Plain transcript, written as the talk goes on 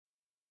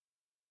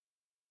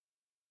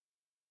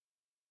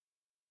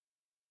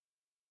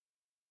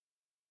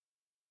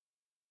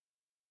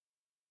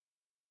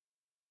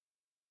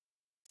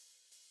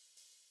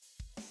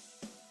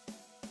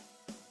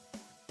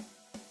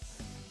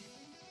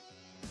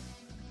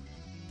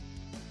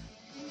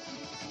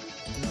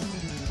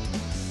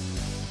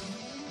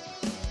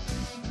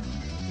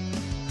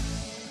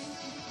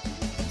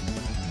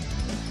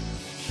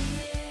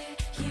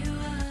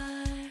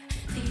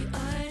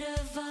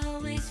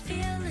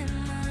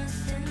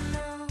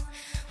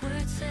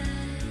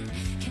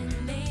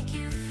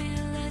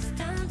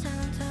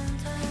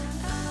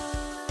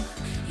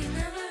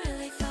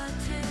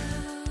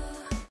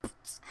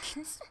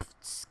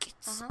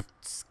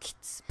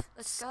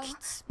go.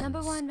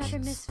 Number one rapper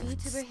Miss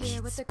Vtuber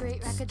here with a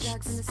great rack of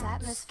drugs in this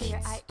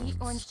atmosphere. I eat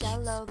orange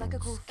jello like a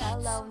cool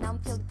fellow. Now I'm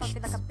feeling puffy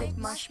like a big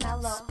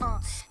marshmallow.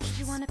 Did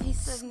you want a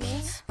piece of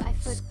me?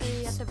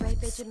 5'3" at the right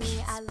age of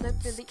me. I look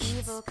really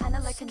evil, kinda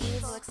like an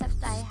evil, except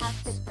I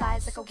have big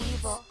thighs like a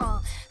weevil.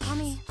 Call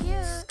me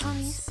cute, call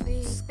me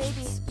sweet,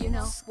 baby, you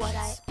know what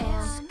I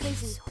am.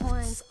 Crazy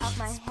horns out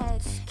my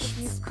head. If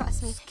you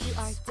cross me, you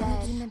are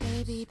dead. Demon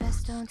baby,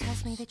 best don't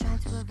test me. They trying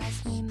to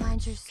arrest me.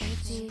 Mind your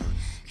safety.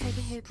 Take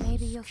a hit,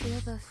 maybe you'll feel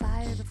the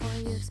fire before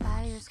you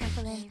expire.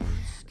 Scuffling.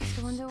 Let's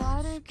go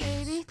underwater,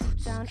 baby.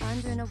 Deep down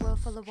under in a world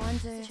full of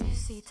wonder.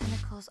 Juicy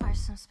tentacles are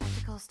some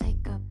spectacles.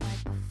 Take a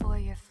bite before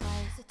your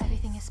flight.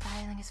 Everything is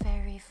spiraling, it's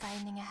very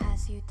frightening. It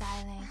has you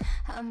dialing.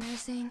 How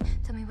embarrassing.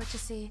 Tell me what you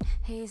see.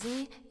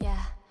 Hazy?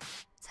 Yeah.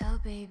 Tell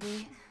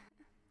baby.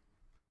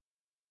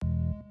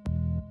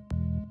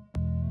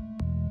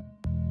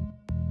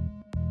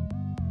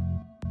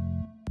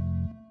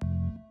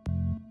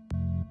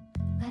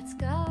 Let's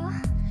go.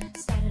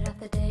 Started off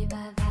the day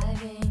by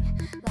vibing,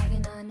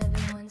 logging on,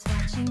 everyone's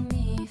watching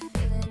me.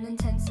 Feeling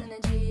intense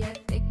energy,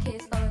 epic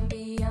kiss falling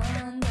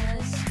beyond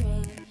the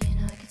screen. You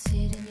know I could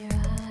see it in your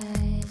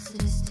eyes.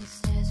 Sadistic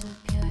stares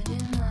with pure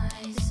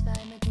demise.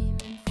 Despite my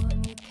demon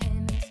form, you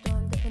came and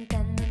stormed, different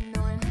than the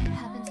norm. It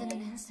happens in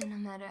an instant, no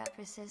matter how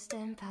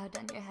persistent. Power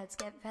down your heads,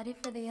 get ready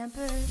for the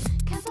emperor.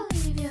 Can't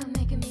believe you're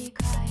making me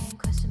cry and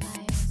question my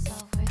own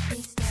self-worth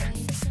these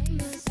days.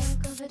 My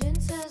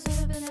self-confidence has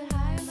never been at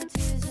higher. My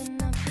tears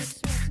enough to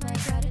express my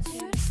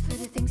gratitude for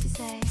the things you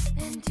say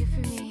and do for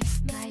me.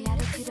 My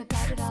attitude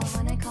about it all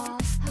when I call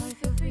how I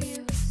feel for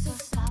you. So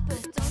stop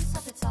it, don't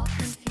stop, it's all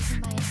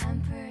confusing. My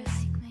emperor,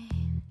 seek me,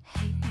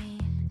 hate me,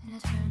 an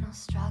eternal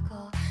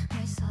struggle.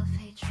 My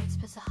self-hatred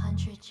spits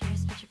 100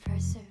 years, but your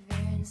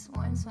perseverance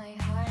warms my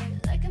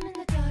heart. Like I'm in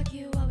the dark,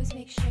 you always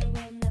make sure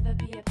we'll never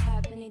be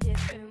apart. Many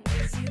different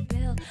ways you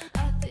build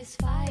up this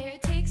fire,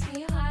 takes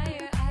me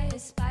higher. I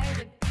aspire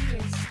to be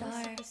your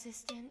star.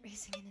 Persistent,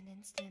 racing in an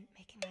instant,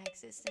 making my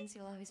existence.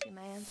 You'll always be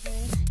my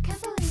emperor.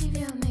 Can't believe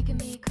you're making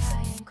me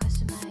cry and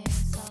question my own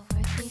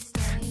self-worth these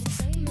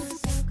days. My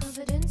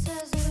self-confidence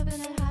has never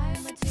been at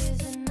higher. My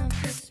tears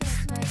enough to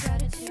express my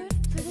gratitude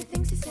for the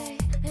things you say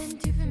and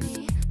do for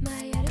me.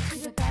 My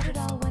attitude about it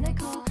all when I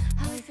call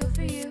how I feel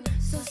for you.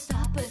 So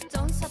stop it,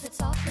 don't stop,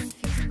 it's all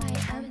confusing. My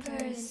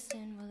emperor.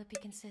 Instant, will it be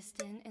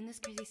consistent? In this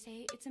crazy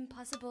state, it's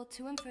impossible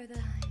to infer the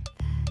time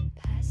that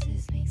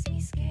passes makes me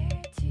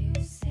scared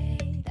to say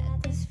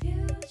that this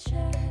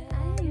future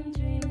I am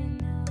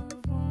dreaming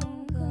of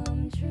won't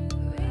come true.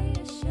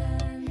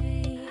 Reassure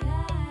me,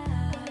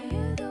 are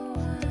you the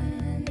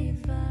one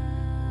I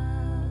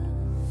found?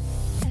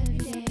 Every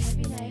day,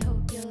 every night,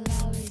 hope you'll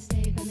always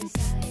stay by my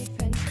side.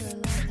 Friends for a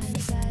long time,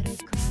 without a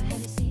cry.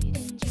 Have a seat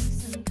and drink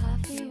some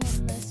coffee.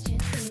 One last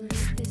chance to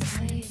leave this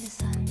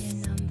place. I'm your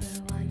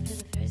number one for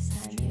the first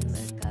time. You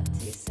look up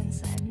to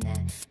since I've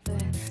never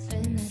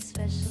been that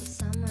special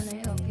someone.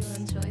 I hope you'll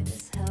enjoy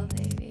this hell,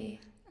 baby.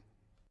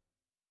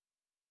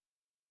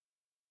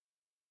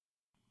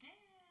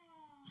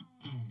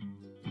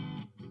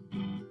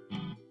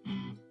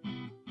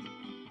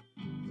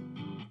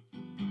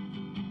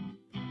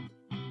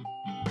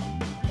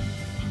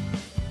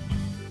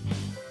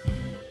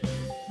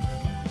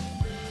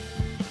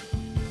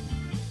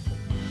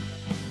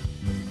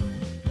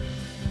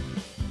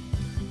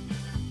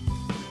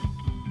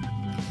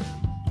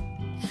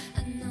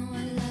 I know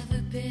I love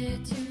a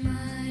bit too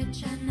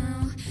much. I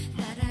know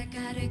that I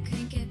gotta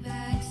crank it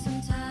back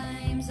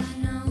sometimes. I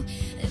know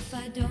if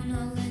I don't,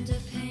 I'll end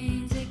up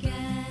pained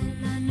again.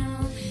 I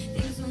know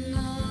things won't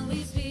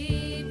always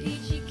be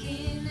peachy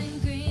keen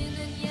and green,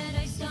 and yet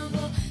I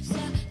stumble,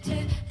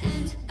 stutter,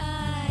 and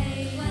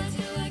why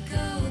do I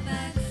go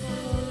back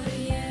for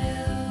you?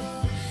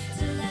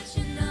 To let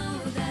you know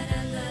that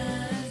I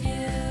love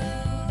you.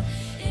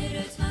 It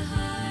hurts my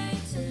heart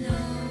to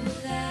know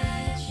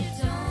that you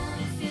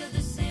don't feel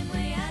the same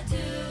way I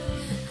do.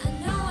 I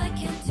know I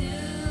can't do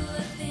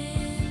a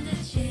thing to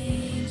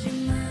change your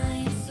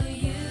mind, so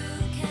you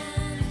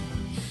can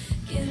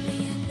give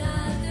me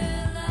another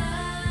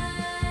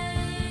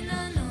line.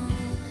 I know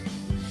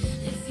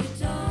if you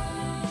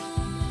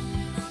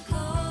don't, I'll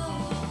go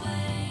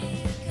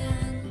away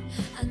again.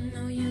 I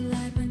know you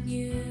lied when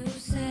you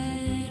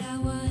said I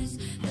was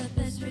the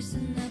best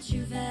person that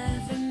you've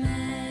ever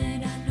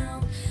met. I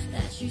know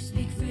that you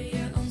speak for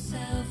your own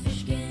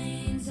selfish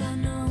gains. I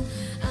know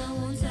I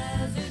won't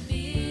ever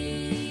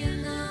be your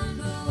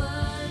number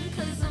one,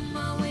 'cause I'm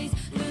always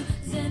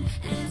losing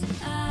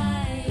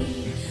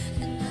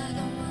and I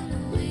don't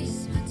wanna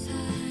waste my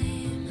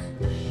time,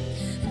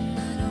 and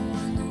I don't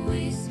wanna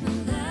waste my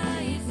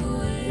life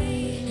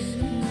away,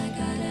 and I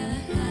gotta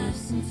have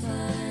some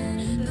fun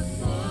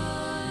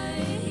before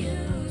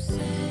you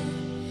send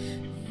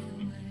me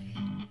away.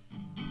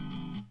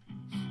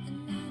 And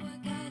now I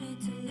gotta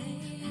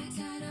delete,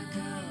 gotta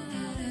go,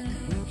 gotta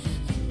go.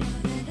 You know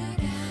that I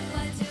got.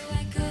 Why do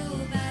I go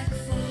back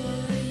for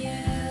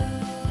you?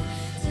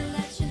 To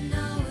let you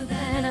know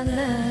that I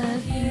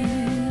love you.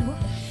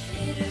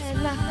 It hurts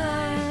my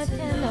heart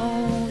to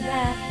know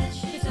that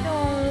you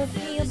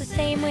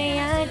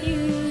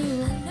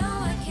you. I know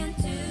I can't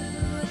do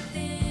a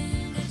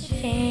thing to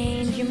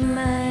change your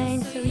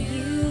mind, so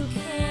you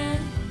can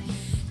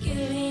give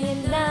me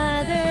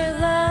another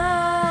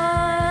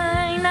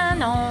line. I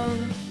know.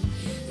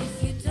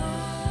 If you don't,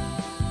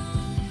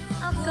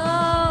 I'll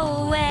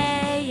go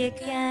away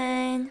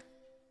again.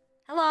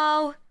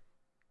 Hello.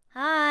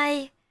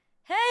 Hi.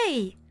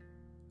 Hey.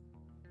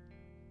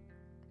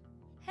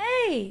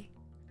 Hey.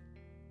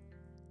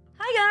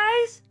 Hi,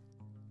 guys.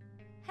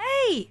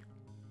 Hey.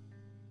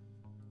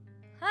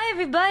 Hi,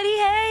 everybody.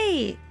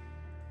 Hey.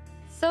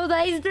 So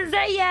nice to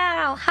see you.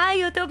 Hi,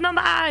 YouTube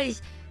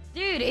members.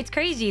 Dude, it's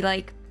crazy.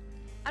 Like,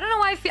 I don't know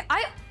why I feel...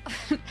 I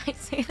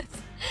say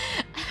this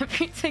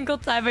every single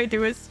time I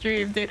do a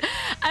stream, dude.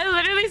 I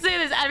literally say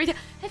this every time.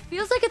 It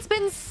feels like it's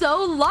been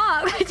so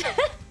long.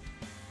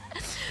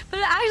 But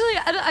actually,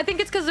 I think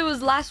it's because it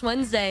was last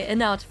Wednesday and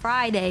now it's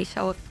Friday.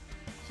 So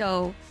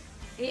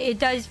it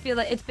does feel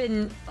like it's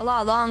been a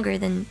lot longer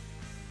than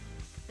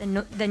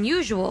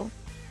usual.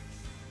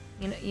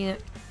 You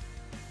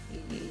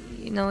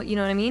know what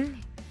I mean?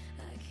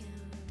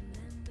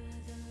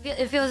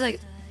 It feels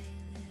like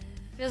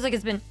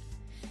it's been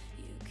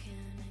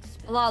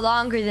a lot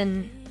longer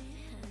than.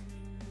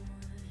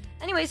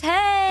 Anyways,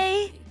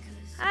 hey,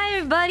 hi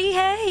everybody,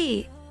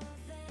 hey.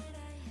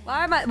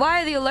 Why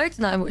are the alerts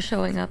not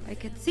showing up? I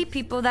can see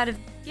people that have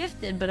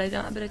gifted, but I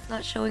don't. But it's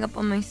not showing up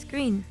on my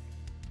screen.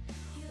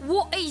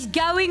 What is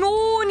going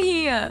on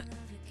here?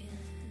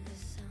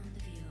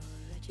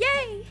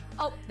 Yay!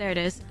 Oh, there it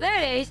is. There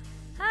it is.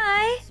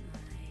 Hi.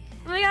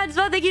 Oh my God,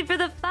 Sva, thank you for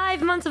the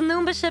 5 months of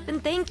Noomba-ship,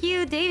 and thank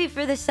you, Davey,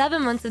 for the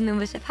 7 months of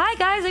Noomba-ship. Hi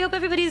guys, I hope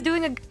everybody's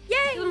doing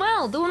doing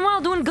well,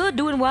 doing good,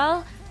 doing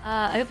well.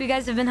 I hope you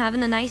guys have been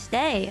having a nice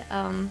day.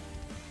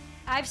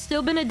 I've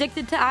still been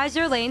addicted to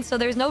Azure Lane, so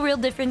there's no real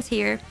difference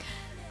here.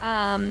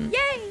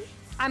 Yay!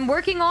 I'm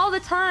working all the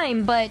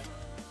time, but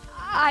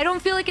I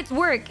don't feel like it's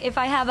work if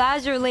I have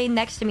Azure Lane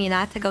next to me and I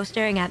have to go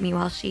staring at me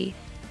while she...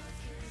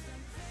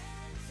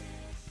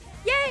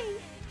 Yay!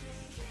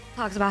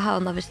 Talks about how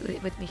in love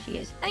with me she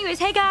is. Anyways,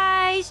 hey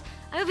guys!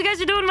 I hope you guys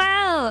are doing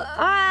well!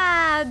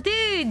 Ah,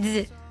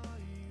 dudes!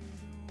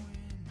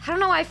 I don't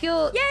know why I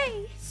feel...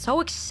 Yay!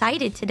 So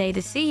excited today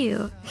to see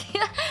you.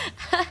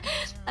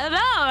 I don't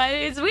know,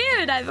 it's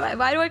weird.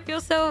 Why do I feel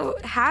so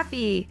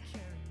happy?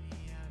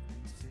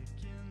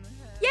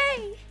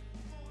 Yay!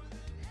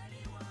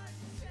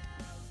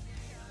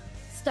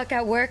 Stuck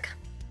at work?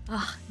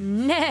 Oh,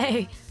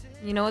 nay.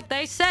 You know what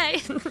they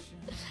say.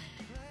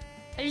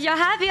 I'm so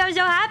happy, I'm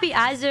so happy.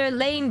 Azure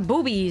Lane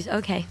boobies.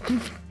 Okay.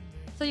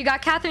 So you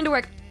got Catherine to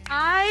work.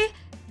 I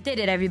did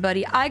it,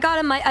 everybody. I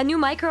got a new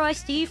micro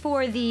SD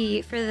for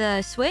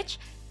the Switch.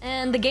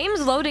 And the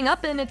game's loading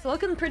up and it's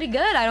looking pretty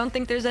good. I don't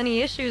think there's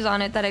any issues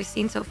on it that I've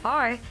seen so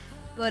far.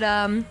 But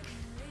I'm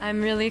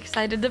really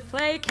excited to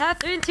play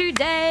Catherine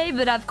today.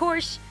 But of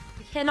course,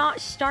 we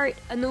cannot start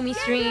a Numi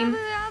stream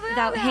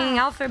without hanging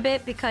out for a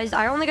bit because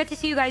I only get to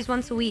see you guys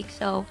once a week.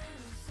 So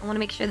I want to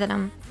make sure that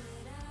I'm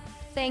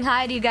saying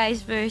hi to you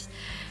guys first.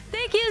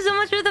 Thank you so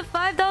much for the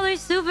 $5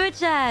 super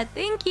chat.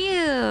 Thank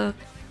you.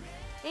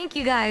 Thank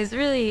you guys.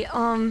 Really,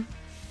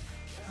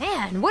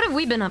 man, what have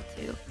we been up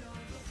to?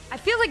 I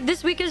feel like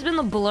this week has been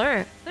a blur.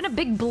 It's been a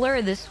big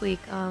blur this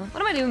week. What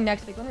am I doing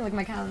next week? Let me look at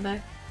my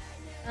calendar.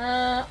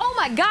 Oh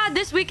my God,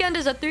 this weekend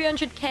is a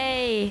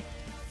 300k.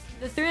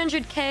 The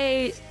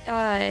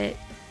 300k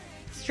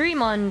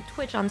stream on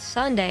Twitch on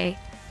Sunday.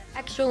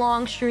 Extra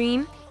long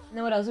stream. And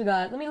then what else we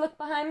got? Let me look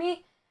behind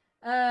me.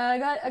 I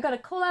got a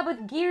collab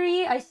with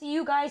Geary. I see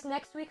you guys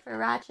next week for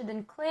Ratchet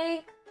and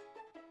Clank.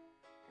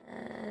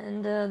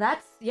 And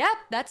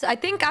that's I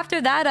think after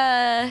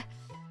that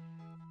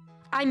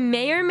I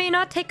may or may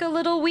not take a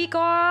little week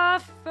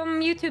off from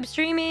YouTube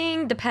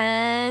streaming.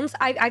 Depends.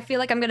 I feel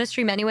like I'm gonna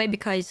stream anyway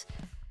because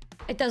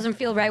it doesn't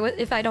feel right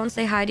if I don't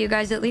say hi to you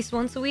guys at least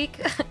once a week.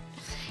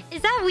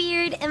 Is that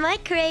weird? Am I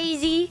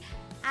crazy?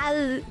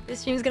 This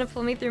stream's gonna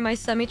pull me through my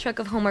semi-truck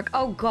of homework.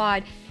 Oh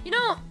God. You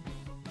know,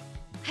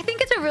 I think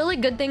it's a really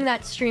good thing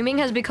that streaming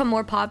has become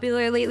more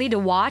popular lately to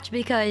watch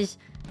because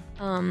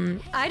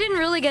I didn't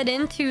really get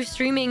into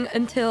streaming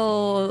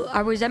until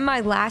I was at my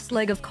last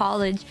leg of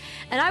college.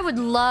 And I would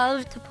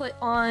love to put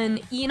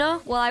on Ina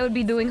while I would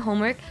be doing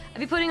homework. I'd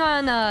be putting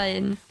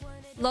on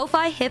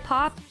lo-fi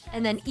hip-hop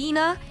and then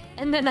Ina.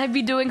 And then I'd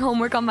be doing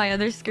homework on my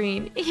other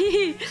screen.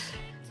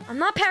 I'm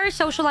not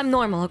parasocial, I'm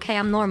normal, okay?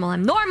 I'm normal.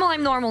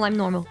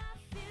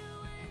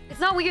 It's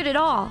not weird at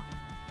all.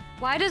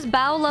 Why does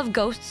Bao love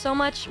ghosts so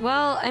much?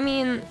 Well, I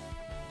mean...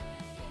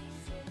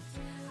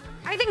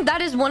 I think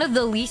that is one of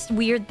the least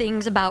weird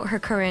things about her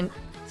current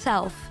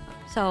self.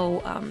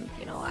 So,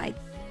 you know, I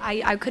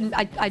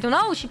don't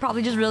know. She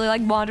probably just really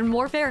liked Modern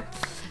Warfare.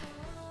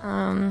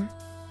 Hi,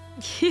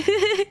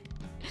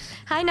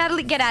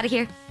 Natalie. Get out of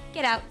here.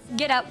 Get out.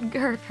 Get out.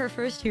 Her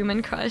first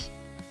human crush.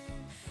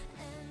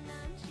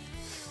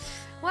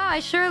 Wow, I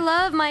sure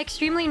love my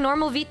extremely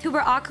normal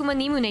VTuber Akuma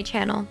Nihmune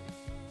channel.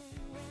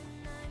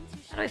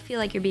 How do I feel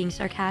like you're being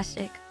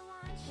sarcastic?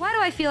 Why do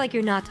I feel like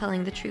you're not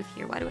telling the truth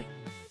here? Why do I...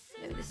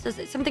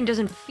 Something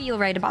doesn't feel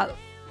right about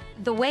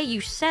the way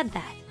you said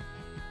that.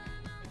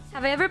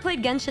 Have I ever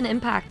played Genshin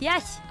Impact?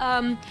 Yes.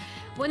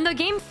 When the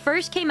game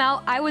first came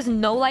out, I was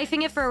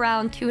no-lifing it for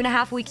around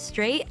 2.5 weeks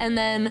straight, and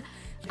then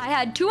I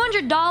had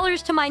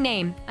 $200 to my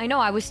name. I know,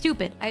 I was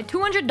stupid. I had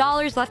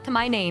 $200 left to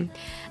my name,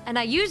 and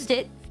I used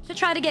it to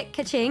try to get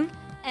Kaching,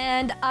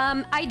 and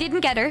I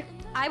didn't get her.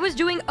 I was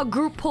doing a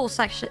group pull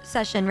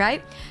session,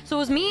 right? So it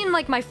was me and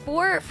like my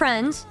 4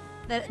 friends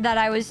that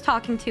I was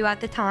talking to at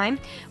the time.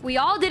 We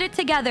all did it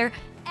together.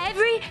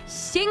 Every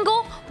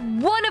single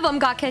one of them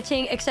got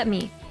Kaching except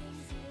me.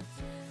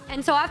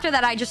 And so after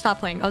that, I just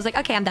stopped playing. I was like,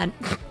 okay, I'm done.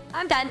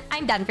 I'm done.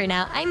 I'm done for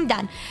now. I'm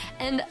done.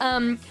 And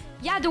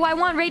yeah, do I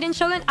want Raiden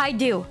Shogun? I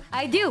do.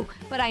 I do.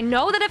 But I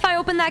know that if I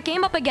open that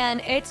game up again,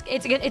 it's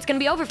gonna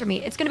be over for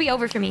me. It's gonna be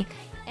over for me.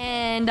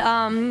 And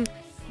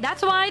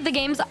that's why the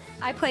games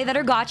I play that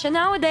are gacha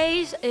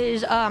nowadays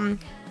is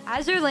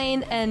Azure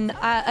Lane, and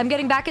I'm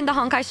getting back into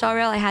Honkai Star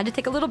Rail. I had to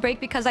take a little break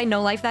because I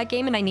no-life that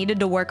game and I needed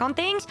to work on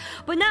things.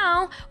 But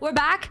now we're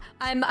back.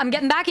 I'm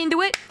getting back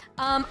into it.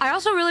 I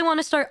also really want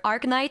to start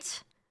Arc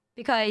Knights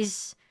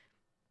because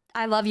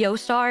I love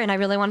Yostar and I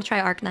really want to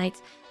try Arc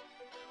Knights.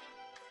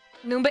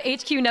 Noomba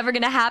HQ never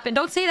gonna happen.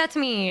 Don't say that to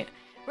me.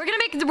 We're gonna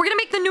make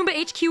the Noomba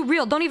HQ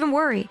real. Don't even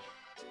worry.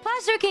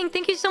 Plaster King,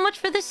 thank you so much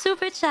for the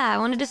super chat. I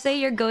wanted to say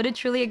you're goated,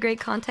 truly a great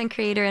content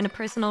creator and a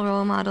personal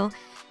role model.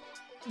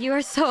 You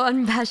are so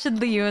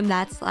unabashedly you, and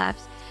that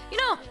slaps. You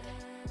know,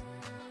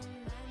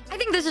 I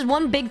think this is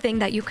one big thing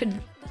that you could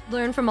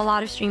learn from a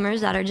lot of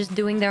streamers that are just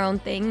doing their own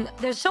thing.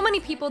 There's so many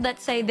people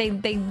that say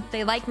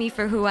they like me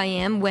for who I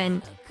am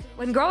when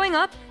growing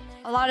up,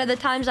 a lot of the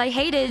times I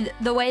hated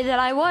the way that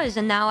I was,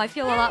 and now I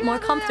feel a lot more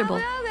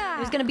comfortable.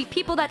 There's gonna be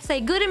people that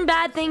say good and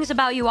bad things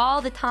about you all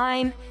the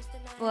time,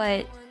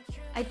 but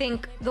I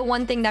think the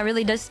one thing that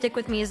really does stick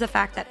with me is the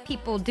fact that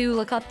people do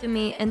look up to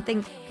me and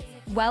think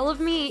well of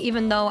me,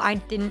 even though I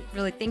didn't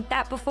really think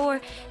that before.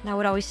 And I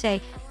would always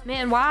say,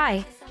 man,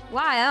 why?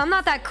 I'm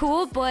not that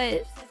cool.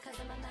 But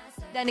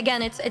then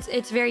again,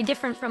 it's very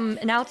different from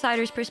an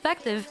outsider's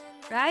perspective,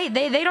 right?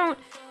 They don't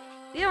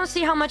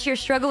see how much you're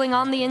struggling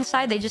on the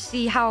inside. They just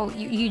see how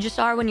you just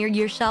are when you're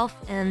yourself.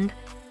 And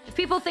if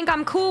people think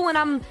I'm cool when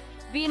I'm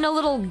being a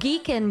little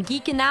geek and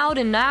geeking out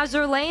in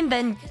Azure Lane,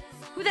 then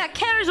who that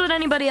cares what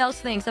anybody else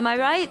thinks? Am I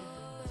right?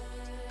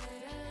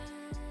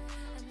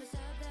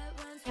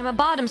 I'm a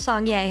bottom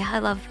song, yay. I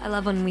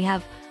love when we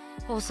have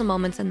wholesome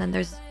moments and then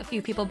there's a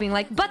few people being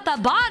like, but the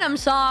bottom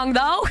song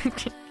though.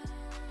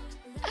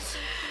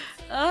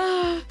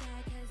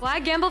 Why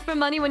gamble for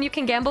money when you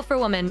can gamble for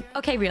women?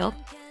 Okay, real.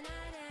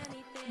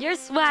 You're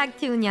swag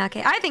too,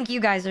 Nyake. I think you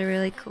guys are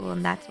really cool,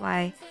 and that's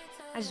why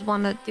I just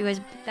want to do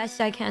as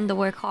best I can to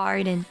work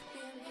hard and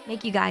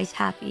make you guys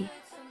happy.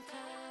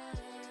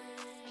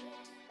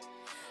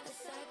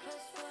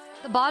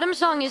 The bottom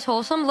song is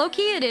wholesome.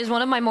 Low-key, it is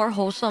one of my more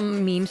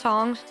wholesome meme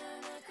songs.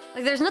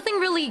 Like, there's nothing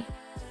really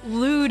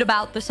lewd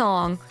about the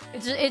song.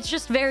 It's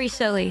just very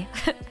silly.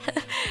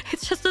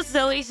 It's just a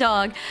silly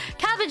song.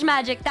 Cabbage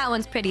Magic, that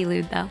one's pretty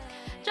lewd, though.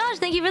 Josh,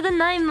 thank you for the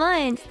 9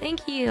 months.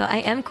 Thank you. I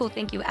am cool,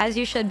 thank you. As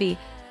you should be.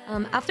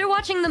 After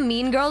watching the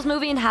Mean Girls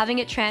movie and having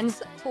it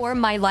transform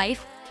my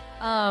life,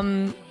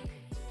 and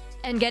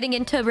getting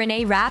into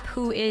Renee Rapp,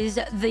 who is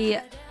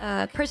the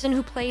person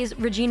who plays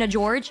Regina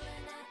George,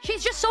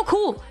 she's just so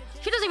cool.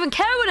 She doesn't even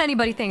care what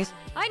anybody thinks.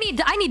 I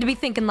need to be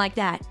thinking like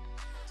that.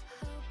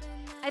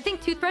 I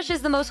think toothbrush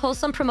is the most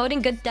wholesome,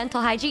 promoting good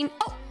dental hygiene.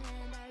 Oh!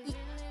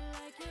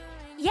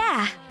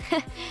 Yeah.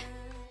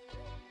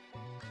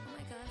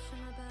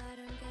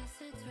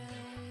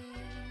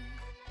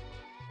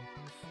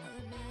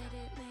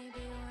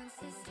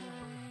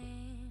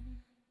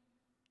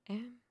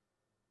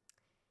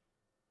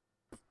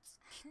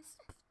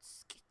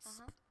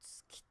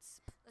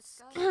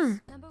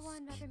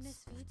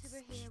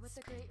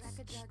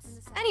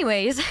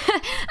 Anyways,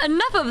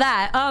 enough of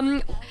that.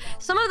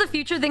 Some of the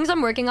future things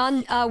I'm working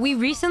on. We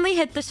recently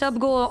hit the sub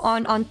goal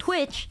on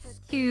Twitch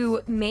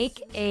to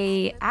make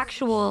a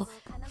actual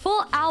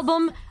full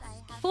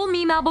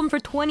meme album for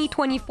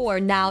 2024.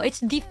 Now it's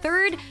the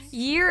 3rd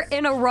year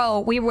in a row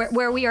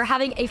where we are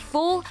having a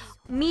full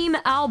meme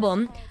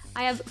album.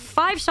 I have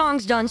 5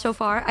 songs done so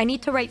far. I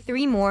need to write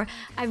 3 more.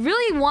 I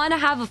really want to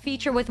have a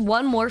feature with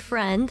one more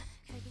friend.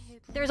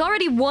 There's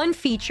already 1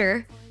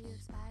 feature.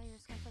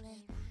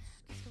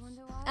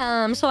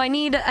 So I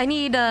need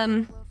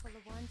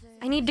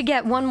to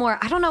get 1 more.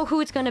 I don't know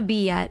who it's gonna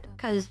be yet,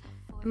 because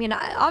I mean,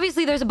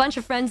 obviously there's a bunch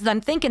of friends that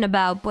I'm thinking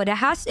about, but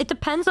it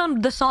depends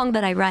on the song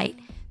that I write.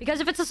 Because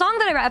if it's a song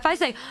that I write, if I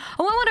say,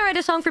 oh, I want to write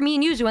a song for me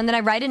and Yuzu, and then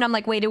I write it and I'm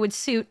like, wait, it would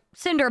suit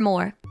Cinder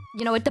more.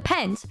 You know, it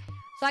depends.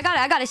 So I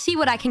gotta see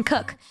what I can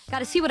cook.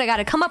 Gotta see what I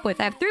gotta come up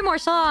with. I have 3 more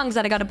songs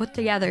that I gotta put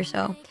together,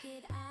 so.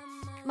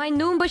 My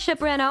Noomba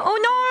ship ran out. Oh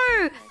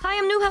no! Hi,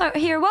 I'm new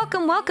here.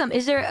 Welcome, welcome.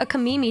 Is there a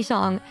Kamimi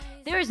song?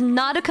 There is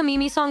not a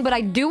Kamimi song, but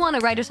I do want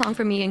to write a song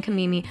for me and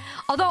Kamimi.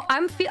 Although I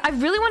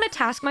really want to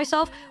task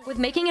myself with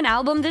making an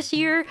album this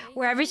year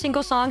where every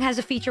single song has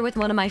a feature with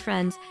one of my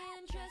friends.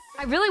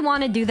 I really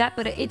want to do that,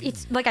 but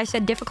it's, like I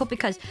said, difficult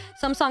because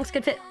some songs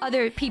could fit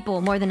other people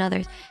more than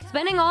others.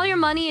 Spending all your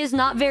money is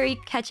not very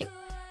catching.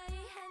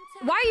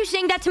 Why are you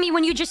saying that to me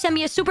when you just sent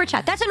me a super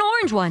chat? That's an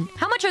orange one.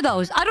 How much are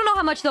those? I don't know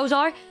how much those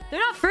are. They're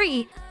not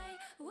free.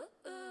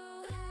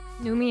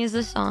 Numi is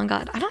the song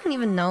god. I don't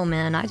even know,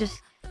 man.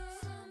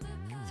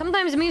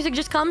 Sometimes music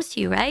just comes to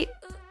you, right?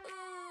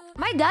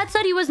 My dad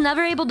said he was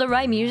never able to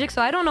write music,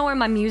 so I don't know where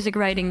my music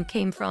writing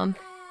came from.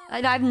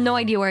 I have no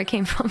idea where it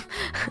came from.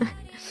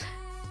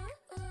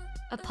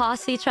 A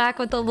posse track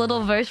with a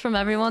little verse from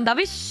everyone.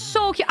 That'd be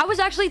so cute. I was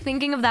actually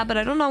thinking of that, but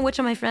I don't know which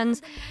of my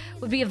friends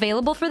would be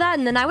available for that.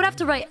 And then I would have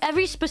to write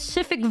every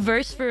specific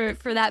verse for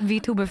that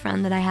VTuber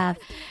friend that I have.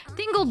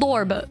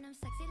 Dingledorb.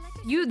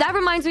 That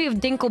reminds me of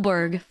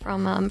Dinkelberg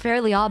from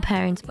Fairly Odd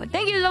Parents. But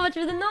thank you so much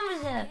for the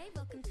numbers.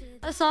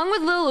 A song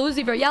with Lil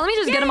Uzi Vert. Yeah, let me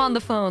just get him on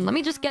the phone. Let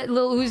me just get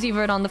Lil Uzi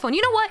Vert on the phone.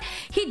 You know what?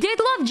 He did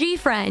love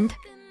G-Friend.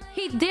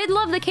 He did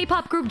love the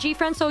K-pop group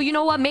G-Friend. So you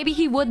know what? Maybe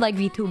he would like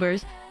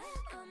VTubers.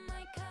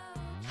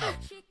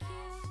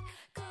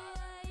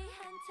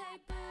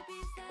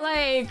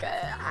 Like,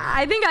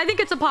 I think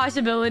it's a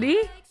possibility.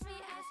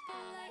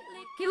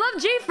 He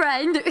loved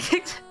G-Friend.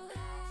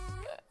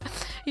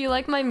 You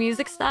like my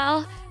music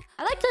style?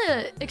 I like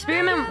to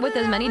experiment with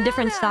as many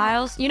different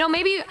styles. You know,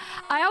 maybe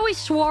I always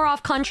swore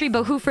off country,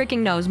 but who freaking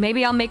knows?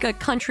 Maybe I'll make a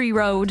country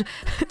road.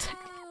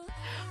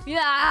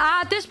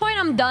 Yeah, at this point,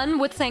 I'm done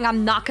with saying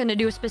I'm not gonna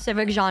do a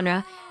specific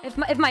genre. If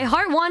my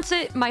heart wants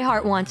it, my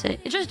heart wants it.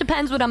 It just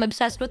depends what I'm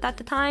obsessed with at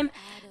the time.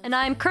 And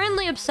I'm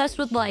currently obsessed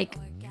with, like...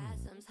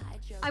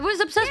 I was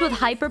obsessed with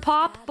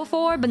hyperpop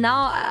before, but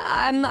now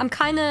I'm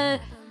kind of...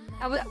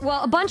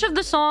 Well, a bunch of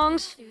the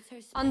songs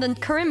on the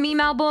current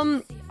meme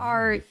album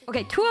are...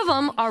 Okay, 2 of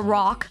them are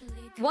rock.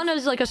 One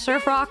is like a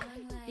surf rock.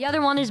 The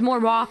other one is more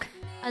rock.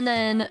 And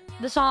then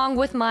the song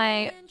with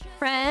my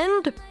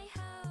friend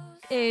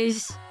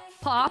is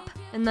pop.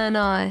 And then,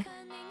 of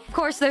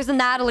course, there's the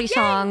Natalie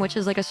song, which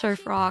is like a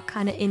surf rock,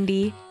 kind of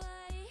indie.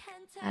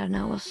 I don't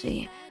know, we'll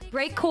see.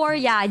 Breakcore,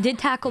 yeah, I did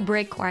tackle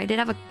breakcore. I did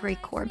have a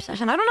breakcore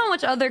obsession. I don't know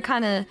which other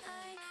kind of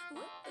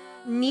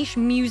niche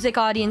music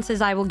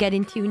audiences I will get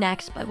into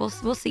next, but we'll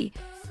see.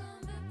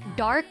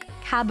 Dark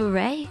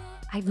Cabaret?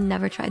 I've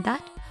never tried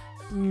that.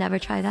 Never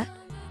tried that.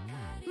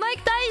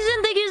 Mike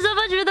Tyson, thank you so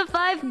much for the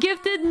 5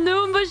 gifted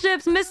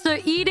Noomba-ships. Mr.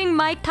 Eating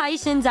Mike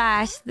Tyson's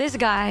ass. This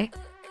guy,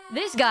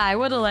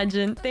 what a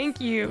legend.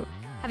 Thank you.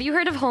 Have you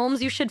heard of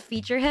Holmes? You should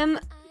feature him.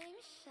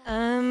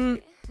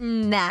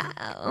 No.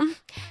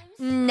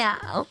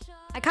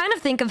 I kind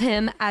of think of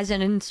him as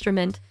an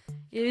instrument.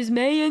 Is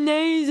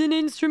mayonnaise an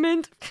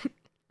instrument?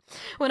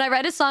 When I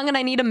write a song and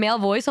I need a male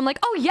voice, I'm like,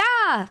 oh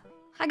yeah,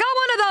 I got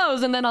one of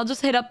those. And then I'll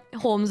just hit up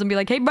Holmes and be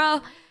like, hey bro,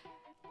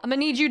 I'm gonna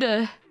need you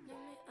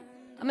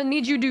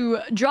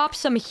to drop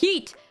some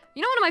heat.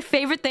 You know, one of my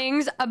favorite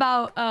things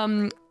about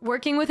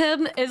working with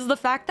him is the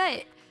fact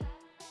that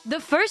the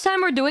first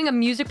time we're doing a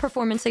music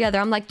performance together,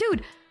 I'm like,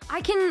 dude,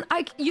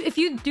 if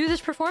you do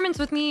this performance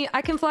with me,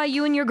 I can fly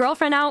you and your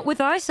girlfriend out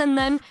with us, and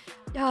then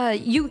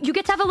you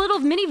get to have a little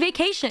mini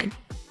vacation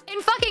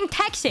in fucking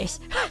Texas.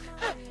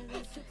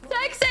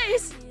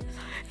 Texas!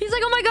 He's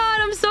like, oh my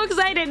god, I'm so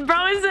excited.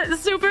 Bro is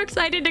super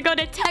excited to go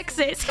to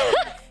Texas.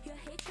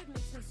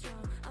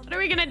 What are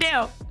we gonna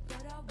do?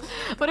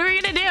 What are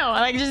we gonna do?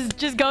 Like,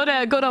 just go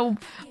to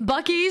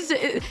Buc-ee's?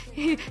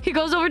 He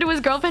goes over to his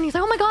girlfriend. He's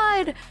like, oh my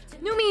god,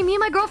 Numi, me and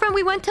my girlfriend,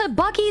 we went to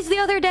Buc-ee's the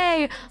other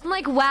day. I'm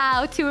like,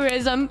 wow,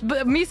 tourism.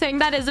 But me saying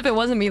that as if it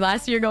wasn't me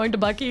last year going to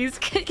Buc-ee's.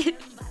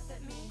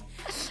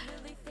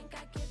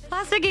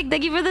 Plastic Geek,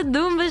 thank you for the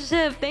Doomba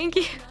ship. Thank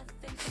you.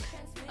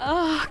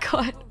 Oh,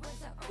 God.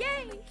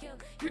 Yay.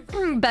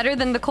 Better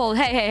than the cold.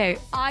 Hey.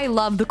 I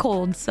love the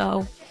cold,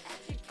 so...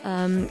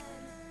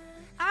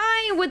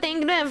 I would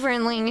think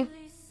differently.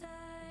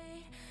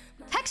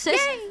 Texas?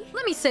 Yay.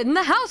 Let me sit in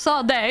the house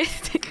all day.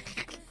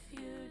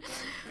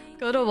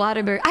 Go to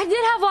Whataburger. I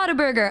did have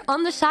Whataburger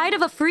on the side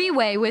of a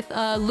freeway with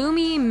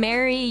Lumi,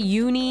 Mary,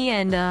 Uni,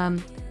 and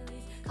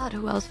God,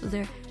 who else was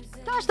there?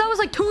 Gosh, that was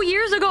like 2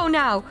 years ago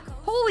now.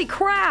 Holy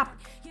crap.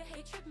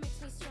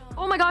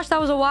 Oh my gosh, that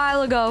was a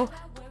while ago.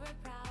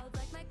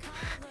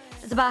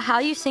 It's about how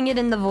you sing it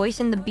in the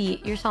voice and the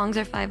beat. Your songs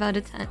are 5 out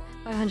of 10.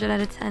 500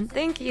 out of 10.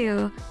 Thank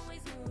you.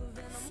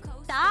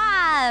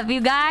 Stop,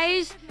 you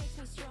guys.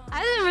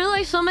 I didn't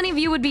realize so many of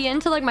you would be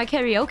into like my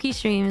karaoke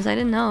streams. I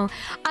didn't know.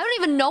 I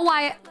don't even know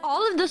why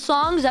all of the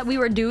songs that we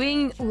were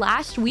doing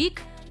last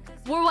week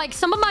were like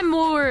some of my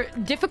more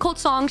difficult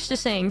songs to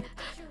sing.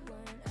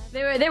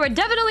 They were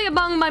definitely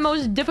among my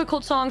most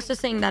difficult songs to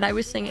sing that I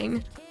was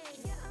singing.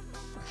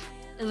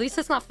 At least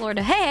it's not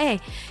Florida. Hey,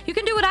 you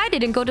can do what I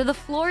did and go to the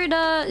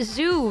Florida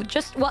Zoo.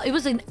 Well, it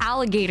was an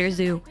alligator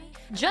zoo.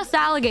 Just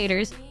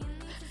alligators.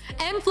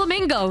 And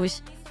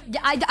flamingos.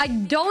 I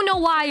don't know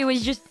why it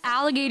was just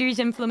alligators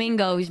and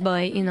flamingos,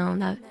 but, you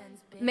know,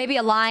 maybe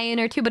a lion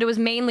or two, but it was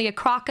mainly a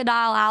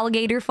crocodile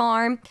alligator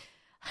farm.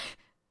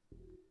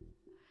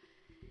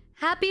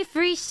 Happy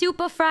Free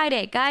Super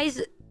Friday.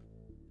 Guys,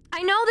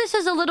 I know this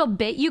is a little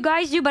bit you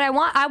guys do, but I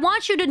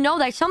want you to know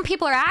that some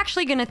people are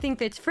actually gonna think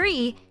that it's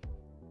free.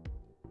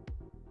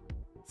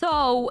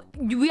 So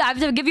we have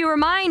to give you a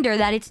reminder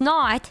that it's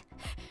not.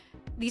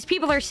 These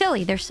people are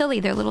silly. They're silly.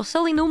 They're little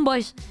silly Noom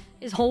boys.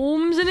 Is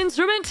homes an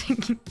instrument?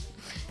 I'm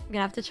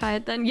gonna have to try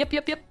it then. Yep.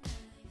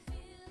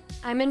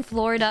 I'm in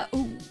Florida.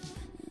 Ooh.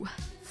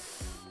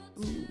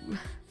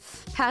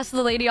 Pass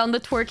the lady on the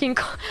twerking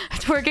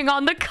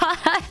on the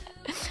cut.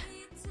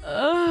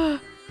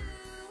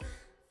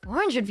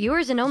 400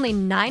 viewers and only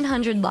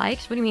 900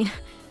 likes? What do you mean?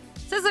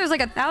 It says there's like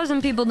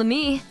 1,000 people to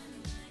me.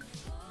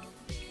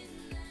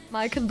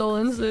 My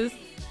condolences.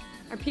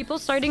 Are people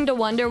starting to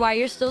wonder why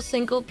you're still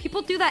single?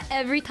 People do that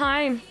every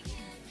time.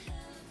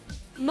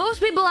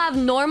 Most people have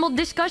normal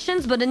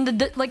discussions, but in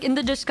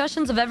the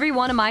discussions of every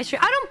one of my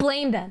streams, I don't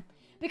blame them.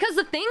 Because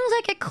the things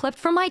that get clipped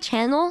from my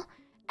channel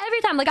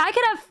every time, like I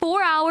could have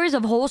 4 hours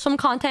of wholesome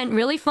content,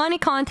 really funny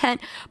content,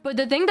 but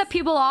the thing that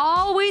people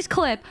always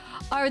clip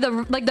are the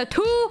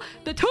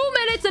two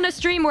minutes in a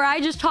stream where I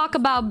just talk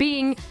about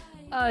being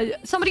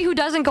somebody who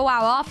doesn't go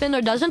out often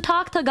or doesn't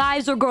talk to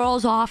guys or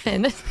girls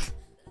often. And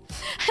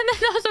then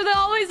those are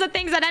always the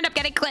things that end up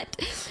getting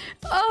clipped.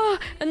 Oh,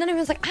 and then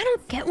everyone's like, I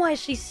don't get why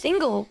she's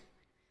single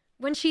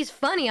when she's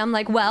funny. I'm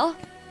like, well,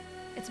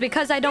 it's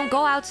because I don't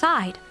go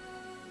outside.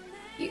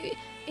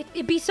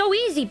 It'd be so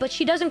easy, but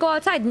she doesn't go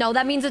outside. No,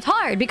 that means it's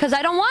hard because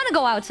I don't want to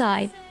go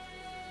outside.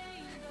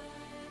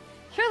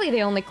 Surely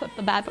they only clip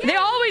the bad parts. They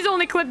always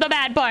only clip the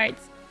bad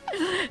parts.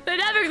 They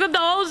never clip the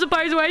wholesome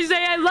parts where I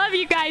say I love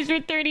you guys for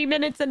 30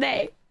 minutes a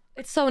day.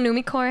 It's so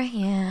Numicore.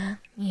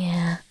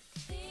 Yeah.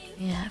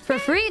 For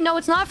free? No,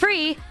 it's not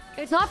free.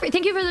 It's not free.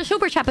 Thank you for the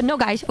super chat, but no,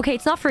 guys. Okay,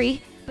 it's not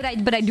free, but I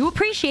do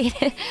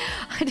appreciate it.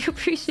 I do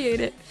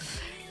appreciate it.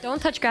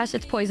 Don't touch grass.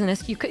 It's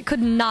poisonous. You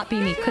could not be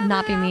me. Could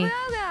not be me.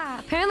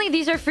 Apparently,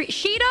 these are free.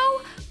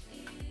 Shido?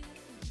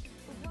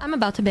 I'm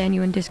about to ban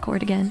you in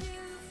Discord again.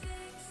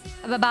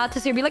 I'm about to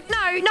say, be like, no,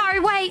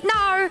 wait,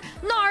 no,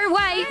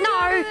 wait,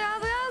 no.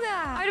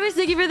 Artemis,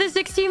 thank you for the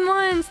 16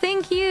 months.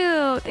 Thank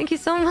you. Thank you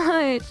so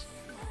much.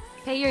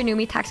 Pay your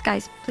Numi tax,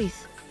 guys,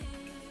 please.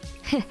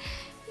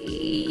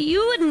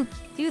 You wouldn't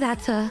do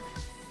that to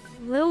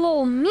little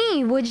old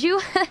me, would you?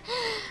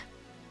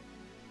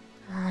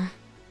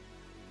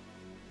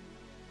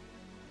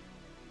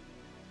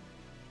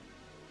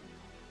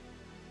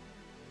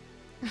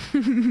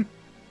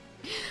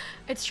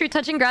 It's true,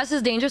 touching grass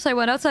is dangerous. I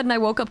went outside and I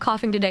woke up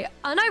coughing today.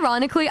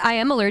 Unironically, I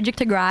am allergic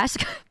to grass.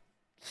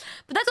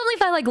 But that's only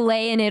if I like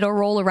lay in it or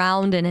roll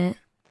around in it.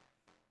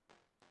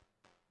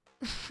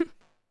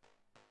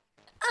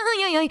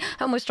 I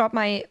almost dropped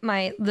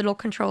my little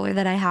controller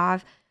that I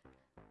have.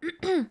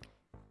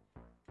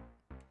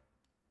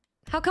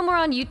 How come we're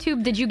on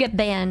YouTube? Did you get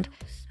banned?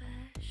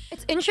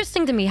 It's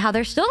interesting to me how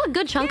there's still a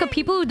good chunk of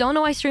people who don't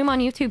know I stream on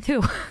YouTube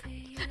too.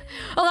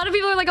 A lot of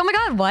people are like, oh my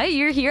god, what?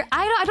 You're here?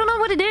 I don't know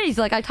what it is.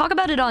 Like, I talk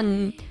about it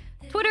on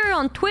Twitter,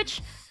 on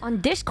Twitch,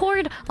 on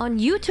Discord, on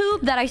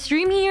YouTube, that I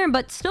stream here,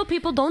 but still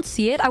people don't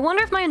see it. I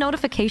wonder if my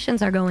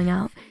notifications are going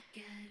out.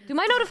 Do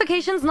my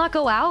notifications not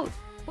go out?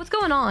 What's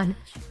going on?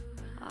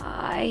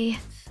 I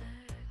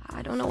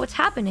don't know what's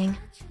happening.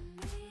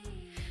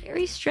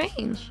 Very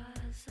strange.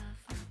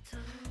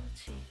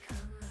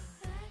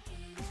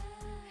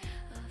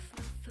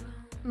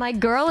 My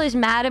girl is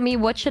mad at me.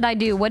 What should I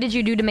do? What did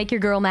you do to make your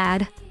girl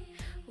mad?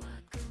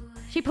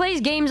 She plays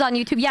games on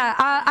YouTube. Yeah,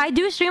 I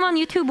do stream on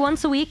YouTube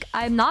once a week.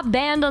 I'm not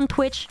banned on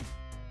Twitch,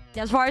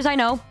 as far as I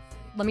know.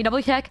 Let me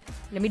double check.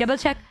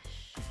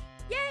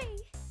 Yay!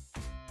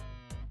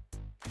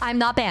 I'm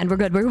not banned. We're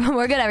good.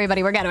 We're good,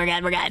 everybody. We're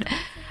good.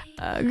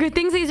 Good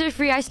things these are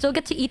free. I still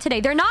get to eat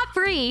today. They're not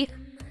free.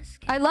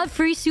 I love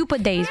free super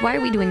days. Why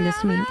are we doing this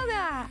to me?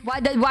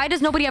 Why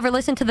does nobody ever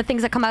listen to the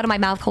things that come out of my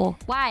mouth hole?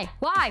 Why?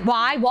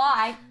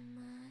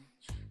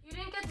 You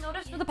didn't get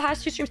noticed for the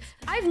past 2 streams.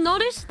 I've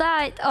noticed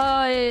that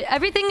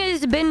everything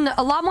has been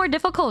a lot more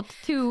difficult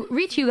to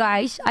reach you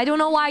guys. I don't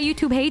know why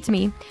YouTube hates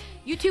me.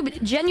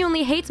 YouTube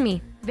genuinely hates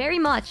me very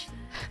much.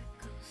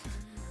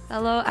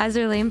 Hello,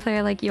 Azure lane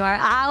player like you are.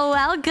 Oh,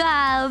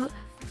 welcome.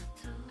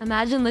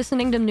 Imagine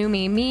listening to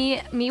Numi.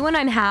 Me when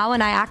I'm How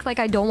and I act like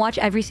I don't watch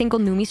every single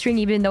Numi stream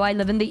even though I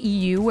live in the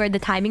EU where the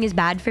timing is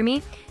bad for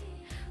me.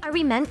 Are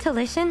we meant to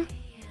listen?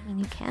 I mean,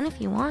 you can if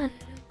you want.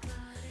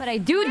 But I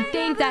do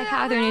think that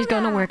Catherine is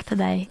gonna work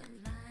today.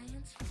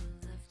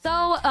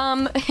 So,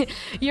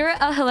 you're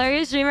a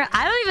hilarious streamer.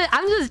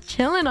 I'm just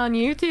chilling on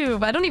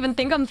YouTube. I don't even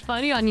think I'm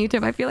funny on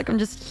YouTube. I feel like I'm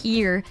just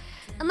here.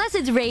 Unless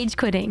it's rage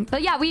quitting.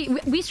 But yeah,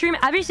 we stream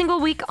every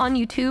single week on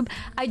YouTube.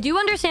 I do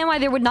understand why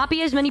there would not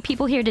be as many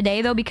people here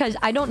today, though, because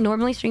I don't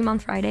normally stream on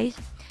Fridays.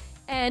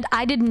 And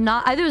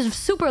there was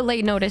super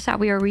late notice that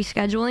we were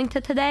rescheduling to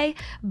today.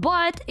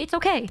 But it's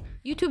okay.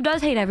 YouTube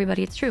does hate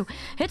everybody. It's true.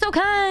 It's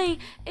okay.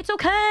 It's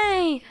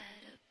okay.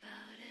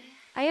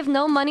 I have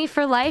no money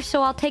for life,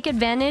 so I'll take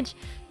advantage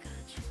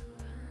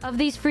of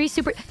these free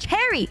super...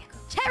 Cherry!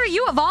 Cherry,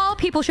 you of all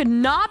people should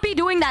not be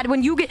doing that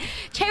when you get...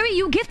 Cherry,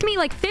 you gift me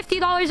like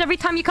 $50 every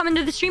time you come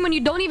into the stream when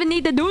you don't even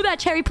need to do that,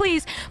 Cherry.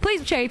 Please.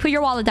 Please, Cherry, put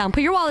your wallet down.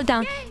 Put your wallet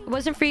down. Yay. It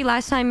wasn't free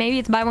last time. Maybe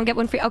it's buy one, get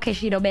one free. Okay,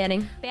 Shido,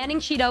 banning. Banning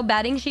Shido.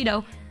 Batting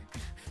Shido.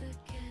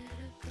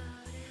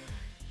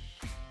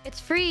 It's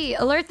free.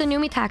 Alert the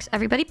Numi tax.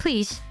 Everybody,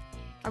 please.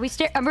 Are we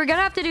we're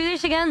gonna have to do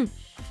this again.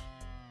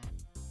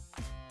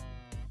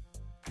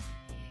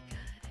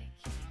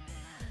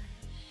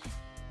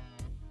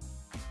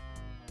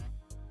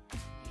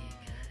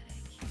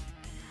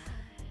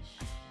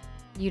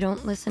 You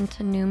don't listen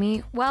to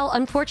Numi? Well,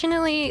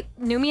 unfortunately,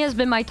 Numi has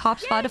been my top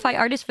Spotify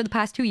artist for the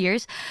past 2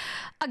 years.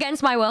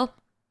 Against my will.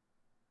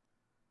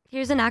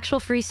 Here's an actual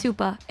free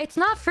supa. It's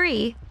not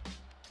free.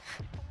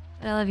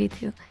 But I love you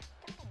too.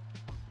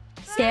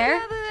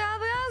 Stare.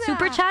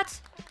 Super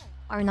chats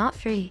are not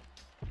free.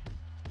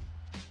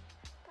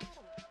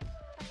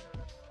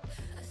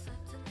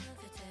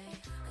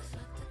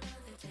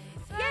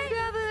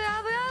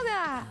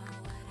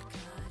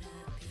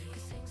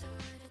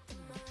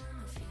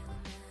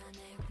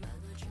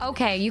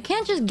 Okay, you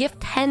can't just gift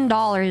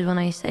 $10 when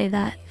I say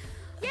that.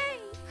 Yay!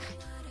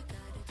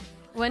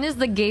 When is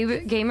the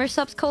Gamer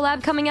Subs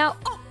collab coming out?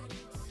 Oh!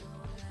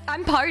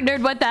 I'm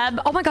partnered with them.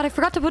 Oh my god, I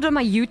forgot to put it on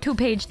my YouTube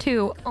page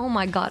too. Oh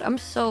my god, I'm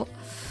so...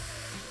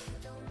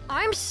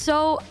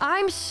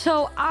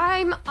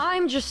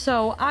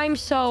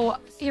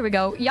 Here we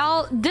go.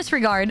 Y'all,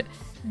 disregard.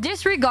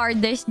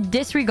 Disregard this.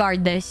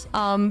 Disregard this.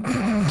 Oh,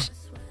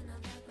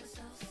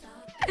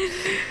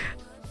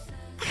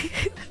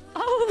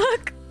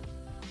 look.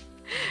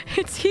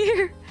 It's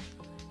here.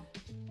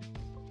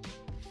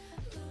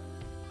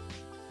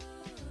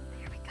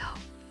 Here we go.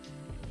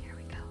 Here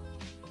we go.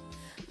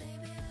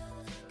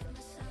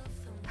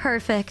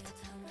 Perfect.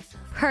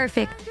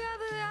 Perfect.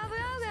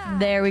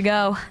 There we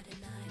go.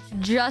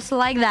 Just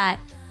like that.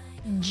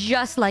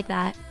 Just like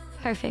that.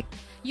 Perfect.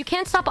 You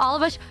can't stop all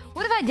of us.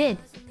 What if I did?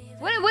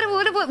 What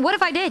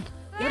if I did?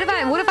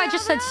 What if I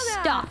just said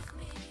stop?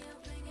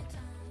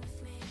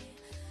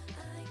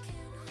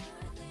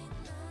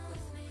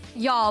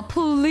 Y'all,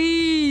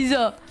 please.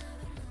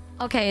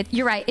 Okay,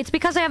 you're right. It's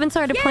because I haven't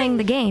started playing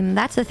the game.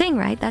 That's the thing,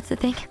 right? That's the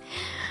thing.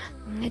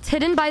 It's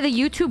hidden by the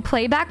YouTube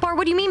playback bar.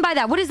 What do you mean by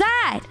that? What is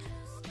that?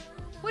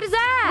 What is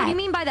that? What do you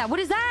mean by that? What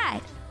is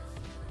that?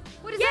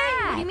 What is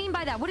that? What do you mean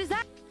by that? What is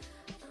that?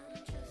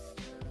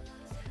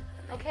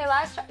 Okay,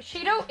 last try.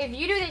 Shido, if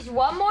you do this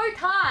one more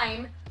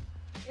time,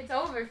 it's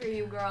over for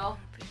you, girl.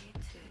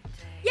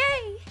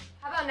 Yay!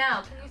 How about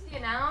now? Can you see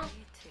it now?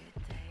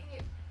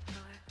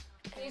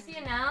 Can you see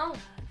it now?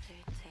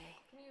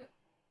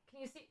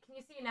 Can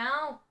you see it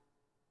now?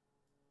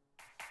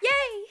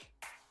 Yay!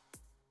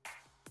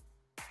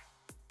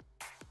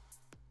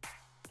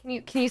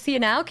 Can you see it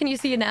now? Can you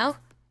see it now?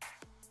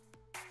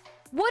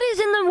 What is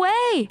in the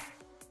way?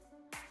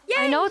 Yay!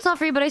 I know it's not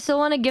free, but I still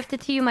want to gift it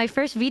to you. My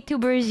first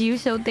VTuber is you,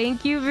 so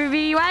thank you for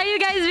being... Why are you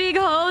guys being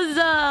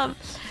wholesome?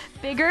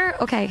 Bigger?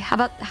 Okay, how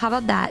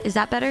about that? Is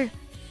that better?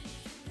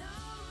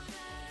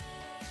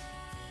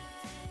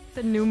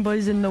 The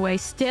Noomba's in the way.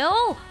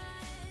 Still?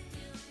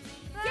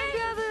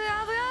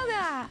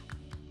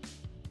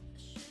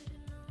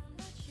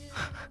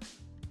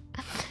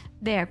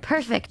 There,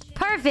 perfect.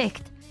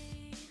 Perfect.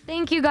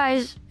 Thank you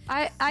guys.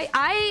 I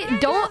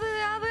don't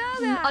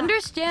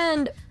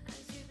understand.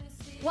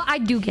 Well, I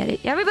do get it.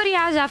 Everybody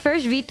has that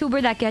first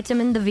VTuber that gets him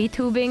in the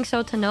VTubing,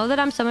 so to know that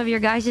I'm some of your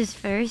guys'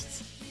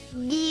 firsts.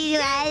 You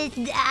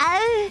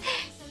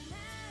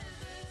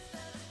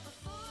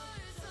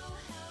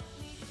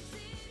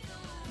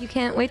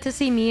can't wait to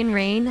see me and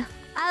Rain.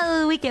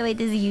 Oh, we can't wait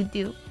to see you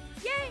too.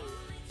 Yay!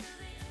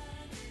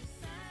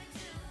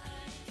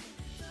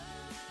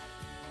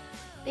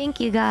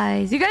 Thank you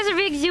guys. You guys are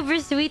being super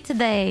sweet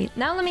today.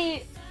 Now let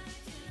me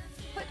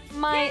put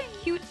my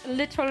cute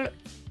little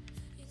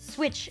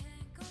Switch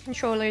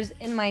controllers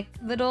in my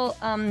little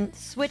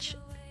Switch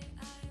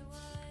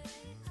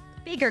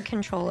bigger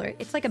controller.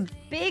 It's like a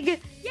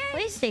big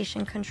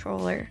PlayStation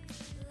controller.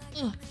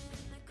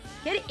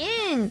 Get it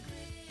in.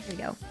 There we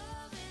go.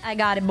 I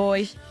got it,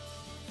 boys.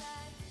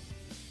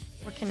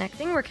 We're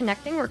connecting. We're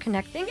connecting. We're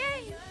connecting.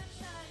 Yay!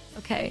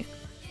 Okay.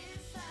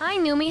 Hi,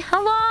 Numi.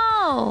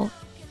 Hello.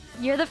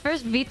 You're the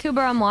first VTuber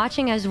I'm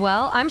watching as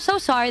well. I'm so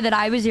sorry that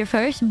I was your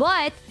first,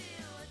 but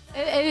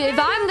if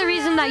I'm the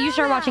reason that you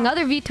start watching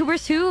other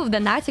VTubers too,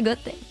 then that's a good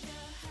thing.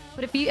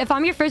 But if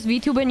I'm your first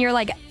VTuber and you're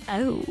like,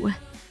 oh,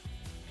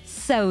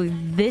 so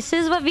this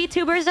is what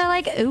VTubers are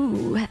like,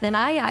 ooh, then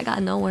I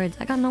got no words.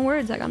 I got no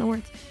words. I got no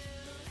words.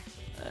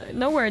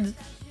 No words.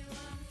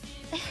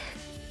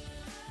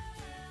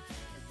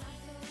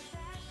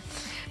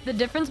 The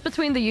difference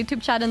between the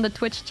YouTube chat and the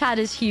Twitch chat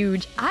is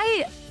huge.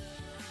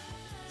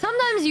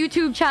 Sometimes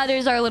YouTube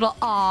chatters are a little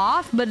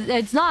off, but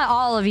it's not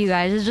all of you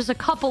guys. It's just a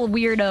couple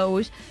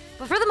weirdos.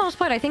 But for the most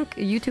part, I think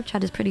YouTube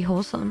chat is pretty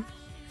wholesome.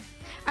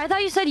 I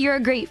thought you said you're a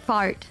great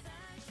fart.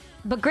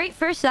 But great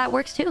first, that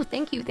works too.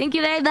 Thank you. Thank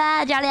you very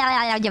much.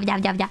 YouTube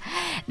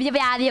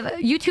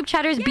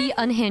chatters be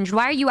unhinged.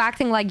 Why are you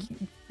acting like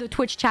the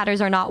Twitch chatters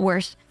are not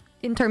worse?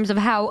 in terms of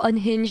how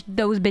unhinged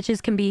those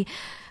bitches can be.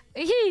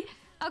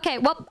 Okay,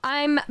 well,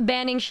 I'm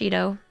banning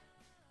Shido.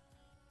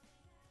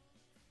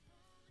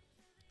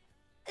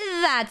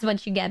 That's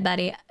what you get,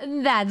 buddy.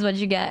 That's what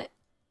you get.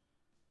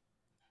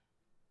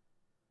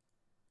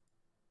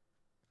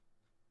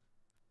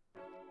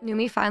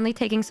 Numi finally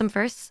taking some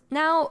firsts.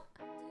 Now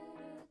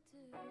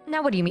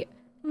what do you mean?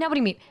 Now what do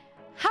you mean?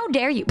 How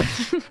dare you?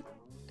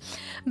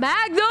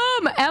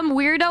 Magnum! M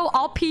weirdo,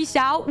 I'll peace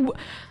out.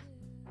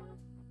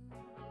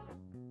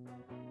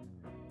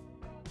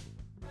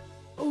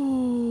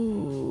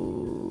 Ooh.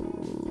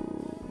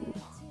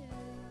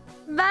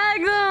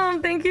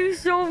 Magnum, thank you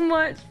so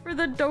much for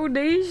the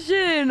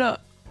donation.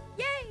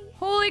 Yay!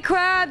 Holy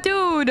crap,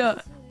 dude.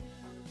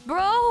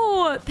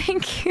 Bro,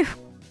 thank you.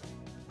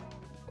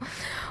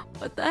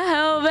 What the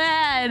hell,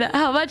 man?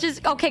 How much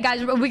is... Okay,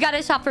 guys, we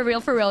gotta stop for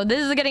real, for real. This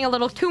is getting a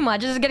little too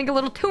much. This is getting a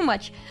little too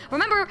much.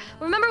 Remember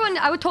when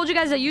I told you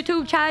guys that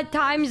YouTube chat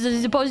times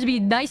is supposed to be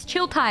nice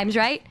chill times,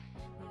 right?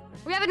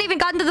 We haven't even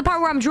gotten to the part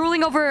where I'm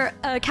drooling over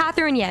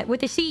Catherine yet.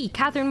 With a C.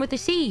 Catherine with a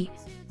C.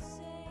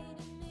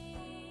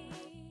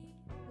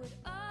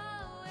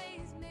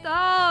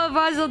 Oh,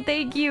 Basil,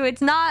 thank you.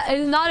 It's not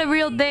a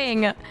real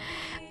thing.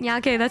 Yeah,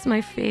 okay, that's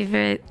my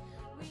favorite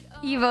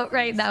emote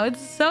right now. It's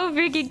so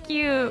freaking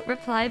cute.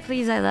 Reply,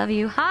 please. I love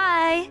you.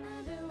 Hi.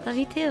 Love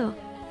you too.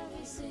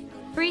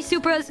 Free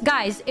supers.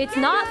 Guys, it's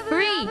not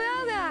free.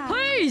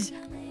 Please.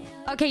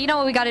 Okay, you know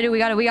what we gotta do? We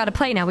gotta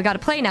play now. We gotta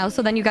play now.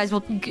 So then you guys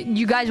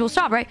will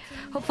stop, right?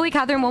 Hopefully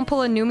Catherine won't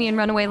pull a Numi and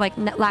run away like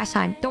last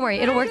time. Don't worry,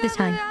 it'll work this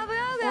time.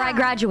 Or I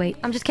graduate.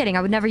 I'm just kidding.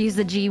 I would never use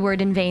the G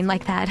word in vain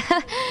like that.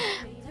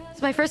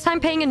 It's my first time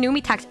paying a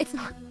Numi tax. It's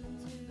not.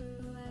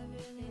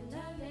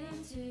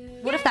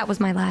 What if that was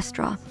my last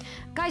straw?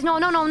 Guys, no.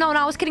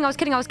 I was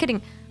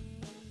kidding.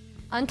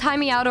 Untie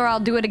me out or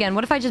I'll do it again.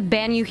 What if I just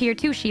ban you here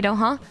too, Shido,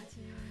 huh?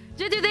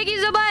 Jitsu, thank you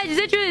so much.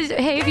 Citrus.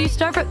 Hey, if you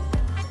start from...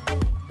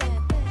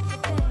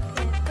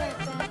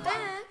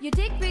 You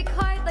dig big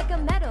hard like a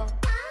metal.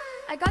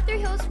 I got 3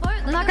 hills for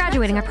it. I'm not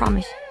graduating, I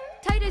promise.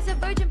 Tight as a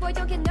virgin boy,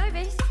 don't get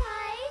nervous.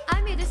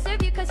 I'm here to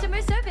serve you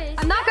customer service.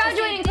 I'm not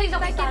graduating, please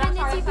don't.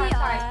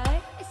 Sorry.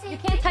 You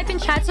can't type in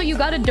chat, so you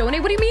gotta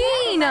donate. What do you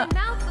mean?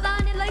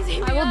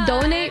 I will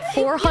donate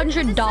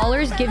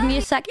 $400. Give me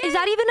a sec. Is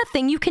that even a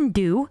thing you can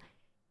do?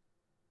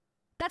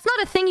 That's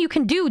not a thing you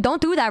can do.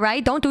 Don't do that,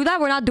 right? Don't do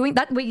that. We're not doing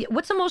that. Wait,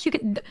 what's the most you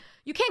can...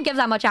 You can't give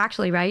that much,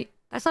 actually, right?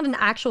 That's not an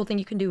actual thing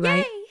you can do,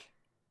 right? Yay.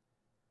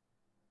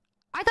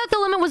 I thought the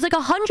limit was like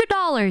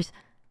 $100.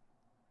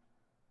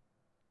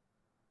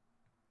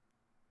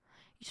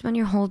 You spend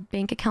your whole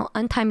bank account.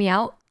 Untie me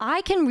out.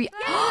 I can re...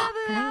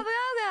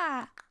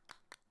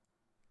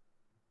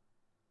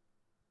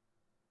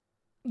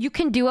 You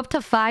can do up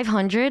to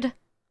 500. What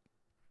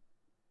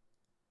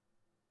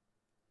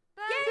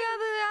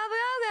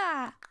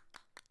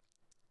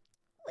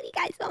do you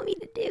guys want me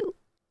to do?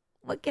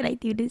 What can I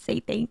do to say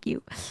thank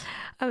you?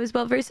 I was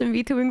well versed in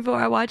VTubing before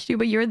I watched you,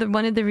 but you're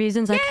one of the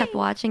reasons I kept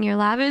watching your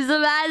laugh. It's a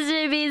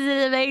masterpiece and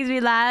it makes me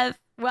laugh.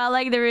 Well,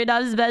 like the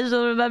Rudolph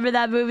special. Remember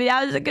that movie?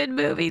 That was a good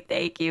movie.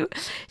 Thank you.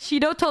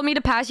 Shido told me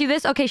to pass you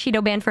this. Okay,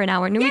 Shido banned for an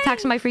hour. Numi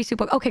tax my free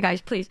super. Okay,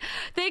 guys, please.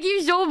 Thank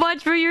you so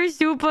much for your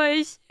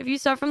supers. If you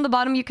start from the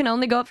bottom, you can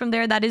only go up from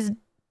there. That is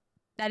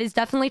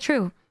definitely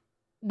true.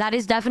 That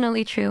is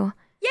definitely true.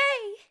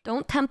 Yay!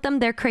 Don't tempt them.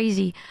 They're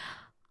crazy.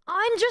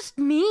 I'm just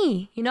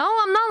me, you know?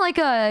 I'm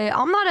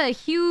not a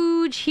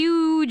huge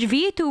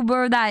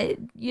VTuber that,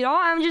 you know,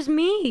 I'm just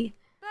me.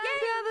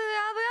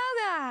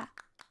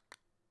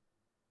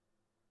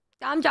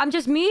 I'm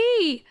just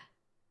me.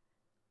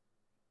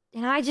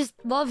 And I just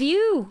love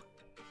you.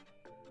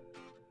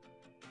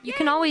 You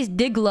can always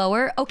dig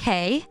lower.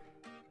 Okay.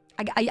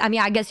 I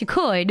mean, I guess you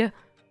could.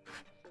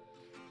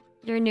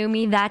 You're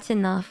Numi, that's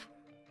enough.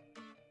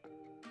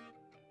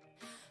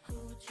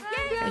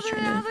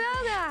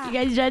 You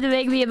guys trying to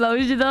make me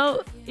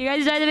emotional? You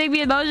guys trying to make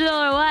me emotional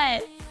or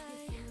what?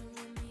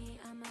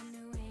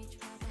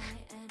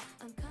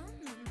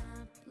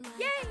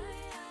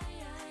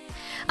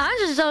 I'm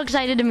just so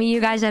excited to meet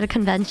you guys at a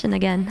convention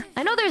again.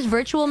 I know there's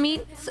virtual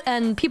meets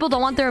and people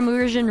don't want their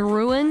immersion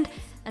ruined.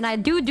 And I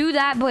do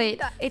that, but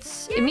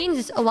it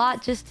means a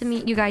lot just to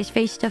meet you guys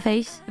face to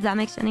face, if that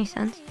makes any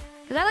sense.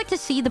 Because I like to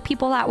see the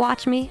people that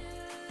watch me.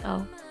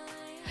 So...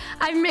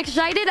 I'm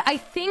excited. I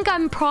think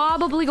I'm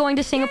probably going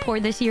to Singapore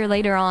this year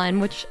later on,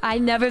 which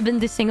I've never been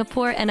to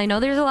Singapore. And I know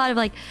there's a lot of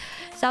like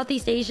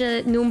Southeast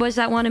Asia Noombas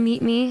that want to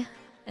meet me.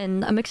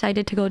 And I'm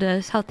excited to go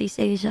to Southeast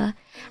Asia.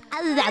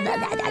 Thank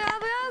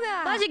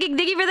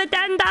you for the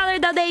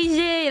 $10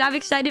 donation. I'm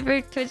excited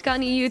for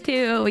TwitchCon EU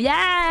too.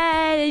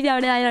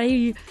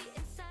 Yay!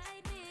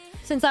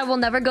 Since I will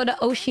never go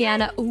to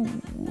Oceania. Ooh.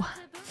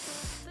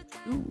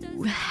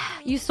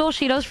 You stole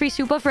Shido's free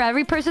super. For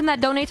every person that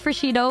donates for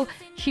Shido,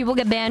 she will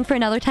get banned for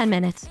another 10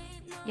 minutes.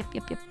 Yep.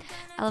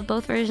 I love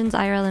both versions,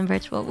 IRL and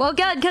virtual. Well,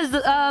 good, because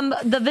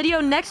the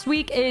video next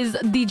week is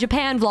the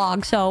Japan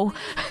vlog, so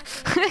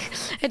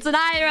it's an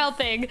IRL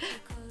thing.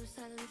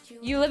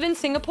 You live in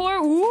Singapore?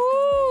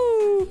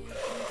 Ooh!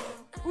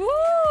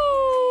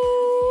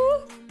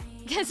 Ooh!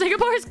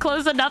 Singapore is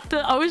close enough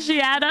to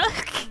Oceania.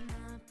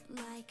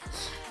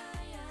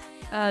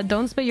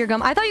 Don't spit your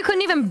gum. I thought you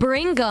couldn't even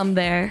bring gum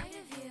there.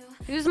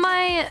 Who's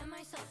my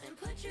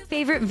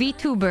favorite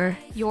VTuber?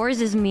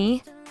 Yours is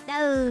me.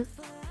 No.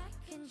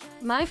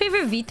 My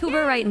favorite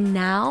VTuber right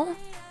now?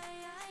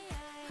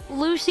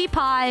 Lucy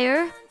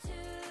Pyre.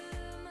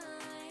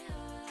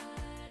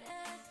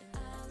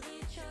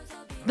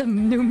 The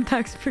Noom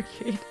Tax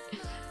Brigade.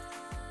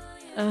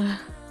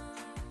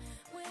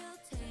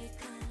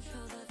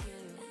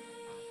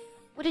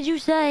 What did you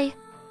say?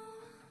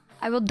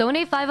 I will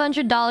donate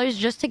 $500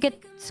 just to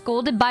get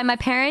scolded by my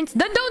parents.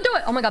 Then don't do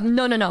it! Oh my god,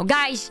 no, no, no.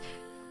 Guys,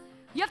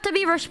 you have to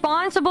be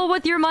responsible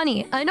with your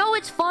money. I know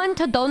it's fun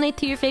to donate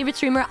to your favorite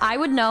streamer. I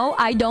would know.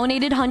 I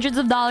donated hundreds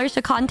of dollars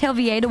to Cottontail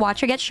VA to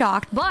watch her get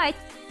shocked. But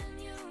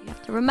you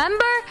have to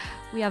remember,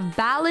 we have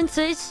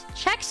balances,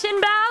 checks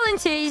and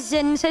balances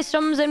and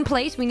systems in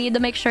place. We need to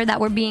make sure that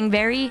we're being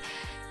very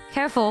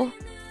careful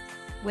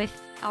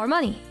with our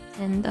money.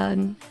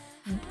 And,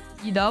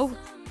 you know...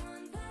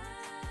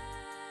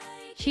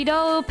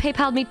 Cheeto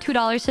PayPal'd me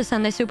 $2 to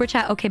send a super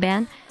chat. Okay,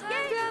 ban.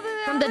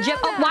 From the gym.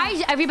 Oh, why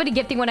is everybody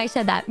gifting when I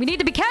said that? We need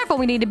to be careful.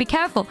 We need to be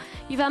careful.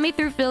 You found me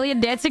through Philly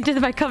and dancing to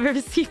my cover of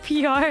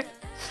CPR.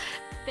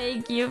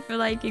 Thank you for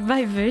liking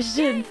my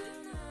vision.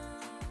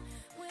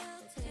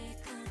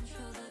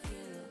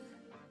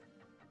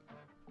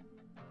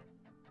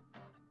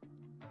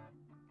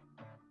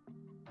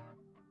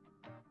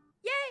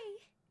 Yay!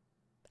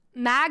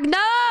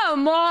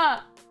 Magnum!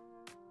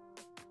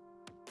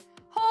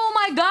 Oh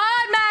my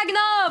god,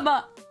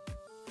 Magnum!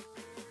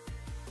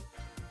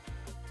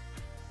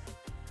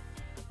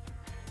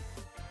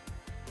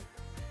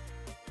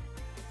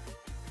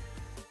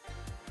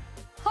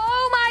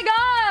 Oh my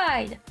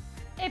god!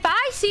 If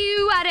I see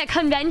you at a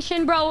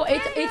convention, bro,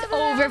 it's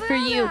over for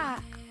you.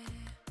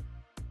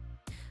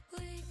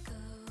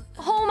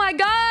 Oh my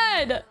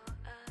god!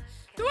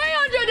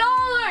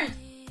 $300!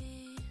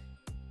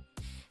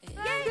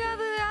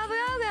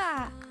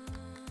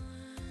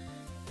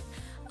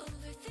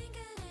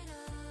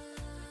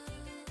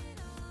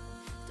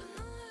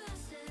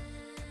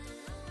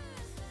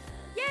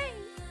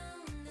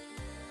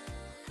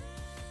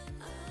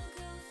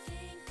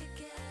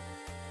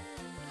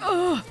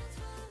 Ugh.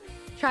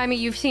 Try me,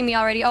 you've seen me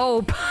already.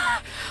 Oh,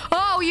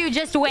 oh, you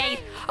just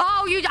wait.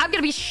 Oh, I'm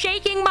gonna be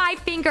shaking my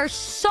finger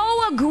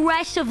so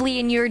aggressively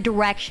in your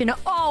direction.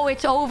 Oh,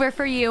 it's over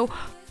for you.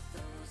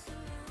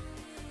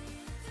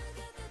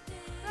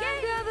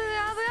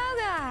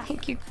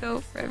 Thank you,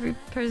 Go, for every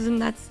person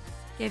that's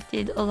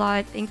gifted a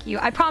lot. Thank you.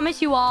 I promise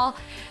you all,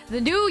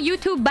 the new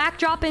YouTube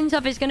backdrop and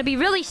stuff is gonna be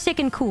really sick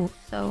and cool.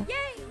 So,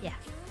 yeah.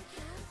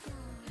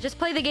 Just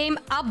play the game.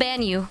 I'll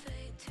ban you.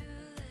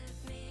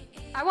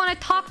 I want to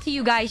talk to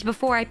you guys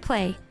before I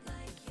play.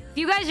 If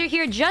you guys are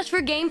here just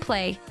for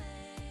gameplay,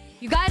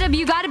 you gotta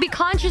be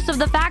conscious of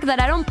the fact that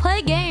I don't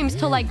play games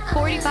till like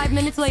 45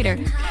 minutes later.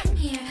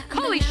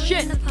 Holy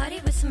shit!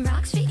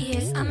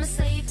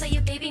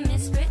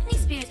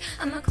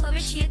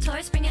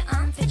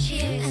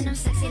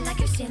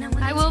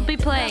 I will be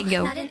playing,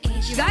 yo.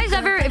 You guys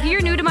ever, if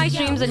you're new to my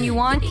streams and you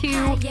want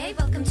to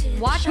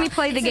watch me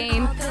play the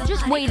game,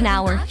 just wait an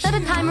hour. Set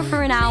a timer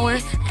for an hour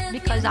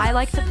because I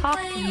like to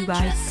talk to you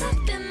guys.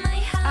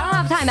 I don't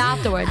have time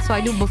afterwards, so I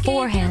do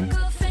beforehand.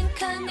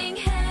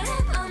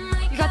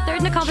 You got third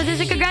in the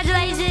competition.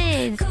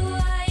 Congratulations!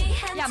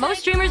 Yeah,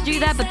 most streamers do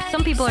that, but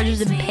some people are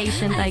just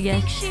impatient, I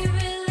guess.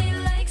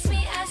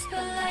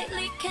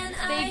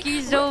 Thank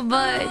you so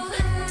much.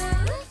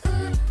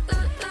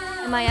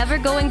 Am I ever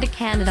going to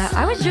Canada?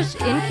 I was just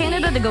in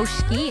Canada to go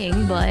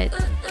skiing, but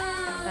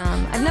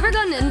I've never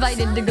gotten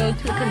invited to go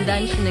to a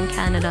convention in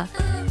Canada.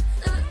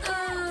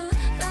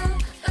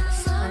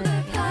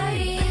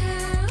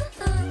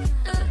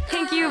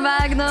 Thank you,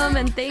 Magnum,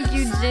 and thank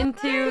you,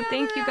 Jintu.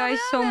 Thank you guys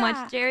so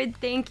much. Jared,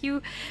 thank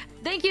you.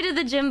 Thank you to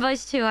the gym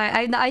boys too.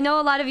 I know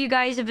a lot of you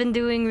guys have been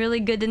doing really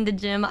good in the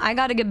gym. I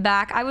gotta get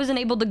back. I wasn't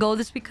able to go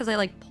this week because I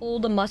like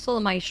pulled a muscle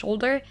in my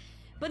shoulder.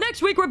 But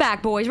next week we're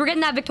back, boys. We're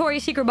getting that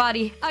Victoria's Secret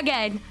body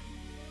again.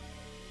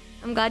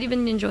 I'm glad you've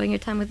been enjoying your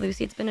time with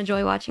Lucy. It's been a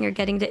joy watching her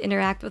getting to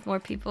interact with more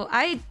people.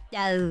 I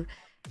don't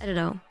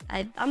know.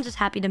 I'm just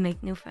happy to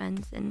make new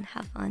friends and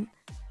have fun.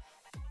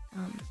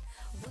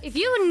 If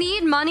you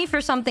need money for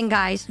something,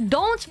 guys,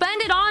 don't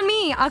spend it on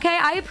me, okay?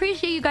 I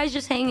appreciate you guys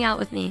just hanging out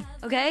with me,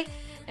 okay?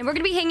 And we're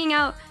gonna be hanging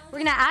out. We're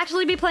gonna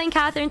actually be playing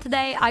Catherine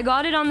today. I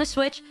got it on the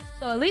Switch,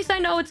 so at least I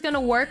know it's gonna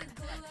work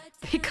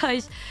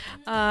because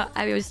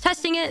I was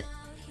testing it.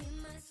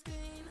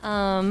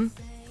 Let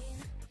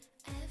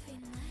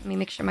me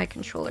make sure my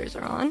controllers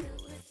are on.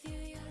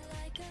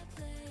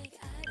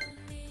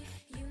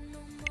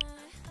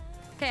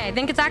 Okay, I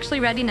think it's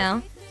actually ready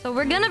now. So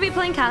we're gonna be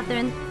playing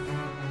Catherine.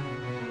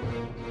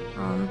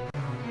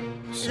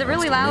 Is it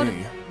really loud?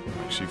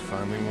 Like she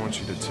finally wants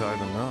you to tie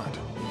the knot.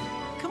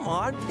 Come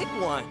on, pick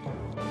one.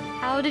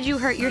 How did you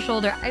hurt your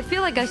shoulder? I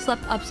feel like I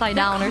slept upside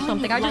down or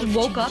something. I just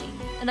woke up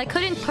and I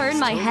couldn't turn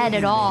my head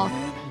at all.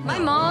 My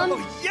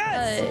mom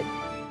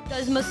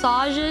does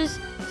massages,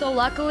 so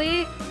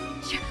luckily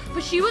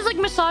But she was like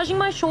massaging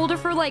my shoulder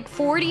for like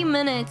 40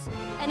 minutes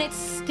and it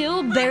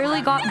still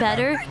barely got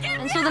better.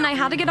 And so then I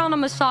had to get on a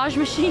massage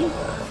machine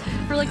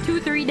for like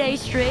 2-3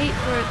 days straight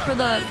for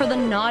the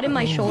knot in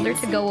my shoulder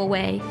to go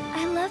away.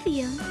 I love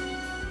you.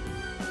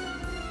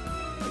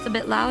 It's a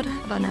bit loud,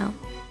 but no.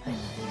 I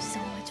love you so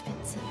much,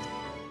 Vincent.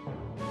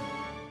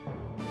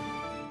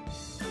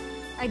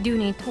 I do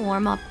need to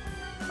warm up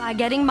by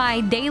getting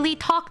my daily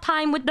talk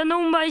time with the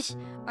Noombas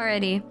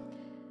already.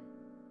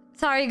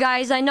 Sorry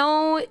guys, I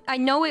know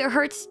it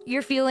hurts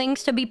your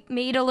feelings to be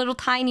made a little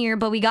tinier,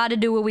 but we gotta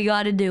do what we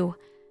gotta do.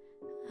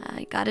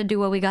 I gotta do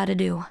what we gotta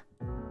do.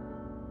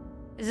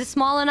 Is this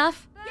small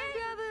enough?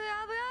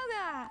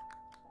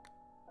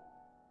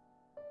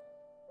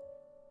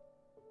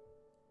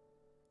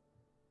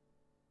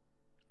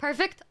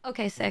 Perfect?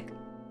 Okay, sick.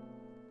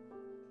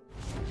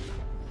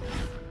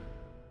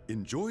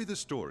 Enjoy the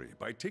story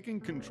by taking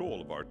control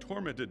of our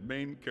tormented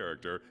main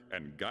character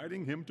and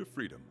guiding him to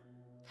freedom.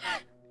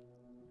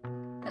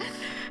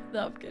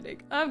 No, I'm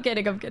kidding. I'm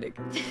kidding.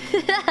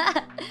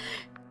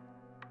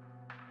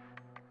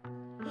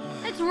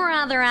 It's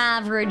rather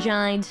average,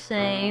 I'd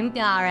say.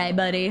 Alright,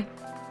 buddy.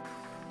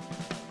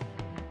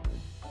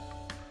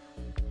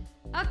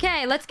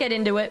 Okay, let's get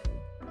into it.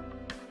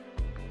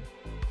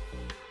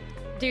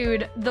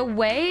 Dude, the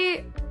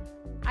way...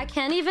 I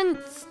can't even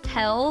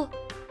tell...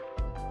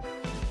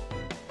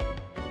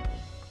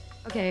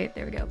 Okay,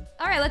 there we go.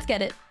 Alright, let's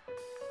get it.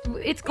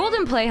 It's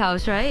Golden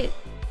Playhouse, right?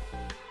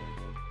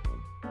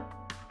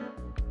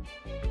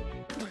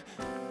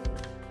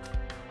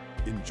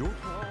 Enjoy.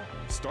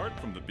 Start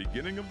from the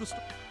beginning of the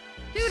story.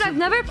 Dude, I've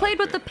never played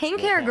with the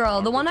pink hair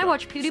girl. The one I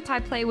watched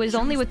PewDiePie play was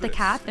only with the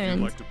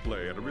Catherines. Like to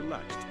play at a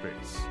relaxed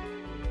pace.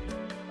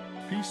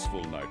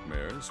 Peaceful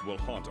nightmares will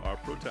haunt our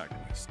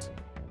protagonist.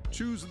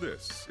 Choose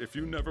this if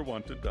you never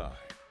want to die.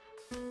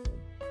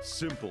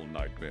 Simple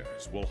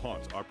nightmares will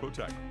haunt our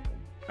protagonist.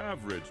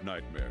 Average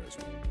nightmares.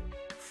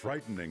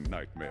 Frightening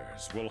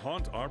nightmares will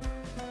haunt our...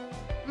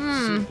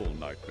 Simple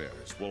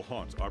nightmares will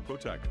haunt our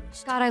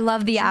protagonist. God, I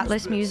love the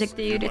Atlas music,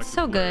 dude. It's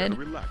so good.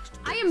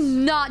 I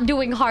am not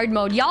doing hard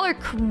mode. Y'all are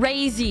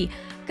crazy.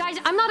 Guys,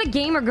 I'm not a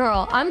gamer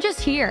girl. I'm just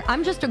here.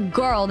 I'm just a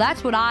girl.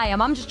 That's what I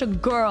am. I'm just a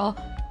girl.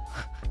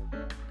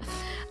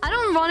 I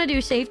don't want to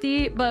do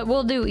safety, but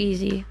we'll do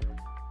easy.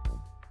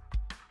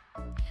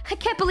 I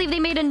can't believe they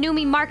made a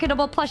Numi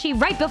marketable plushie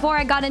right before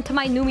I got into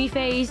my Numi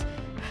phase.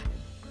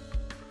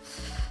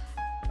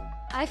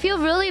 I feel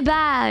really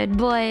bad,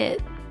 but...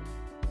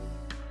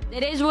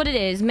 it is what it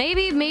is.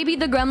 Maybe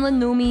the Gremlin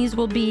Numis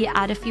will be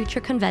at a future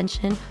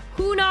convention.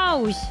 Who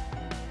knows?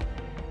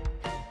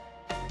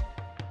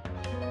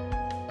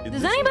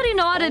 Does anybody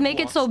know how to make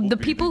it so the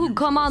people who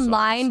come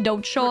online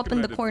don't show up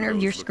in the corner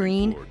of your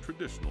screen?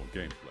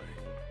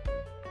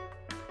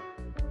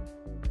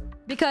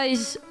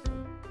 Because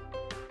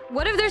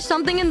what if there's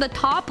something in the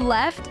top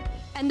left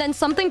and then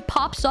something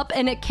pops up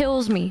and it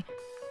kills me?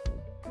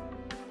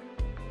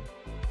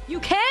 You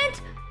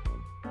can't?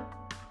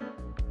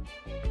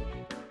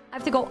 I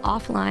have to go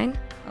offline.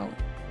 Oh.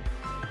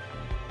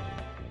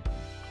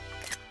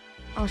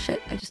 Oh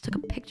shit, I just took a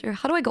picture.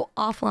 How do I go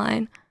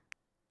offline?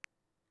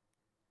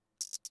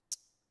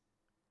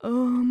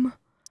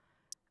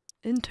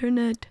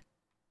 Internet.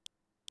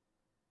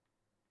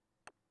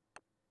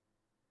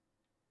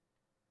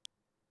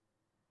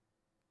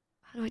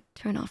 How do I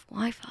turn off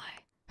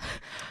Wi-Fi?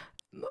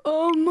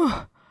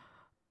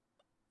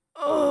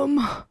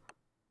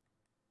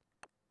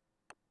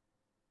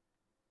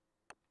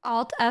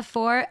 Alt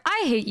F4.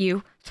 I hate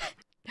you.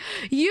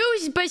 You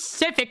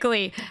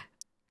specifically.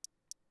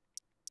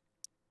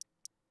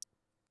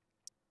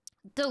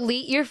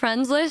 Delete your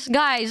friends list?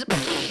 Guys.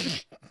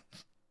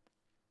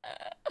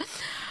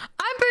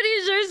 I'm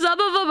pretty sure some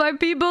of them are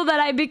people that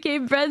I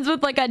became friends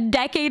with like a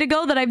decade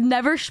ago that I've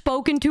never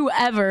spoken to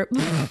ever.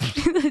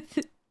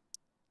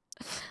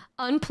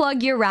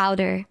 Unplug your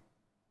router.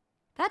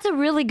 That's a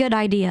really good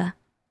idea.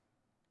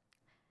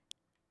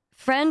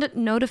 Friend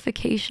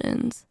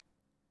notifications.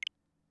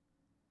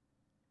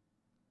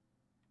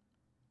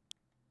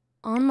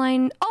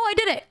 Online. Oh, I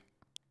did it.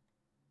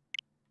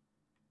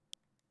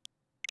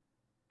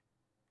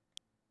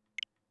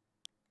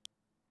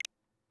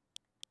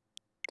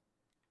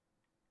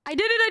 I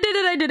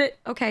did it.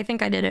 Okay, I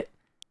think I did it.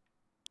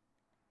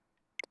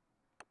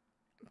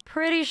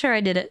 Pretty sure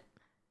I did it.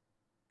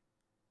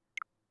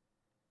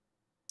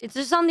 It's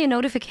just on the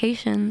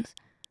notifications.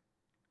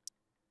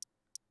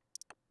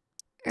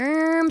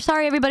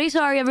 Sorry everybody.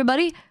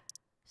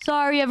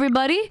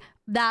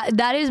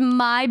 That is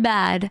my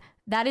bad.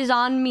 That is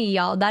on me,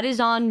 y'all. That is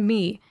on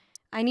me.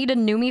 I need a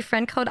Numi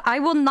friend code. I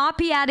will not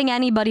be adding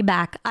anybody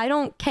back. I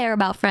don't care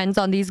about friends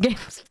on these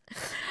games.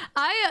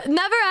 I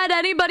never add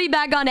anybody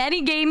back on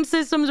any game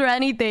systems or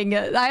anything.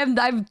 I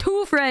have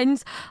 2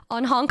 friends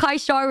on Honkai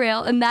Star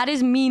Rail, and that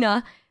is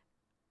Mina.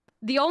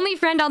 The only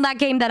friend on that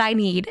game that I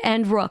need.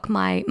 And Rook,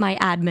 my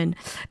admin.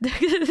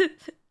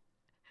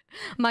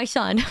 My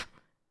son.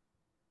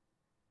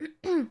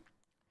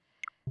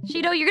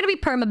 Shido, you're gonna be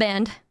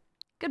permabanned.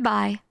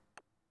 Goodbye.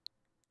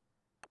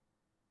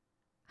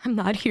 I'm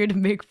not here to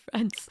make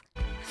friends.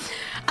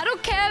 I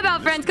don't care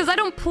about friends because I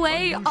don't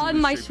play on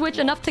my Switch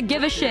enough to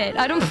give a shit.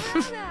 I don't...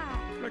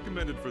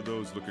 Recommended for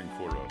those looking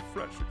for a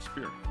fresh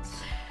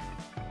experience.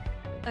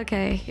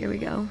 Okay, here we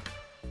go.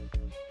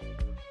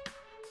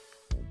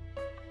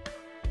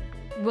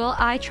 Will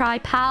I try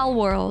Pal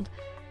World?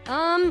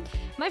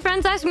 My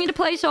friends asked me to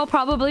play, so I'll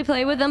probably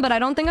play with them, but I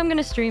don't think I'm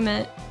gonna stream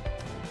it.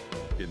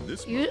 In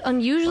this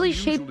Unusually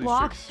shaped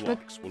blocks for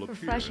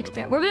fresh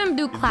experience. We're gonna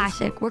do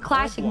classic. We're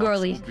classic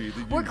girlies.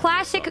 We're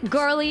classic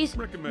girlies.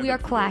 We are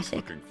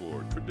classic. Looking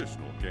for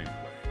traditional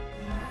gameplay.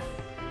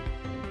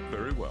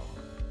 Very well.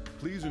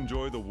 Please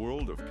enjoy the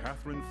world of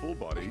Catherine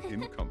Fullbody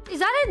in comfort. Is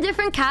that a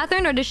different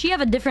Catherine, or does she have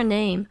a different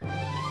name?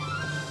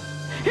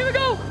 Here we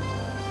go!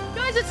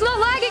 Guys, it's not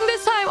lagging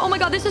this time! Oh my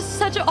god, this is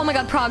such a... Oh my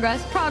god,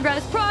 progress,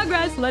 progress,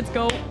 progress! Let's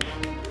go.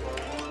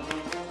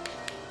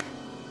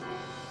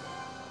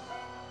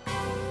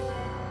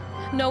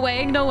 No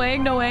way, no way,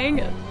 no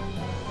way.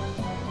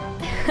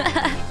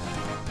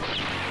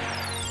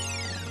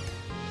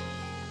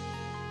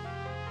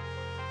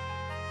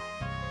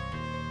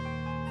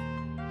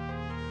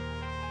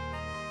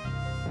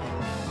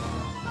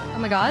 Oh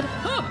my god.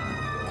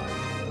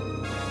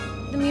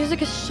 The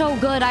music is so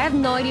good. I have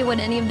no idea what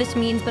any of this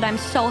means, but I'm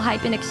so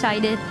hype and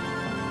excited.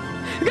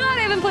 God,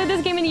 I haven't played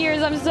this game in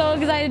years. I'm so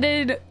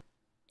excited.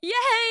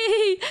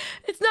 Yay!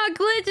 It's not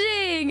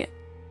glitching.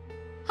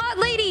 Hot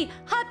lady!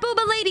 Hot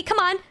booba lady! Come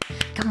on!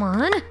 Come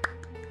on!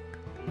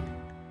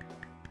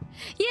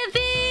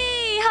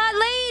 Yippee! Hot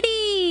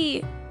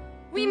lady!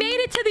 We made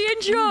it to the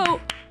intro!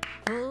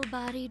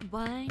 Full-bodied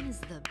wine is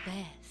the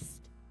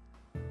best.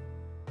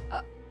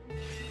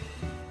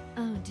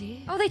 Oh dear.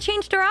 Oh, they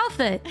changed her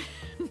outfit.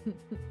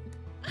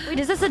 Wait,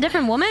 is this a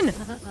different woman?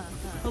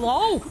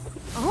 Hello?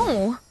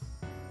 Oh.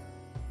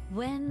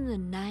 When the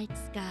night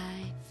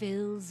sky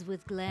fills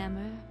with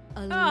glamour,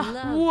 a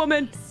lovely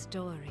woman.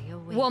 story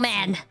awaits.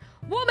 Woman!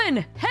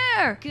 Woman!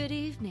 Hair! Good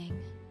evening.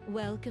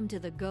 Welcome to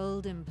the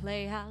Golden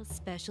Playhouse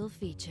special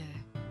feature.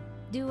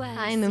 Do I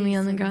Hi, Numi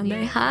on the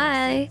Grande.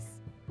 Hi.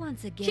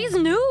 Once again, She's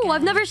new.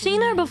 I've never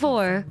seen her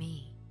before.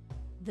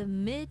 The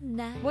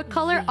midnight. What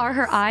color are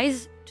her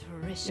eyes?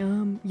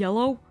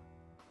 Yellow.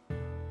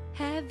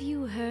 Have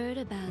you heard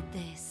about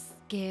this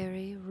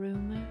scary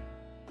rumor?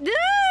 They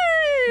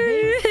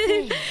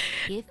say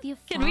if you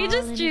Can we fall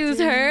just in a choose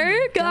dream her,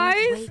 and don't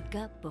guys? wake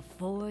up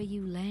before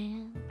you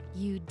land,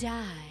 you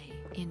die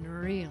in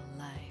real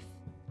life.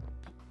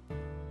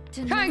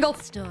 Triangle.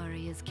 Tonight's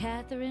story is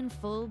Catherine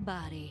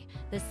Fullbody,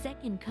 the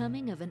second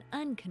coming of an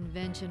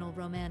unconventional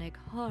romantic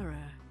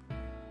horror.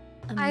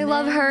 I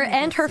love her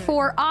and her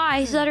 4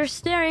 eyes that are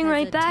staring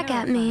right back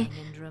at me.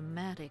 And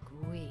dramatic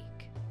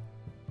week.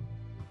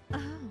 Oh,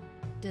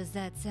 does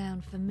that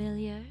sound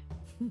familiar?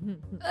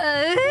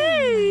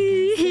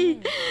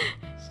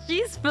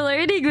 She's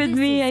flirting with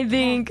me, I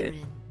think.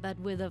 Catherine, but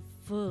with a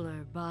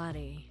fuller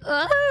body.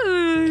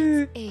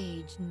 Oh.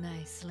 Aged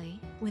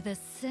nicely, with a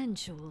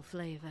sensual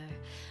flavor.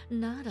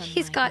 Not unlike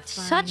She's got a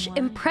fine such wine.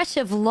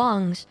 impressive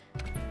lungs.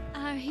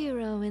 Our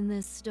hero in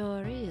this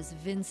story is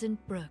Vincent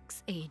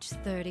Brooks, age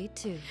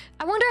 32.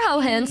 I wonder how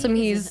handsome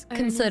he's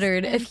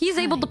considered. If he's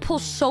able to pull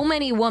so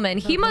many women,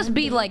 he must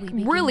be like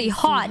really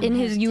hot in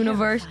his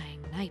universe.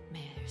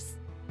 Nightmares.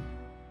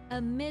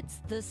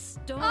 Amidst the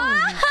storm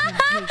of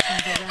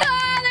temptations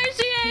around him, There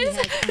she is!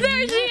 he has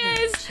There she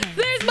another is! chance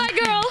There's my in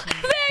girl!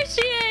 life. There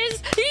she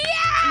is!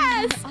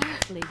 Yes! An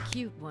awfully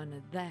cute one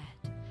at that.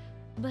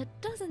 But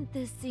doesn't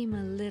this seem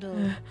a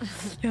little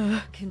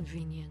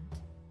convenient?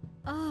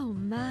 Oh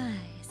my,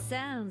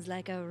 sounds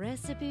like a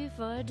recipe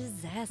for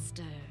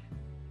disaster.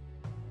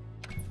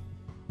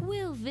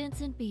 Will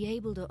Vincent be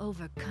able to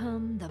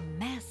overcome the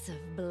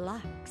massive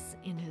blocks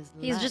in his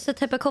life? He's just a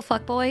typical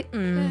fuckboy.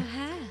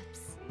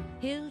 Perhaps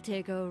he'll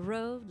take a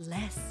road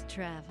less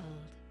traveled.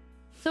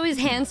 So he's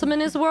handsome in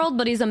his world,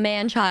 but he's a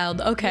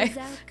man-child. Okay. His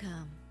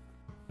outcome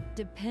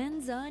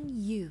depends on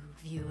you,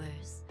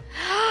 viewers.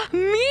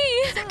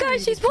 Me! Sorry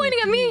Guys, she's to pointing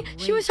keep at me. you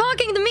She was waiting.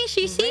 talking to me.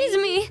 She sees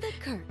me. Raise the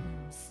curtains.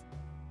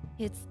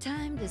 It's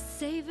time to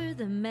savor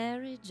the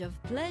marriage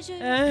of pleasure.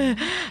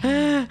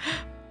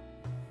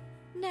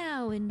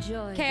 Now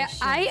enjoy. Okay, the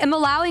show. I am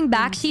allowing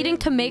backseating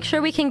to make sure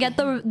we can get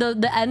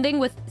the ending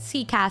with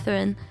C.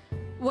 Catherine,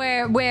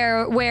 where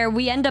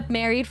we end up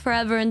married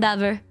forever and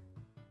ever.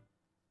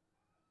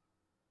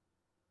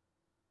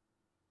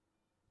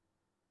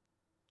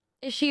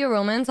 Is she a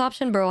romance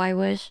option, bro? I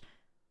wish.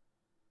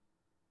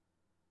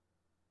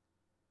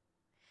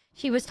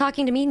 She was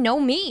talking to me. No,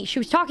 me. She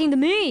was talking to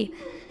me.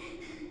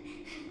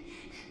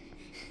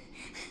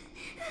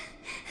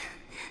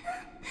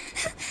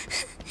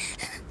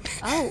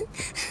 Oh.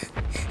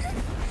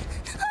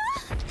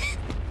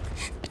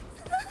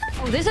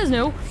 Oh, this is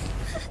new.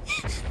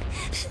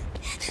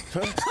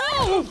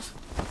 Oh!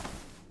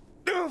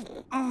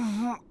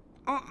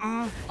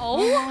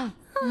 Oh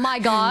my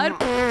god.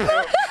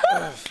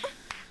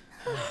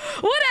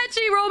 What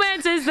ecchi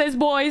romance is this,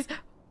 boys?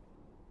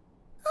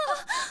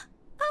 Oh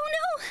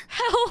no!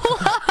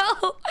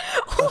 Hello?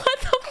 What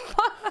the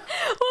fuck?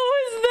 What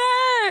was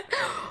that?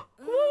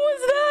 What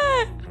was that?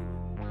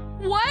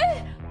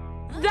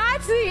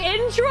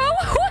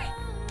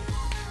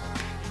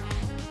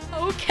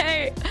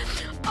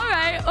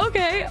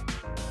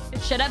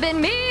 should have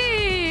been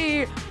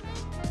me.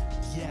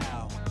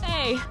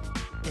 Hey.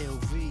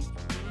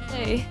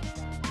 Hey.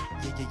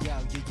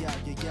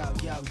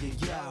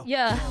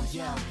 Yeah.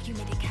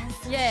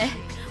 Yeah.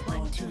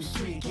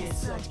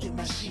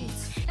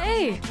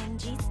 Hey.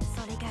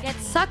 Get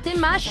sucked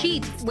in my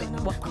sheets. Wait,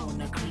 what?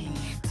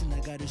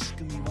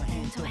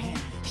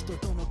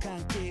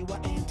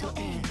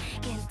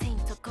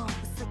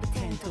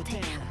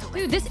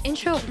 Dude, this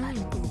intro.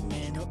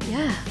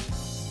 Yeah.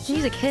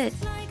 She's a kid.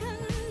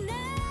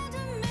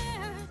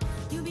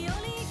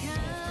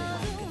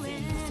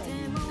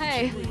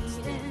 Hey.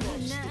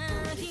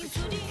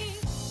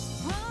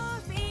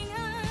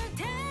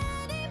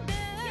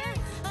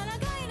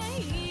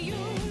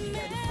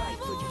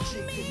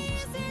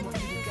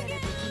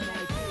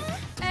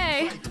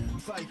 Hey.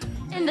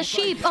 And the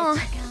sheep.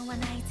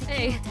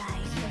 Hey.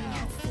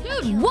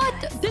 Dude, what?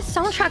 This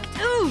soundtrack.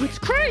 Dude, it's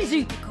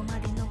crazy.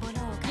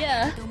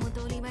 Yeah.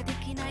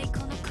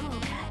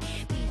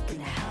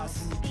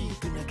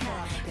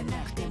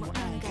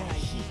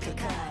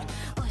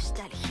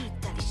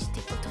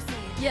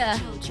 Yeah.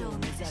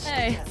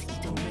 Hey.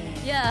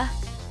 Yeah.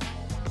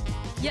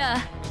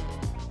 Yeah.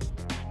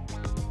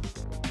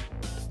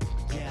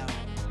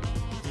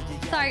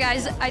 Sorry,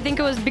 guys. I think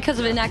it was because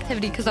of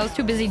inactivity because I was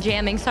too busy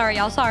jamming. Sorry,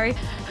 y'all. Sorry.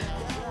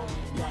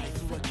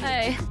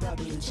 Hey.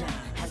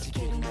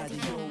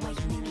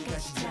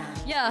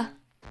 Yeah.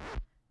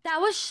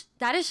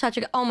 That is such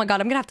a... Oh my god,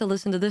 I'm gonna have to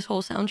listen to this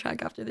whole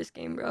soundtrack after this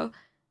game, bro.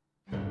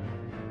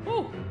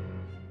 Ooh.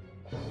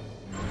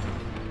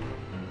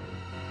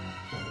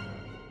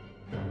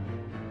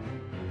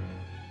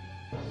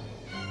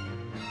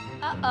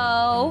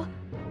 Uh-oh.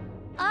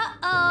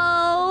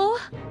 Uh-oh.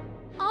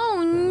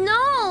 Oh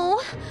no.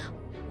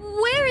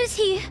 Where is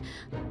he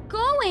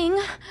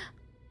going?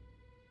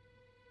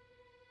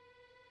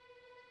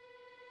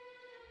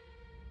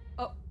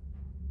 Oh.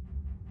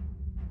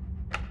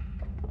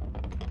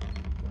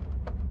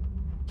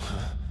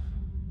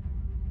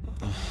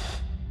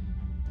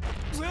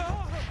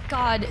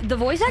 God, the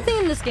voice acting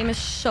in this game is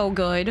so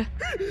good.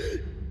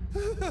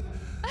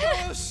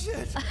 Oh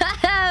shit!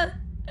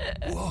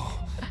 Whoa.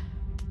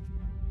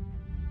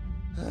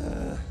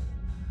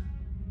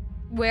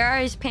 Where are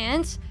his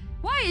pants?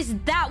 Why is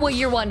that what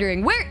you're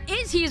wondering? Where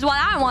is he is what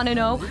I want to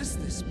know. What is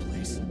this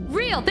place?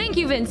 Real, thank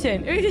you,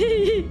 Vincent.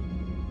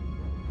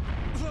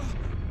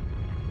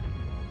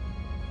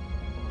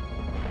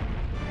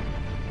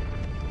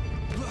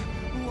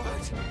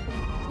 What?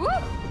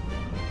 Whoop.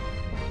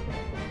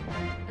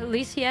 At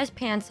least he has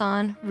pants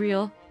on.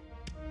 Real.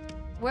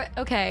 What?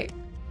 Okay.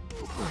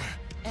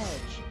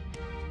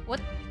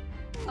 What?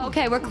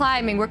 Okay, we're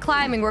climbing. We're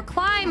climbing. We're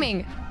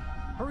climbing.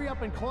 Hurry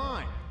up and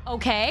climb.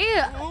 Okay.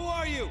 Who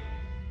are you?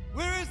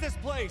 Where is this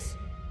place?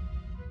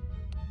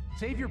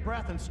 Save your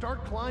breath and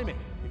start climbing.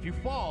 If you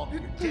fall,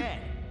 you're dead.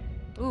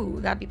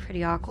 Ooh, that'd be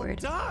pretty awkward.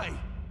 Die?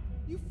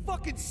 You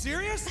fucking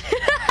serious?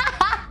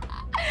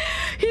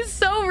 He's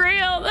so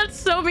real. That's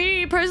so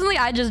me. Personally,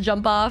 I just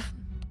jump off.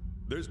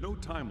 There's no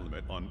time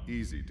limit on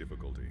easy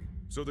difficulty,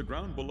 so the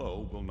ground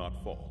below will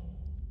not fall.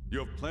 You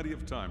have plenty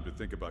of time to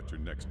think about your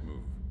next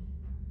move.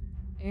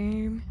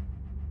 Aim.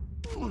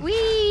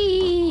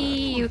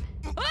 Whee!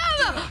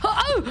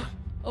 Oh!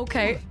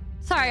 Okay.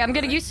 Sorry, I'm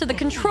getting used to the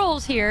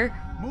controls here.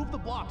 Move the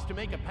blocks to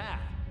make a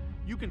path.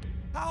 You can...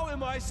 How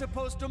am I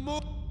supposed to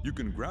move? You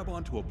can grab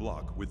onto a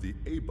block with the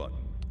A button.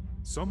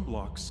 Some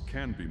blocks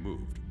can be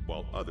moved,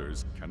 while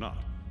others cannot.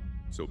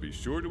 So be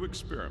sure to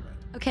experiment.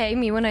 Okay,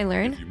 me when I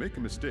learn. If you make a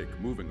mistake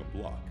moving a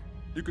block,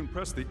 you can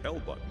press the L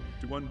button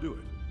to undo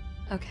it.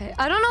 Okay,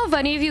 I don't know if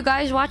any of you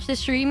guys watched the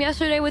stream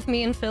yesterday with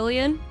me and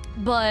Filian,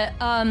 but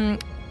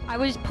I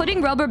was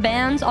putting rubber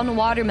bands on a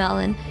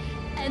watermelon,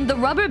 and the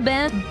rubber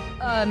band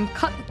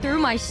cut through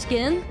my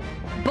skin,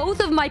 both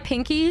of my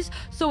pinkies,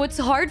 so it's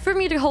hard for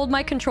me to hold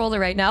my controller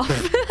right now.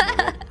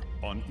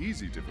 On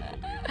easy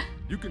difficulty,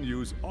 you can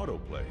use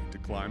autoplay to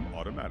climb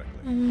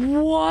automatically.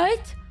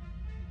 What?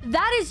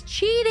 That is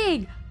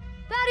cheating!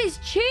 That is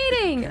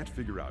cheating! Can't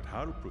figure out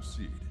how to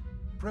proceed?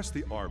 Press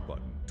the R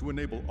button to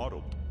enable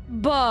auto.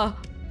 Buh.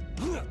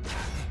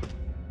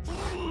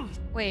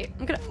 Wait,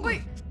 I'm gonna...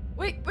 Wait.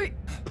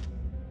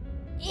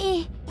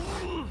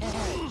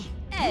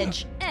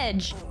 Edge. All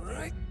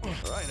right,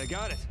 I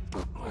got it.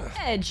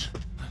 Edge.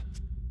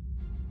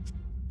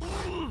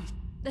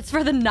 That's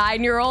for the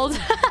 9-year-old. All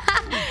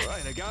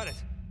right, I got it.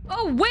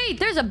 Oh, wait,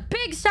 there's a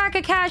big stack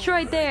of cash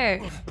right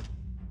there.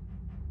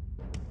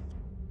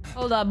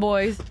 Hold on,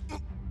 boys.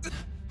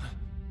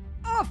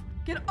 Off!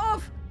 Get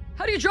off!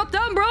 How do you drop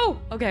down, bro?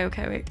 Okay,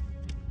 wait.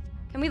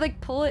 Can we,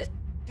 like, pull it?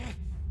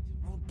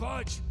 Won't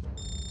budge.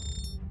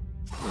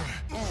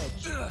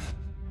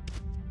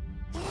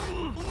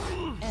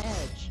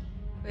 Edge.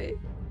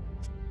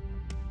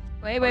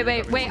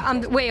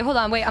 Wait, hold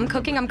on. Wait, I'm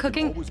cooking.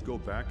 Always go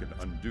back and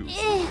undo.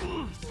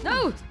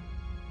 No!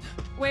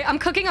 Wait, I'm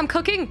cooking.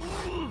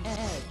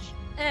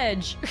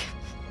 Edge.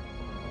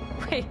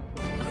 Wait.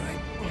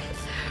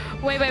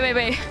 Wait.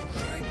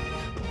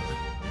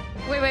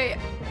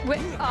 Wait,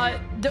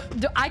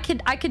 I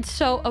could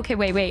so... Okay,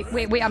 wait.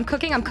 I'm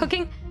cooking.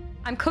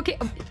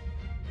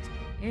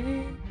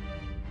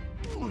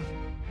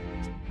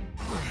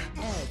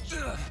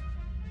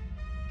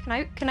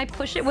 Can I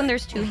push it when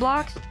there's 2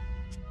 blocks?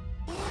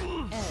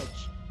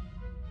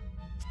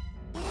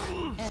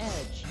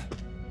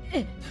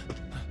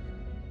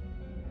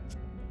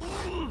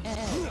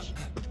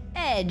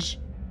 Edge.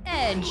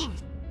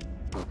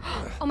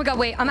 Oh my god,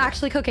 wait, I'm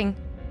actually cooking.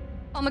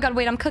 Oh my god,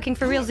 wait, I'm cooking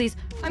for realsies.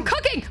 I'm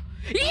cooking!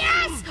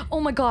 Yes! Oh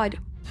my god.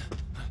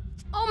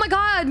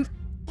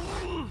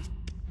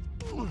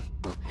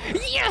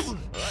 Yes! All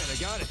right, I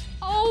got it.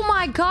 Oh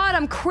my god,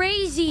 I'm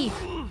crazy.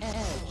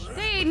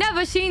 They ain't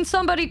never seen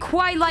somebody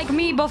quite like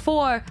me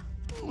before.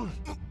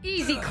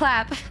 Easy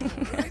clap.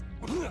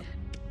 All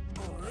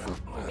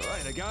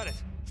right, I got it.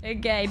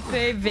 Okay,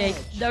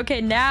 perfect. Okay,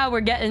 now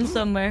we're getting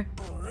somewhere.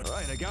 All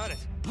right, I got it.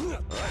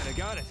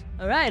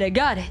 All right, I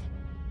got it.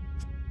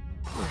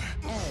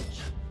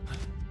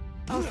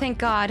 Oh, thank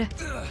God.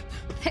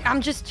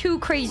 I'm just too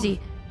crazy.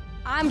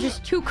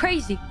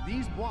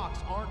 These blocks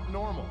aren't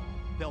normal.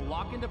 They'll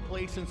lock into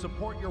place and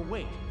support your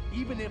weight,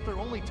 even if they're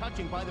only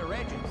touching by their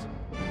edges.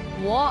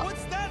 What?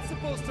 What's that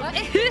supposed to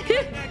mean?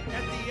 Connect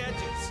at the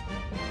edges.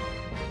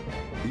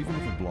 Even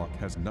if a block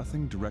has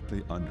nothing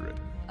directly under it,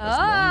 as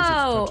long as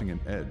it's touching an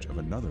edge of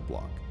another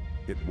block,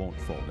 it won't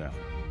fall down.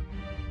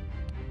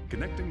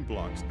 Connecting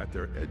blocks at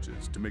their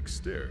edges to make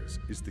stairs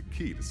is the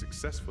key to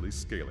successfully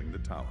scaling the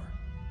tower.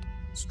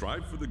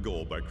 Strive for the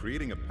goal by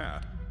creating a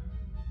path.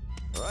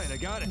 All right, I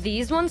got it.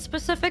 These ones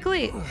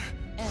specifically?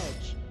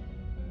 Edge.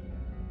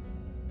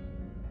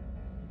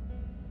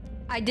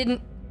 I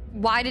didn't...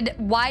 Why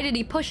did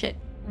he push it?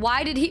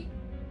 Why did he...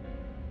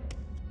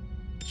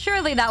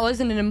 Surely that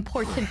wasn't an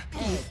important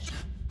piece.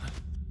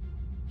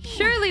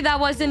 Surely that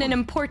wasn't an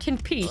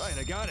important piece. All right,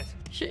 I got it.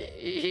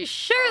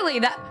 Surely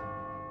that...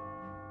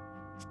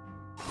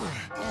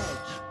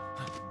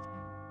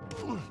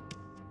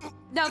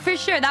 No, for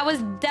sure. That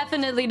was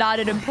definitely not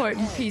an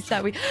important piece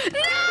that we... No!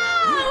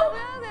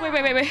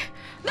 Wait.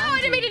 No, I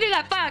didn't mean to do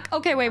that. Fuck.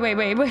 Okay, wait.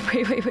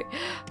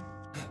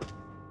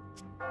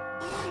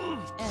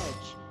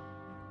 Edge.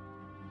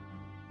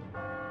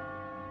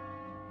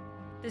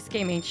 This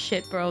game ain't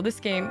shit, bro. This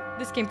game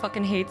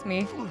fucking hates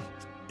me.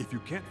 If you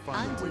can't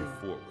find a way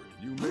forward,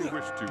 you may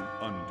wish to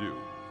undo.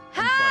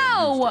 and try a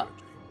new How? strategy.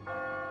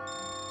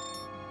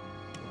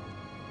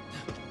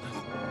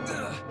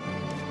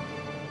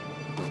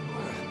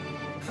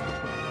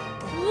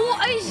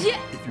 What is it?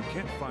 If you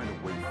can't find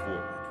a way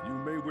forward, you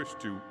may wish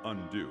to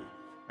undo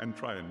and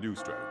try a new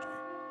strategy.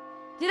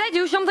 Did I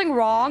do something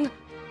wrong?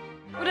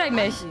 What did I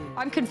miss? Undo.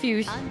 I'm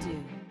confused.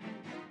 Undo.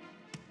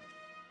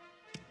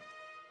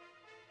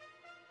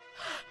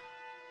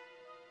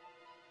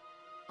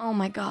 Oh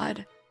my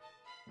god.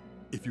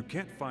 If you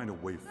can't find a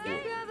way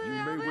forward, you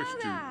may wish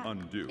to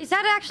undo. Is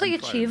that actually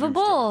and try a new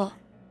achievable?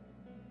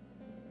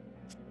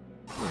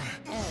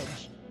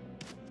 Edge.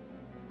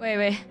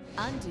 Wait.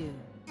 Undo.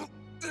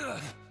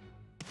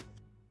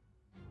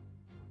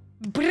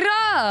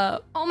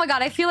 Bruh! Oh my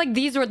god, I feel like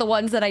these were the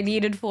ones that I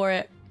needed for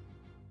it.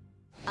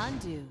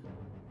 Undo.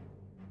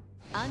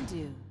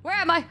 Undo. Where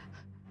am I?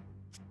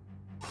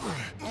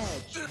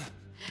 Edge.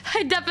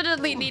 I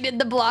definitely needed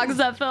the blocks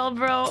that fell,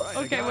 bro. Right,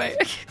 I Okay, got wait.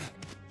 it.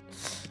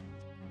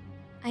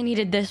 I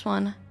needed this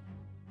one.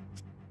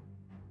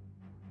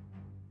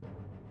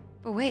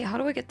 But wait, how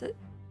do I get the...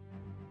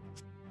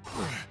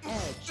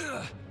 Edge.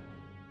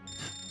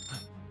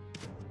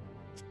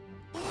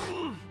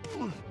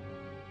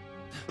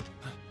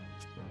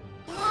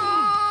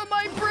 Oh,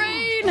 my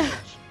brain!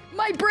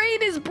 My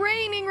brain is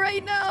braining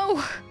right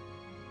now.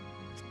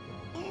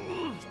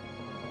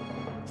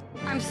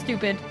 I'm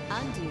stupid.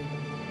 Undo.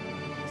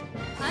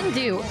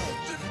 Undo.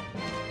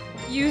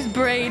 Use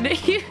brain.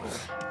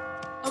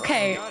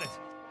 Okay. Got it.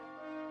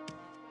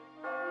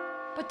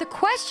 But the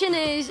question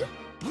is,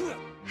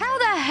 how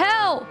the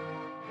hell?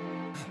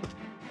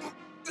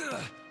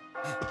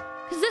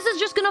 Because this is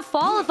just gonna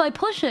fall if I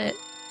push it.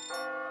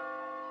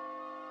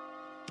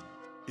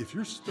 If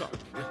you're stuck,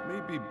 it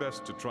may be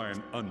best to try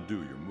and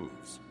undo your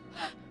moves.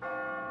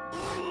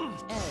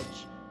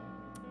 Edge.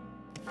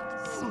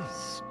 So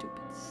stupid.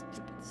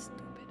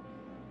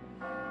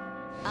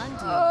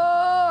 Undo. Oh.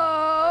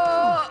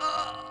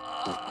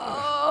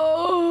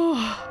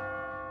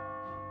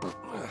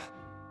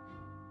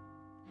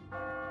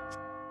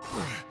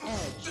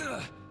 Edge.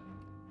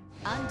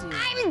 Undo.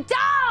 I'm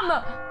dumb!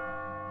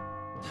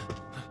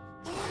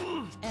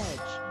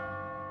 Edge.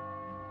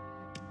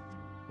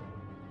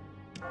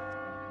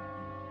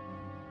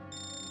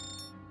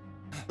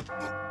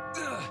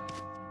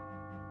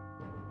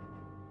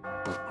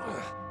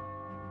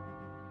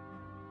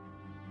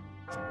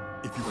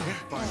 If you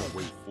can't find a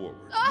way forward,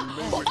 you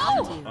may wish to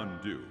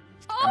undo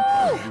and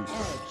try a new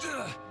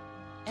strategy.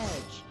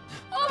 Edge.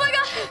 Oh my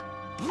god!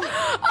 Oh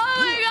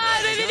my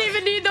god, I didn't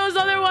even need those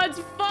other ones.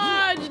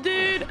 Fudge,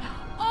 dude!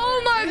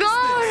 Oh my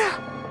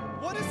god!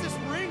 What is this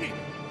ringing?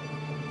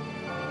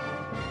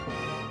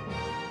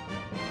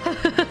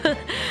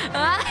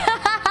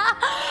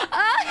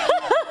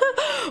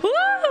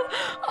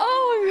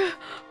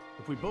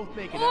 both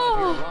make it out of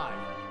here alive,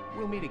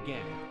 we'll meet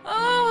again.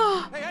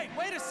 Oh. Hey,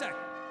 wait a sec!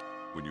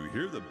 When you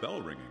hear the bell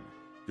ringing,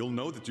 you'll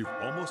know that you've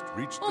almost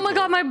reached the Oh my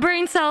god, my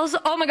brain cells.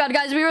 Oh my god,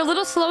 guys, we were a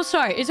little slow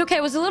start. It's okay.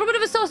 It was a little bit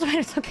of a slow start.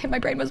 It's okay. My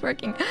brain was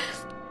working.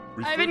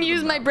 I haven't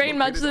used my brain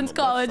much since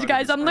college,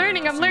 guys. I'm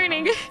learning. I'm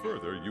learning.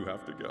 Further, you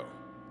have to go.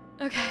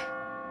 Okay.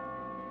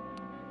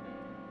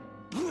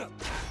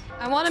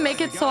 I want to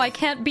make it so I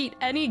can't beat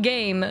any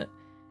game,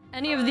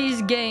 any of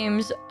these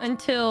games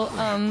until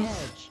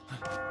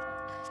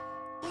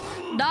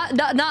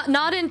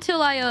not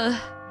until I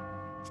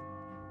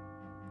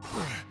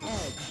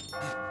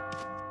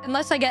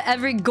unless I get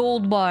every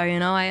gold bar, you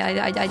know.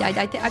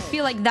 I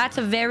feel like that's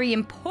a very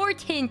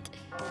important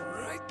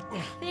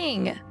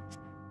thing.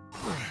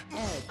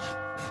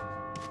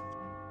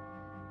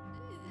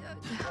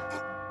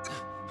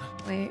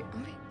 Wait.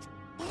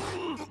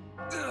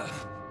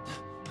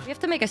 We have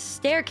to make a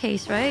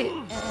staircase, right?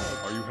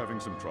 Are you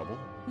having some trouble?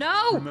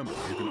 No! Remember,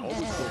 you can always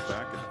go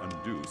back and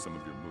undo some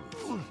of your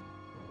moves.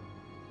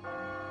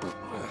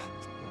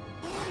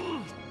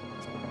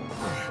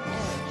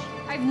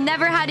 I've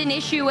never had an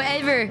issue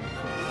ever.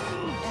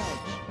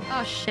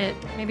 Oh shit,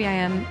 maybe I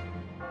am.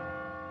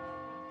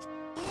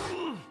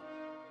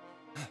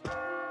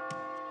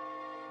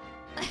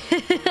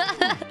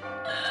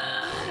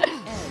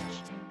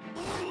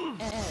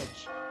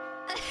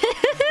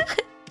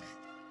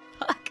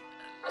 Fuck.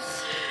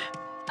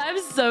 I'm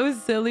so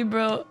silly,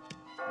 bro.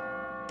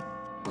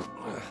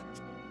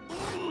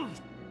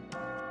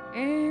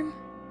 Him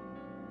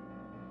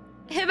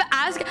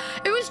ask.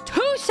 It was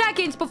 2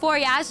 seconds before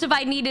he asked if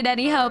I needed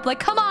any help. Like,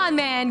 come on,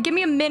 man. Give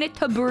me a minute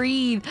to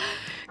breathe.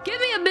 Give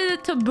me a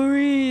minute to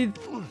breathe.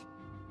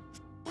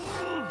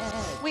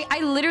 Wait, I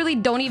literally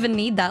don't even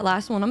need that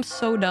last one. I'm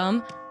so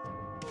dumb.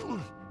 Oh!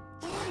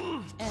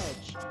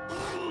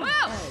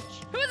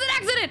 It was an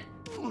accident!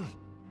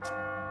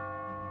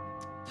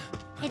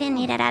 I didn't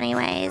need it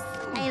anyways.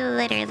 I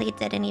literally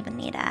didn't even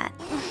need it.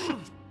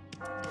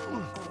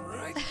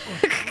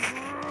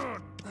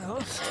 I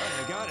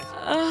got it.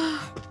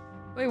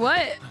 Wait,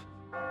 what?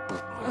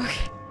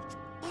 Okay.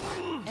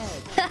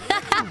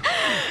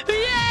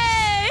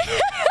 Yay!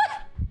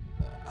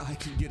 I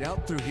can get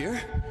out through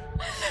here.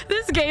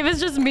 This game is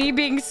just me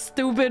being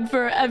stupid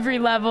for every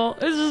level.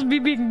 It's just me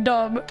being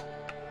dumb.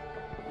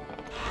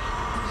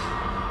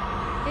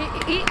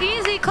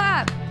 Easy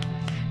clap.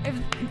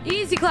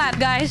 Easy clap,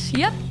 guys.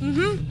 Yep.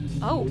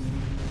 Mm-hmm. Oh.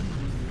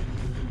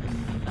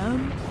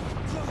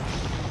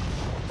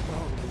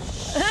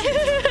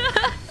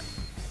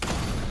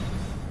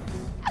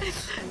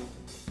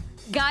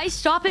 Guys,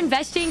 stop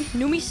investing.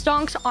 Numi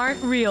stonks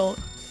aren't real.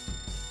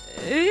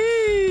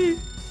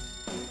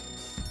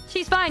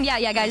 She's fine.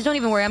 Yeah, guys, don't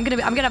even worry. I'm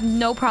gonna have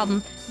no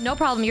problem. No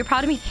problem. You're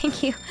proud of me.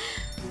 Thank you.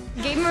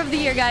 Gamer of the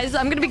year, guys.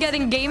 I'm gonna be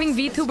getting gaming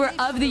VTuber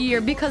of the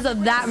year because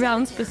of that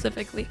round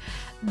specifically.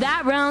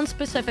 That round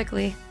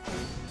specifically.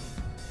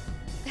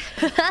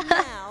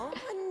 Now,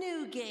 a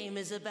new game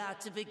is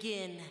about to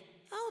begin.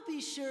 I'll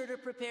be sure to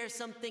prepare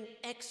something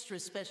extra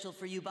special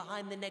for you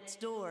behind the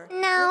next door.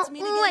 No, Let's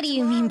meet again what do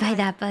you mean by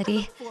tomorrow that, buddy? I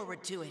look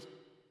forward to it.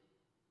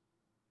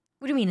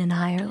 What do you mean in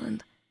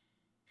Ireland?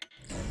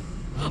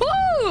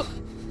 Ooh!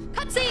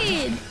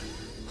 Cutscene!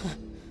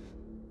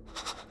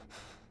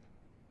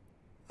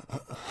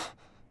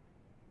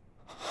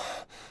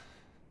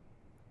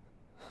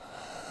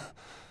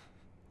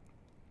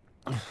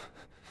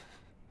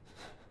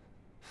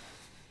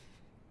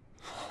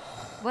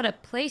 What a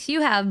place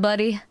you have,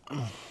 buddy.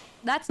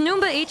 That's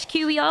Noomba HQ,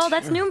 y'all.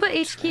 That's Noomba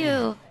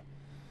HQ.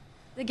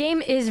 The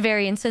game is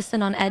very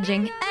insistent on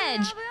edging.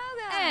 Edge!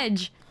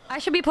 Edge! I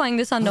should be playing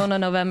this on Nono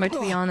November, to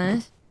be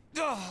honest.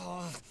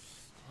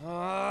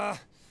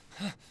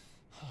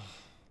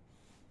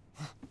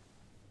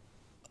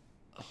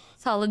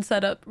 Solid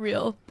setup,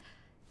 real.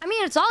 I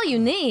mean, it's all you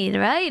need,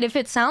 right? If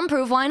it's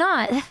soundproof, why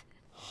not?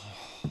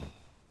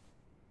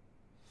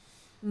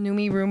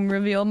 Numi room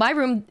reveal. My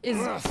room is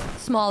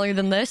smaller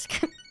than this.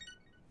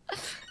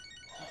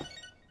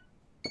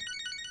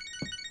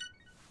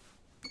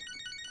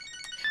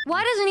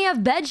 Why doesn't he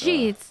have bed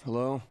sheets?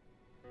 Hello?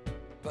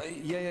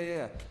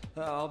 Yeah.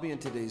 I'll be in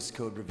today's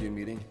code review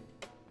meeting.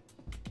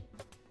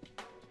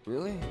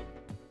 Really?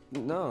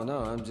 No,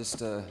 I'm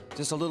just a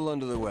little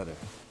under the weather.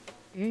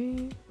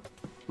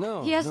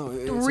 No, He has no,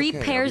 it's 3 okay.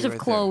 I'll pairs be of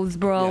right clothes,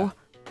 bro.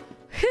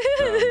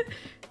 Yeah.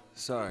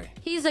 Sorry.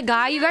 He's a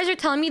guy. You guys are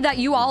telling me that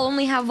you all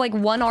only have like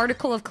 1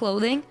 article of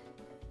clothing?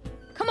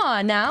 Come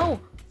on now.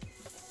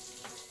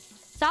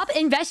 Stop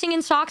investing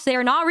in socks. They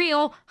are not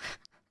real.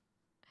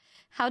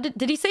 How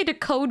did he say the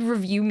code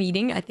review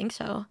meeting? I think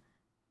so.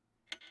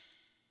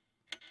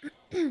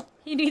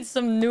 He needs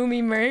some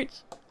Numi merch.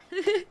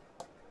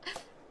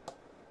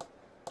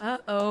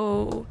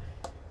 Uh-oh.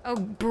 Oh,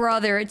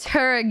 brother, it's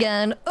her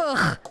again.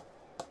 Ugh.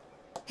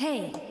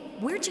 Hey,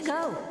 where'd you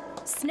go?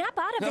 Snap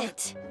out of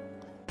it.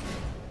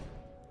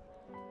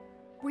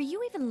 Were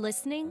you even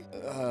listening?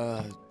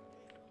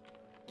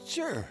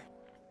 Sure.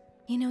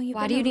 You know,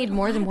 Why do you need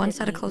more than 1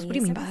 set of clothes? What do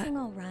you mean by that? Everything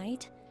all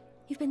right?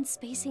 You've been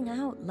spacing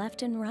out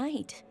left and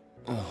right.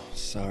 Oh,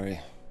 sorry.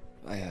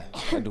 I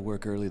had to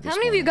work early this How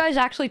many of you morning. guys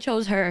actually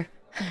chose her?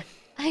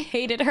 I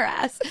hated her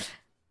ass.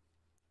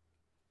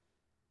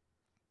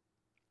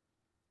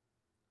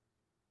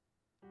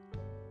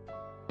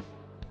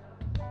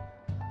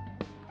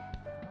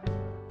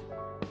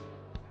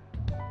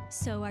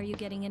 So are you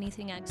getting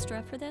anything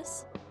extra for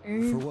this?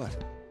 For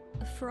what?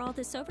 For all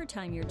this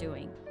overtime you're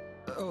doing?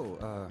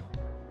 Oh,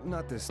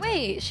 not this time.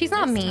 Wait, she's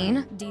not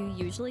mean. Do you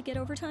usually get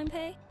overtime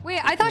pay? Wait,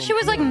 I thought she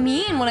was like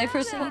mean when I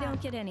first So saw you don't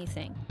get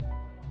anything.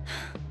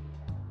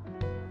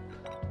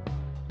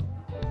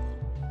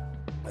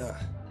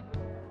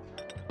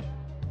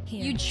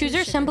 Here, You choose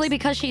her 2 simply sugars.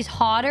 because she's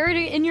hotter,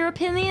 in your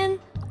opinion?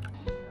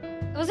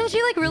 Wasn't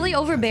she like really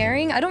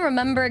overbearing? I don't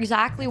remember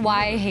exactly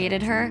why I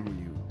hated her.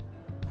 You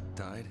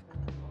died?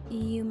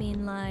 You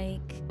mean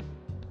like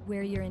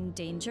where you're in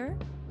danger?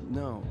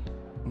 No.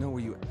 No,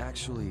 where you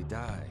actually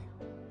die.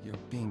 You're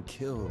being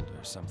killed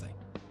or something.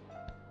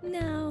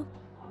 No.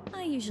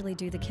 I usually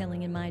do the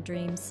killing in my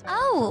dreams.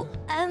 Oh,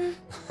 Yeah,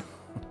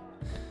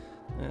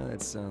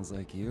 that sounds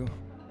like you.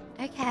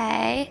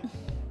 okay.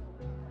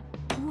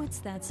 What's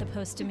that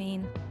supposed to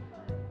mean?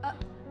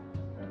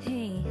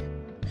 Hey,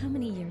 how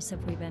many years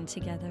have we been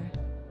together?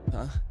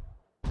 Huh?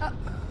 Oh,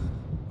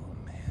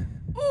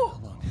 man. How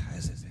long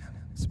has it been?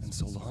 It's been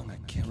so long I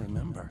can't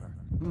remember.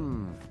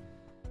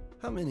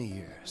 How many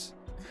years?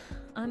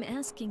 I'm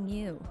asking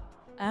you.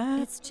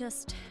 It's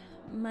just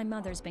my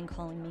mother's been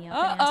calling me up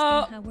and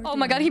asking how we're doing. Oh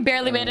my god, he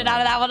barely made it out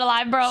of that one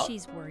alive, bro.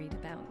 She's worried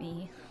about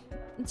me.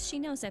 She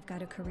knows I've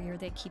got a career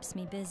that keeps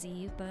me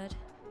busy, but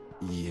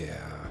Yeah.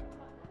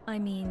 I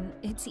mean,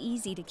 it's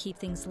easy to keep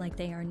things like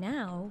they are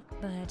now,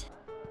 but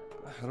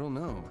I don't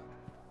know.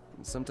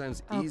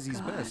 Sometimes Oh, easy's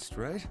God. best,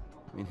 right?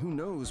 I mean, who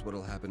knows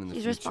what'll happen in the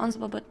He's future?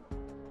 responsible, but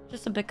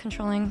just a bit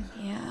controlling.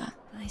 Yeah.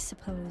 I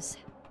suppose.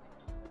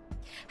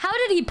 How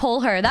did he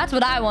pull her? That's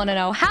what I want to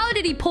know. How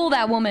did he pull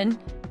that woman?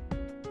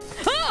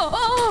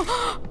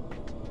 Oh!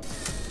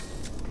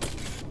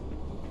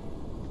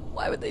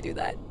 Why would they do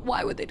that?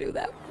 Why would they do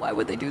that? Why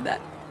would they do that?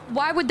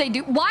 Why would they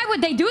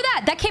do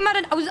that? That came out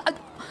of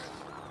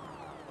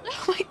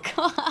oh my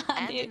god.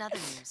 And Dude. in other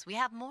news, we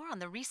have more on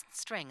the recent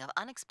string of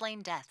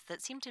unexplained deaths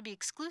that seem to be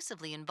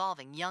exclusively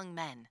involving young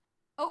men.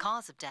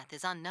 Cause of death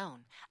is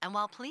unknown, and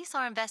while police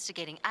are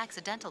investigating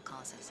accidental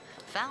causes,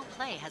 foul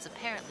play has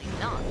apparently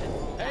not been.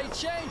 Hey,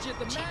 change it.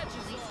 The match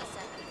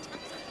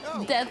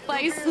is Death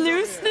by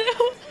Snoo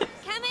Snoo.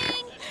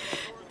 Coming!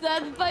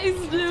 Death by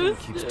Snoo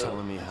Keeps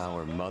telling me how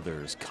her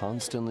mother's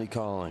constantly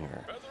calling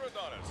her.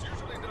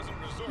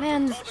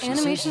 Man, this She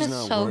animation says she's is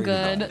not so worried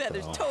good. about it,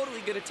 Feather's though. totally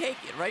gonna take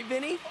it, right,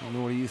 Vinny?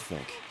 What do you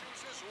think?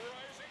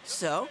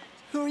 So,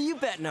 who are you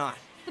betting on?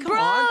 Come Bros,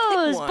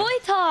 on, pick one. boy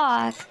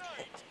talk.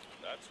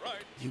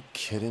 You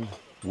kidding?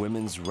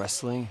 Women's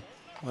wrestling?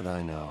 What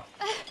I know.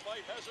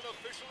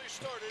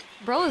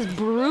 Bro is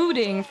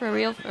brooding for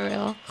real, for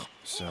real.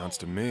 Sounds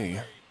to me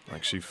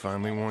like she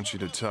finally wants you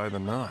to tie the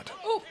knot.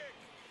 Ooh.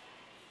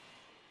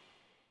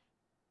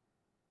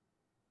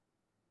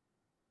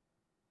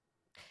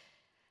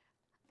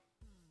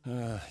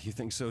 You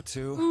think so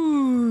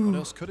too? What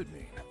else could it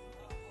mean?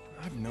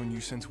 I've known you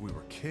since we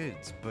were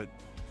kids, but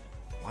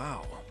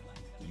wow,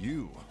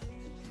 you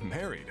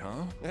married,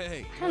 huh?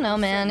 Hey. I don't know,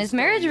 man. Is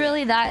marriage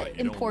really that What,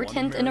 you don't wanna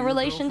important in marry a your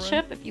relationship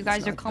girlfriend? if you guys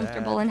It's are not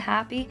comfortable that. and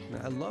happy?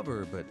 I love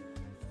her, but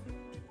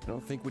I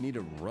don't think we need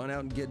to run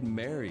out and get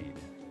married.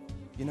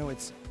 You know,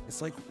 it's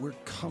like we're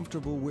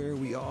comfortable where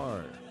we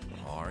are.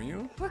 Are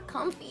you? We're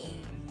comfy.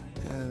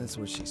 Yeah, that's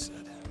what she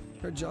said.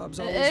 Her job's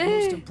always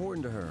most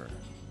important to her.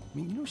 I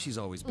mean, you know she's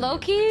always been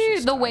Low-key,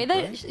 ambitious the way type,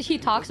 that right? he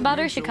talks about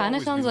her, she she'll kind of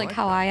always sounds be like like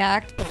how that. I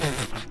act.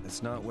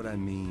 That's not what I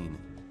mean.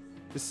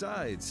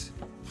 Besides,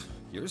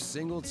 you're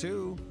single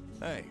too.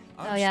 Hey,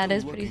 Oh, I'm yeah, it still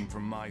is pretty- looking for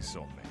my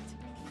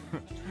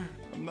soulmate.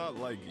 I'm not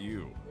like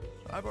you.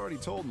 I've already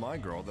told my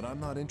girl that I'm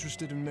not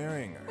interested in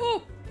marrying her.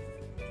 Ooh.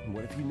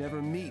 What if you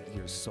never meet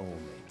your soulmate?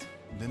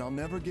 Then I'll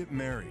never get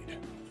married.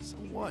 So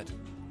what?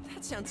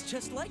 That sounds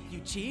just like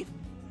you, Chief.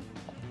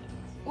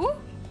 Ooh.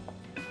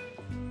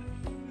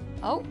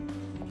 Oh.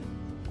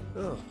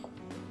 Oh,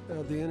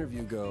 how'd the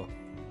interview go?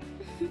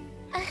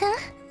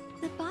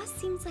 The boss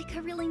seems like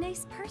a really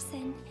nice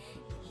person.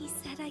 He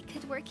said I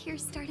could work here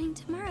starting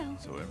tomorrow.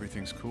 So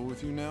everything's cool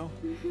with you now?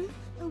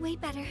 Way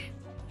better.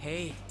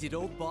 Hey, did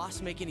old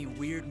boss make any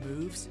weird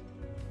moves?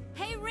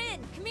 Hey, Rin,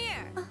 come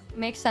here.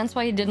 Makes sense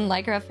why he didn't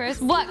like her at first.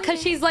 What?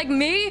 Because she's like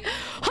me?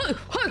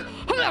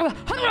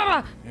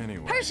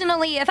 Anyway.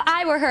 Personally, if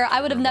I were her,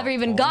 I would have never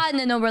even gotten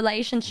in a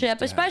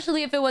relationship,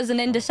 especially if it was an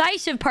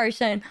indecisive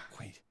person.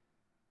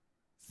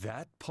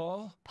 That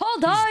Paul? Paul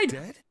He's died.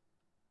 dead?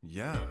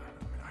 Yeah,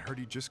 I heard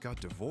he just got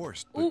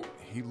divorced, but Ooh.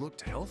 he looked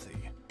healthy.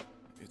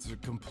 It's a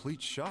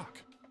complete shock.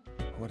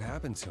 What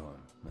happened to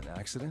him? An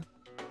accident?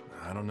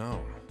 I don't know.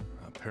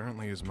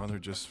 Apparently his mother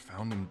just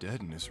found him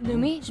dead in his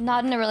room. Numi,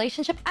 not in a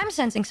relationship? I'm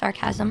sensing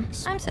sarcasm.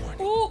 I'm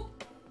Ooh.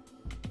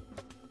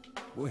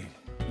 Wait,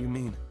 you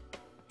mean...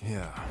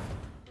 Yeah.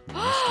 The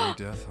mystery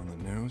death on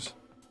the news?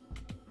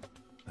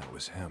 That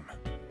was him.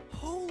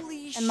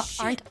 Holy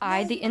Aren't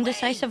I the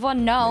indecisive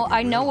one? No,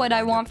 I know what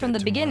I want from the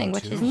beginning,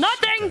 which is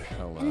nothing!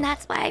 And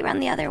that's why I run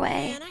the other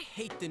way. Man, I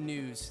hate the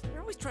news.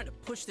 They're always trying to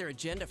push their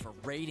agenda for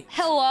ratings.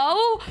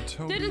 Hello?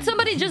 Didn't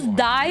somebody just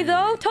die,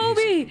 though?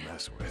 Toby!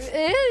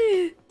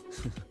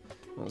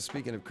 Well,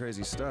 speaking of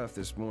crazy stuff,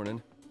 this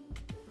morning,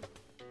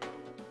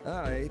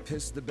 I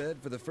pissed the bed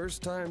for the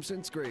first time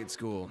since grade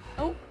school.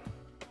 Oh.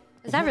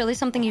 Is that really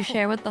something you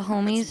share with the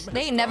homies?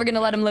 They ain't never gonna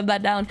let him live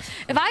that down.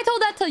 If I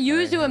told that to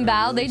Yuzu and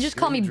Bao, they just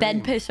call me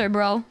bed pisser,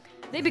 bro.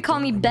 They be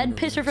calling me bed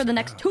pisser for the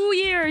next 2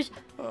 years.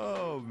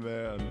 Oh,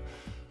 man.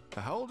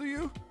 How old are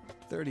you?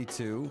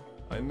 32.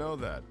 I know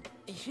that.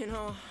 You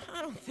know,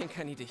 I don't think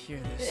I need to hear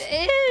this.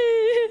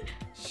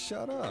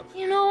 Shut up.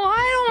 You know,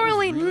 I don't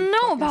really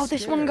know about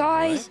this one,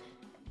 guys. Right?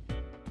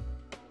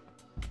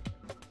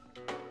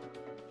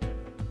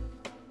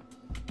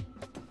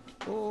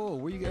 Oh,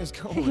 where you guys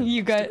going?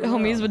 You got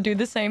homies would do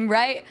the same,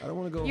 right? I don't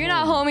want to go. You're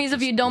not homies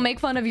if you don't make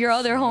fun of your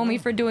other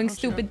homie for doing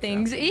stupid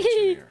things.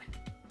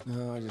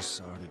 No, I just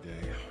saw her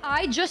today.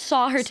 I just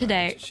saw her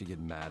today. She'd get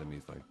mad at me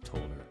if I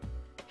told her.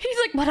 He's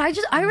like, but I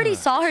already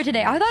saw her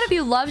today. I thought if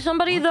you love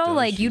somebody though,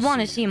 like you'd want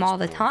to see him all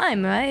the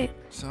time, right?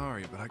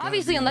 Sorry, but I gotta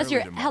obviously be unless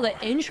you're early hella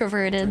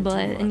introverted, but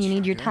and you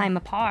need your time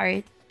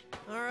apart.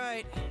 All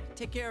right,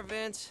 take care,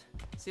 Vince.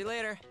 See you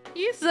later.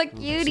 He's a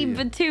cutie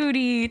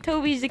patootie.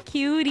 Toby's a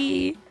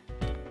cutie.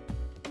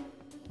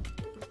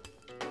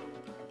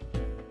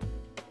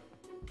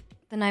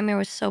 The nightmare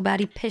was so bad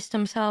he pissed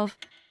himself.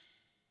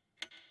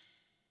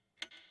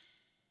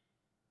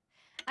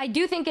 I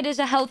do think it is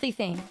a healthy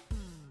thing,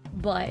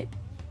 but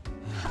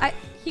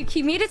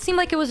he made it seem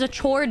like it was a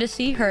chore to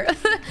see her.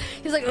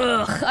 He's like,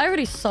 ugh, I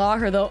already saw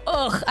her though.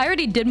 Ugh, I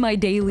already did my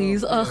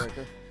dailies. Ugh,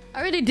 I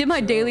already did my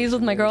dailies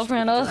with my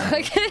girlfriend. Ugh.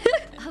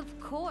 Of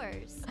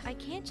course, I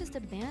can't just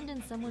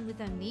abandon someone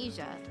with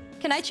amnesia.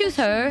 Can I choose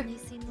her? They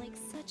seem like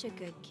such a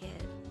good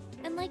kid,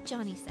 and like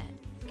Johnny said.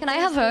 Can I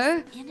have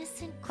her?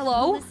 Innocent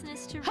hello?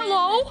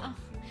 Hello? Oh,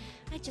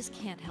 I just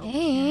can't help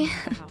hey.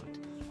 out.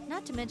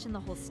 Not to mention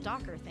the whole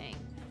stalker thing.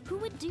 Who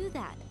would do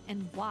that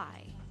and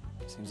why?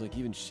 Seems like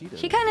even she does.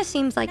 She kind of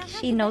seems like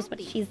she knows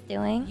what she's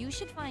doing. You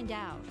should find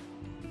out.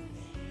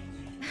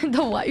 The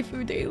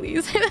waifu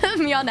dailies.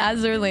 Me on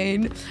Azur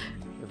Lane.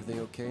 Everything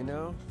okay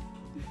now?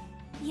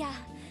 Yeah,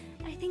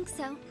 I think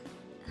so.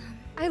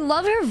 I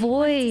love her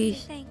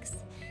voice. Thanks.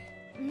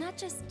 Not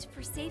just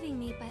for saving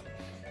me, but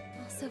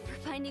also for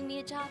finding me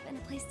a job and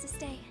a place to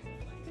stay.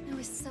 I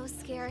was so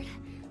scared.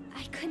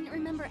 I couldn't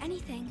remember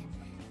anything.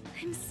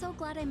 I'm so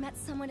glad I met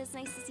someone as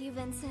nice as you,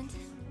 Vincent.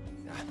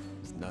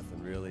 It's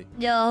nothing really.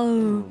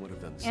 Yo.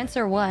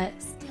 Answer what?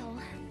 Still,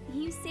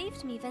 you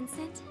saved me,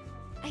 Vincent.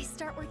 I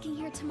start working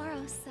here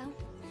tomorrow, so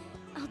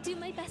I'll do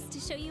my best to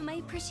show you my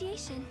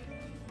appreciation.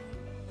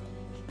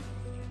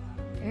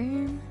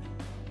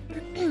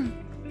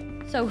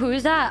 So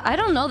who's that? I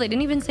don't know. They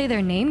didn't even say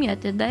their name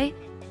yet, did they?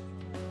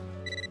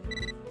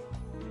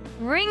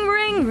 Ring,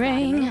 ring,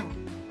 ring.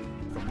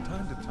 From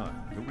time to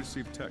time, you'll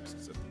receive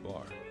texts at the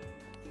bar.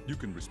 You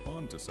can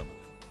respond to some of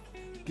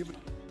them. Give it.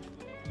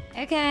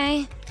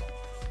 Okay.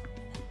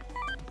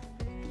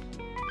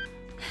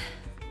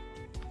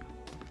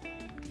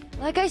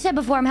 Like I said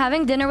before, I'm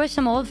having dinner with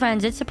some old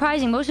friends. It's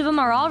surprising. Most of them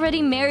are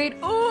already married.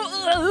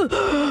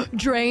 Ooh,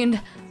 drained.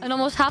 And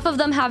almost half of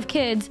them have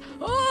kids.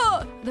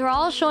 Ooh, they're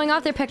all showing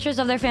off their pictures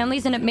of their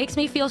families, and it makes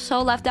me feel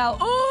so left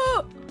out.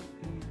 Ooh,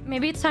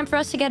 maybe it's time for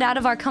us to get out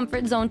of our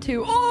comfort zone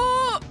too.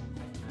 Ooh,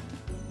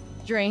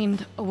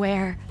 drained.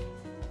 Aware.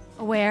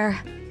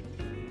 Aware.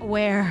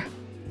 Aware.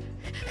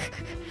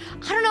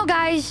 I don't know,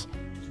 guys.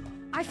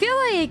 I feel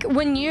like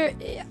when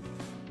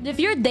if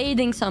you're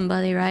dating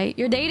somebody, right?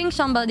 You're dating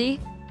somebody,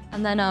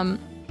 and then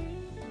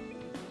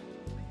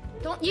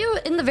don't you,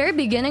 in the very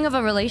beginning of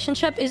a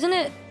relationship, isn't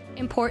it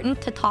important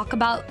to talk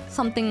about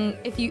something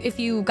if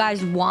you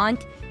guys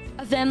want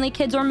a family,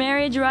 kids, or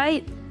marriage,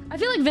 right? I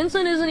feel like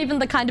Vincent isn't even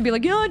the kind to be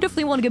like, yeah, I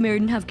definitely want to get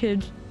married and have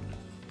kids.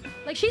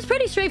 Like, she's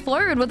pretty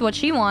straightforward with what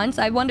she wants.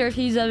 I wonder if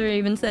he's ever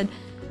even said,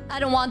 I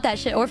don't want that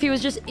shit, or if he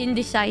was just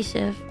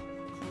indecisive.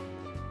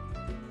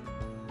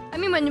 I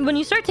mean, when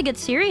you start to get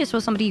serious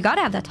with somebody, you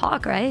gotta have that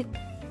talk, right?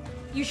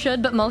 You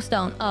should, but most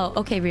don't. Oh,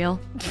 okay, real.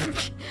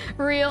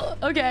 Real,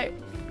 okay.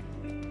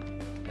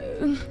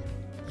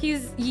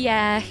 He's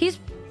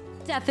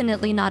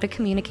definitely not a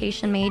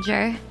communication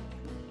major.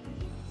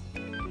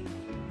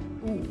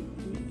 Ooh.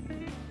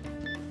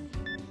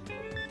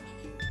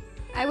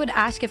 I would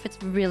ask if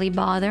it's really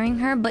bothering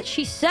her, but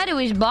she said it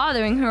was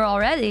bothering her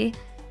already.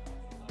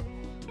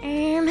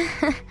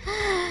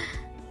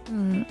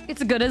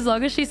 It's good as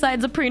long as she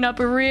signs a prenup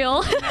or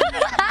real.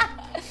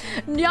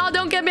 Y'all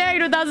don't get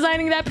married without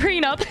signing that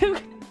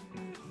prenup.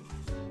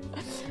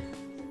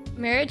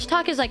 Marriage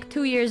talk is like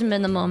 2 years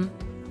minimum.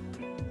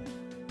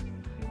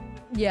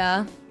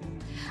 Yeah.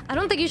 I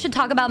don't think you should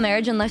talk about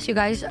marriage unless you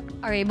guys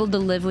are able to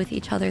live with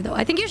each other, though.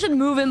 I think you should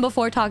move in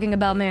before talking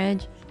about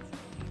marriage.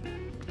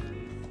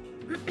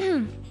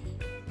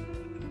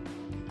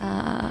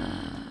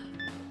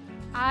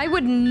 I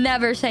would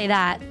never say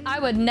that. I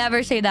would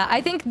never say that.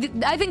 I think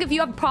if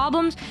you have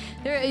problems,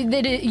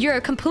 you're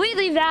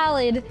completely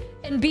valid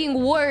in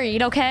being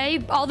worried,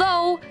 okay?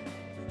 Although,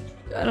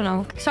 I don't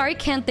know. Sorry,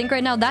 can't think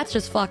right now. That's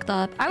just fucked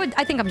up.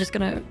 I think I'm just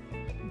gonna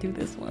do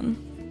this one.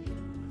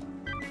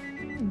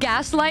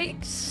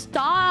 Gaslight?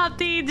 Stop,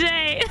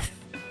 DJ.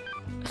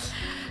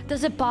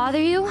 Does it bother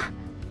you?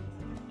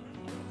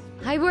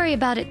 I worry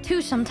about it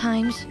too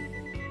sometimes.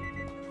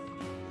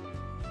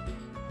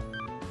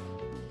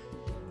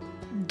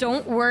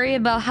 Don't worry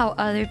about how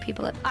other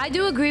people live. I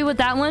do agree with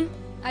that one.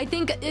 I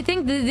think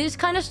this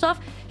kind of stuff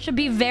should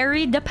be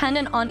very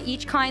dependent on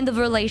each kind of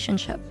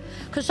relationship.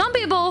 Because some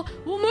people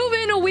will move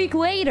in a week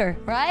later,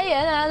 right?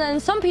 And then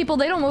some people,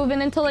 they don't move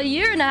in until a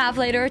year and a half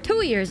later or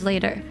 2 years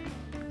later.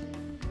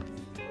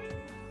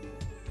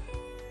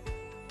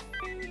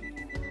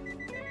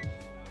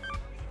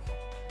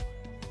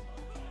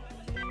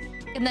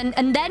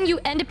 And then you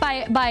end it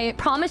by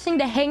promising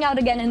to hang out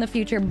again in the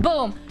future.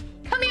 Boom.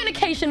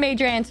 Communication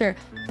major answer.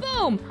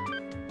 Boom.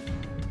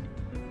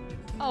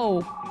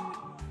 Oh.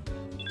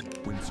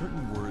 When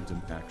certain words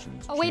and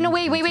actions. Oh wait, no,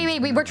 wait.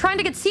 We're trying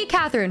to get C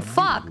Catherine.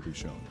 Fuck.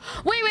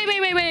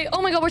 Wait.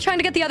 Oh my god, we're trying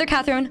to get the other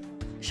Catherine.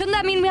 Shouldn't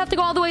that mean we have to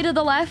go all the way to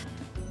the left?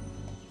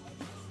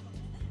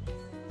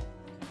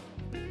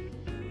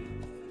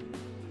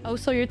 Oh,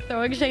 so you're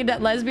throwing shade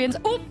at lesbians?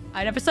 Oop!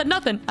 I never said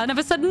nothing. I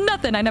never said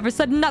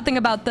nothing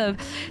about the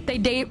they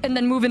date and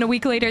then move in a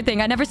week later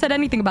thing. I never said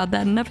anything about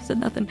that. I never said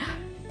nothing.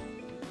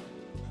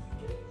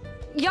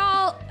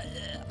 Y'all,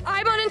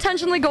 I'm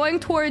unintentionally going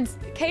towards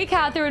K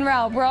Catherine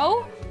route,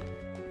 bro.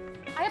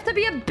 I have to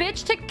be a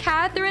bitch to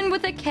Catherine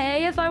with a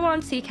K if I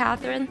want C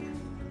Catherine.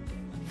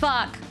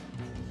 Fuck.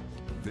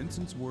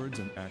 Vincent's words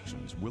and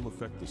actions will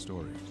affect the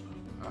story.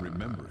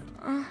 Remember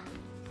it.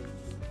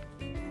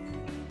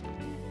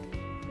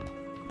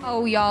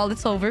 Oh, y'all,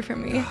 it's over for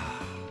me.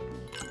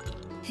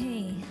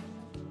 Hey,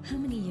 how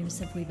many years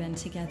have we been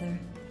together?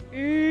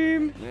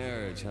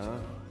 Marriage, huh?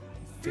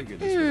 Figured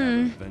this would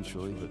happen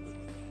eventually, but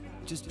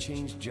just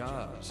changed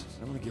jobs.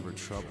 I don't want to give her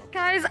trouble.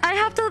 Guys, I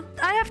have to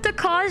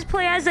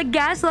cosplay as a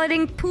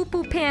gaslighting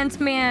poo-poo pants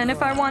man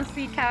if I want to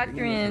be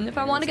Catherine. If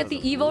I want to get the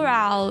evil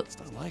route. It's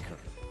not like her.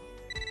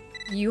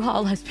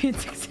 U-Haul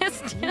lesbians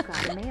exist. You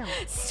got mail.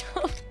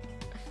 So...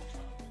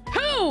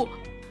 Who?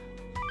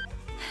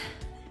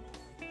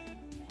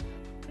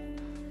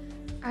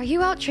 Are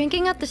you out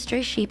drinking at the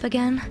Stray Sheep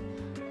again?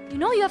 You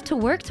know you have to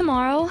work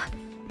tomorrow.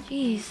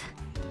 Jeez.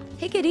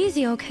 Take it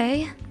easy,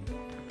 okay?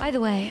 By the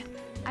way,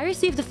 I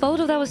received a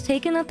photo that was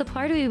taken at the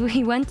party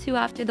we went to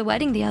after the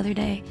wedding the other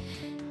day.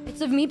 It's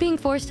of me being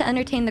forced to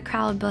entertain the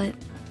crowd, but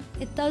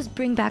it does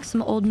bring back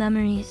some old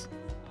memories.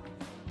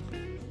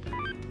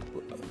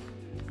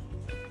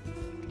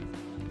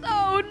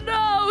 Oh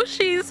no,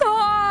 she's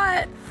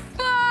hot!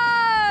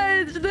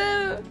 Fudge!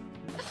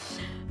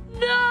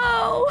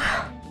 No!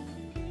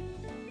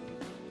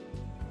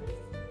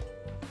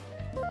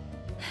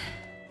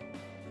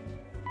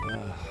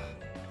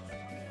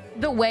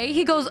 The way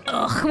he goes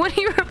ugh when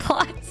he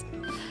replies.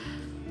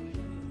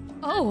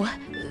 Oh,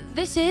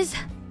 this is...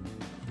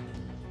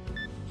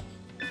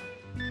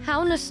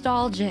 How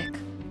nostalgic.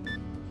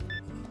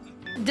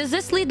 Does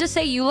this lead to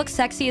say you look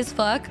sexy as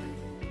fuck?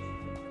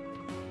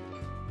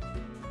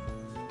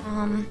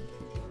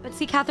 But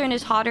see, Catherine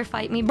is hotter,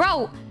 fight me.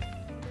 Bro!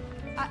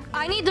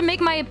 I need to make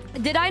my...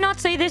 Did I not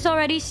say this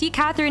already? See,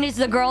 Catherine is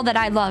the girl that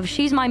I love.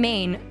 She's my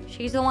main.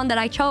 She's the one that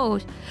I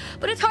chose.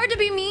 But it's hard to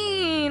be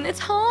mean. It's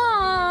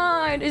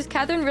hard. Is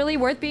Catherine really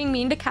worth being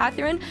mean to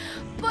Catherine?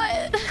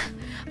 But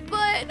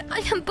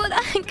I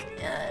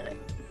can't.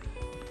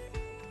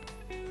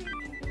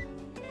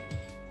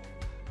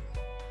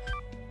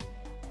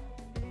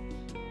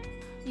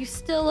 You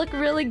still look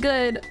really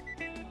good.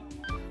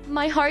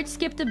 My heart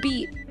skipped a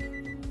beat.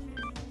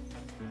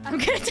 I'm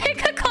gonna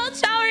take a cold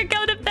shower and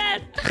go to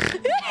bed.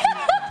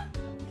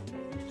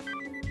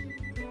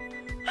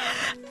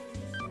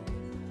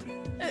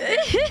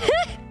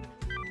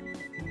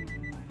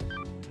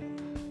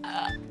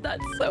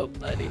 That's so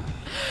funny.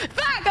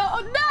 Fuck!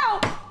 Oh no!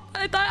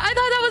 I thought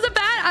that was a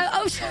bad.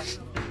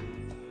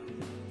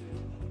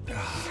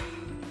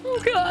 Oh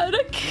god!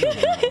 I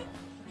can't. I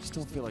just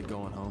don't feel like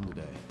going home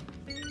today.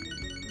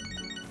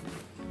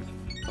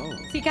 Oh.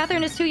 See,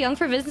 Catherine is too young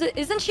for visit.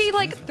 Isn't she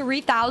like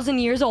 3,000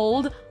 years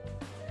old?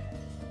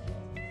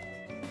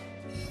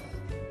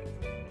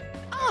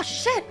 Oh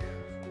shit!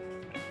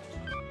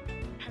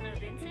 Hello,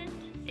 Vincent.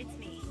 It's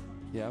me.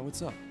 Yeah,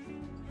 what's up?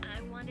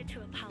 I wanted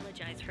to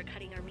apologize for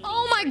cutting our meeting.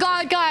 Oh my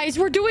god, guys,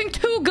 we're doing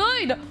too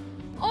good!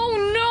 Oh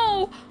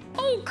no!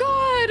 Oh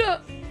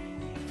god!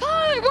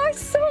 Fuck, why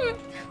so...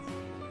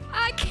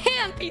 I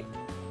can't be...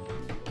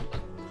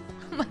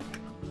 Oh my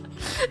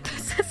god.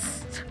 This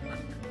is...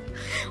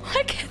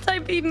 Why can't I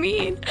be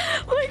mean?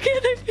 Why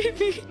can't I be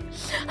mean?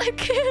 I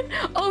can't...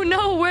 Oh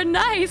no, we're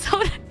nice!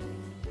 Hold on.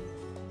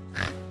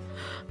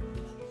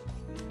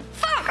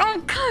 Fuck!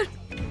 Oh god!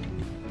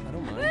 I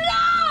don't mind.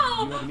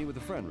 No! You had to meet with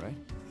a friend, right?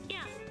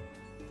 Yeah.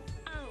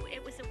 Oh,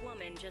 it was a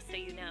woman. and just so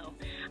you know,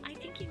 I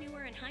think you knew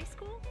her in high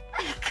school.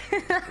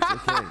 It's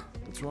okay.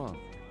 What's wrong?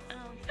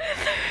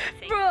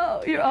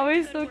 Bro, you're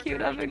always so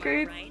cute. Have a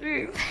great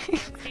stream.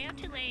 Stay up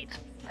too late.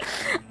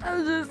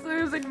 I'm just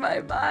losing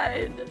my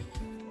mind.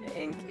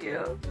 Thank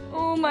you.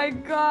 Oh my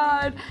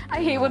god.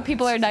 I hate when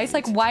people are nice.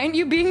 Like, why aren't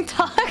you being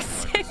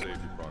toxic?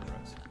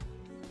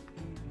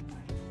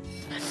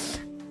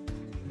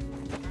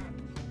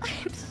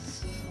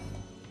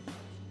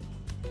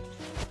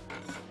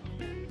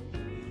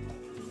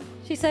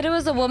 She said it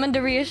was a woman to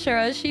reassure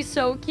us. She's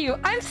so cute.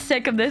 I'm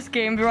sick of this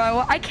game,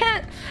 bro. I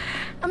can't...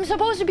 I'm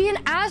supposed to be an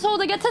asshole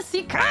to get to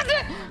see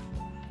content.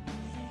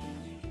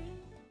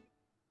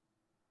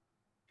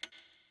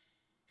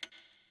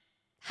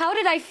 How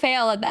did I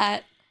fail at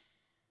that?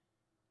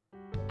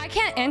 I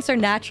can't answer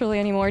naturally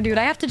anymore, dude.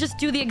 I have to just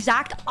do the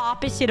exact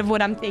opposite of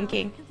what I'm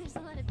thinking. There's a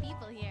lot of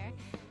people here,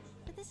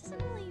 but this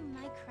isn't really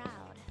my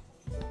crowd.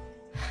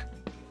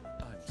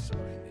 I'm sorry,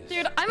 miss.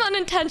 Dude, I'm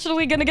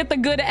unintentionally gonna get the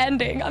good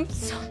ending. I'm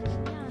so...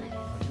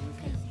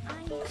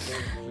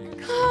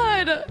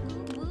 God.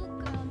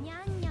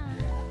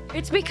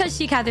 It's because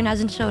she, Catherine,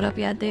 hasn't showed up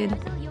yet, dude.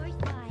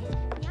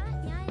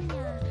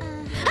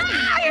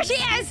 Ah, here she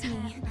is!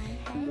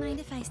 Mind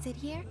if I sit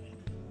here?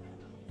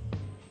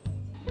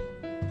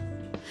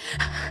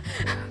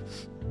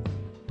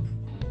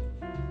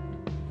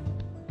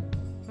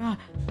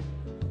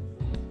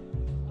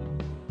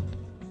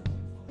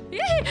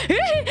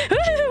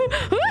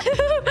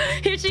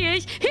 Here she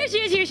is! Here she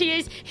is! Here she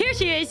is! Here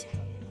she is!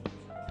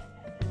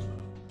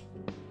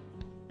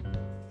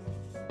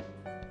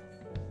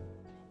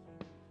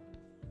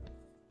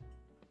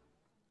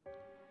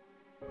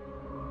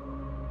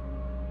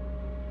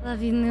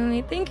 Love you,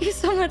 Numi. Thank you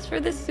so much for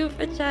the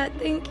super chat.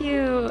 Thank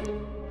you.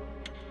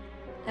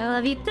 I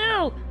love you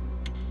too.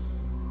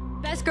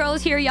 Best girl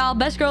is here, y'all.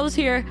 Best girl is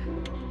here.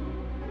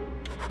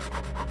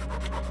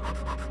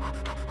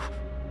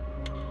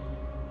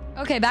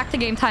 Okay, back to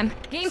game time.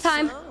 Game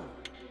time. So,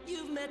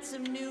 you've met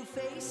some new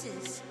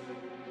faces.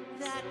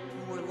 That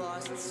poor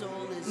lost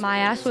soul is... My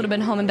ass would have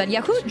been home in bed.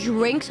 Yeah, who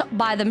drinks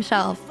by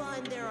themselves?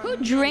 Who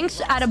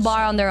drinks at a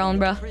bar on their own,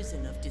 bro?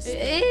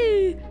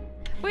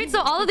 Wait,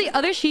 so all of the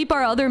other sheep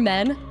are other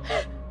men?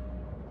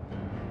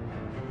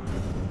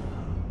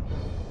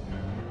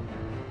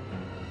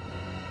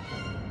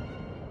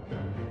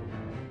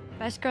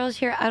 Best girl's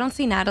here. I don't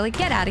see Natalie.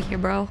 Get out of here,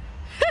 bro.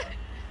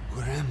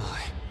 Where am I?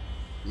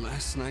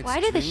 Last night's Why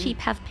do the dream? sheep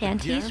have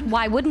panties? Again?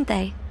 Why wouldn't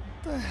they?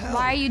 The hell?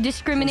 Why are you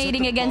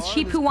discriminating against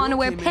sheep who want to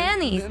wear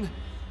panties? Damn it,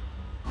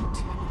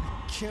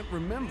 I can't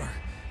remember.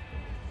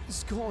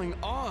 What's going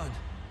on?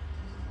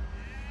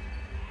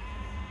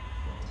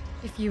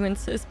 If you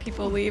insist,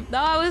 people leave. No,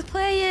 I was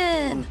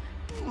playing.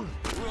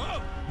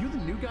 You the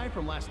new guy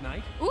from last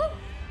night? Ooh.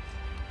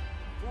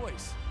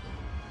 Voice.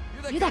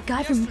 You're that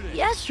guy from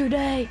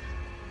yesterday.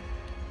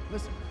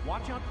 Listen,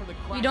 watch out for the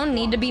You don't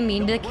need to be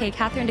mean to K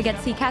Catherine to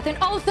get C Catherine.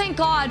 Oh, thank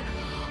God.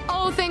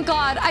 Oh, thank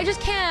God. I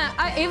just can't.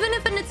 Even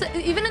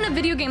in a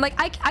video game, like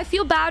I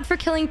feel bad for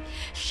killing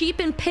sheep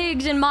and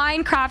pigs in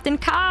Minecraft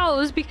and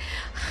cows.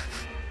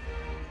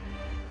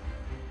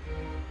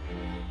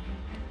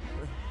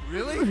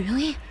 Really?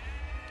 Really?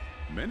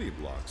 Many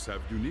blocks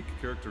have unique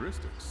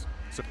characteristics.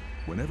 So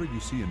whenever you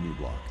see a new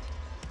block,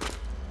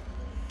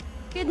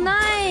 Good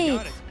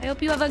night. I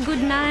hope you have a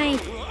good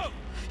night.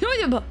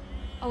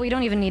 Oh, we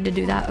don't even need to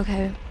do that.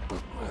 Okay.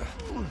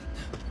 All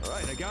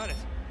right, I got it.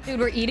 Dude,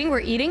 we're eating. We're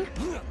eating.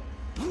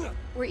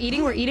 We're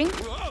eating. We're eating.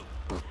 All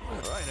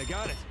right, I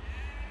got it.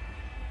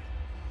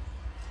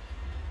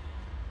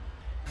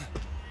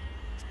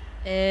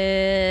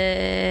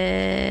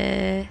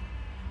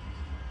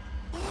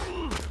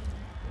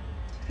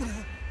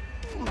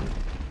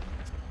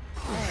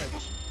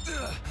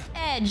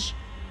 Edge.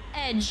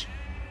 Edge.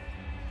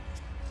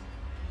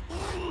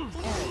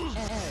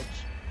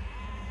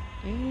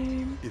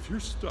 if you're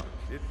stuck,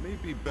 it may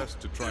be best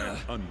to try and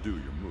undo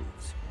your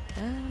moves.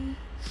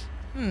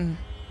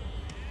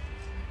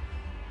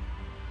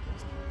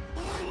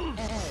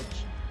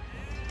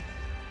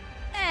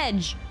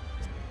 Edge.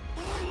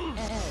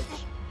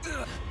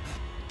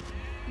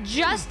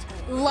 Just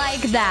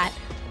like that.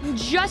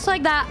 Just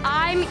like that,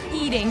 I'm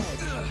eating.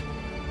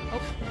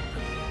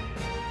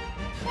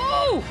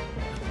 Oh!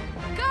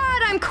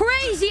 God, I'm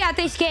crazy at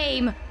this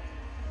game.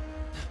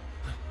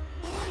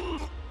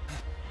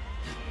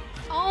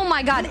 Oh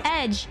my God,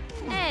 Edge.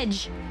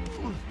 Edge.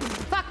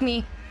 Fuck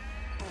me.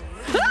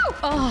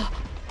 Oh!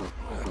 All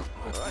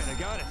right, I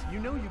got it. You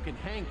know you can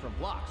hang from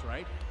blocks,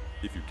 right?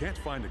 If you can't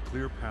find a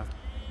clear path,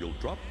 you'll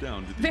drop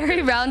down to the Very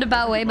edge.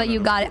 roundabout way, but you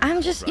got it.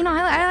 I'm just, you know,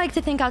 I like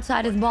to think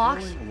outside of the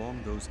box. Going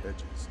along those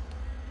edges.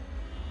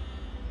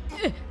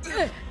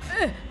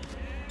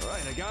 All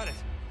right, I got it.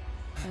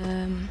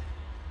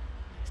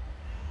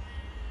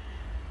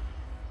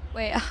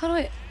 Wait, how do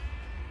I...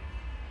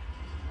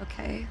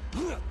 Okay.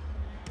 All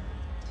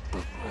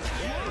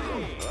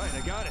right,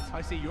 I got it.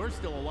 I see you're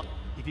still alive.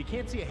 If you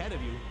can't see ahead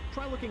of you,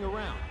 try looking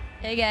around.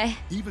 Okay.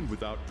 Even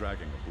without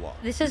dragging a block.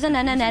 This is an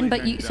NNN,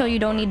 but so you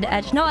don't need the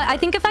edge. No, I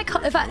think if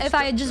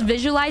I just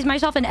visualize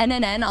myself in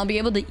NNN, I'll be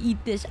able to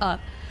eat this up.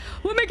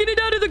 We're making it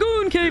out of the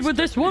goon cave with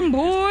this one,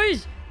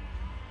 boys.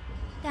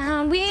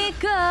 Down we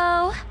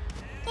go.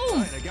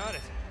 Boom. Right, I got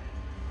it.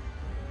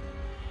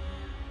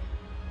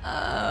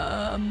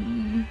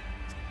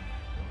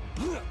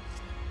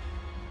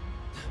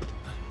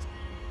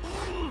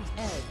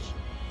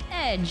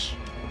 Edge.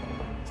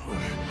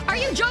 Are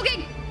you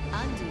joking?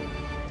 Undo.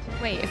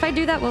 Wait, if I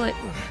do that, will it?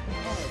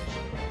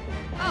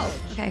 Oh,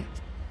 okay.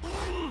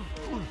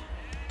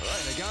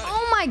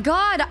 Oh my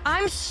god,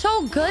 I'm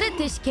so good at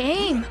this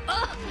game.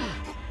 Ugh.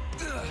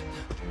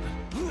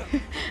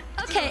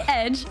 Okay,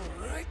 edge.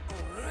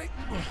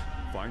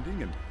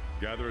 Finding and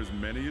gather as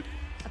many.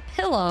 A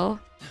pillow.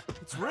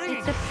 It's raining.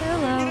 It's a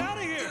pillow. Get out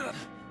of here.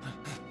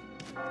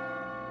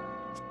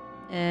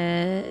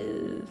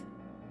 Edge.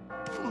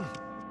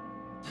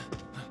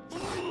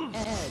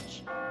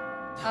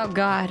 Oh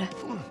god.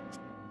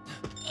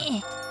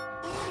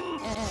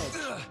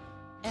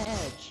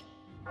 Edge.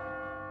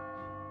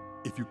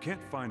 If you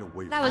can't find a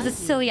way, That was a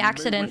silly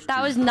accident.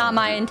 That was not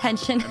my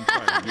intention.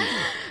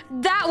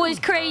 That was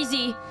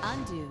crazy.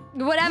 Undo.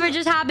 Whatever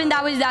just happened,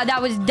 that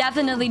was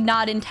definitely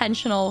not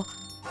intentional.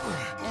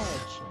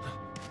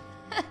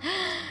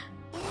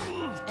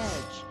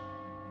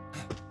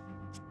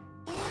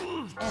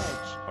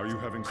 Are you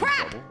having some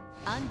Crap! trouble?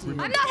 Undo.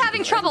 I'm not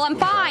having trouble. I'm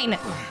fine.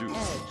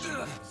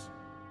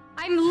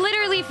 I'm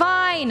literally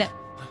fine.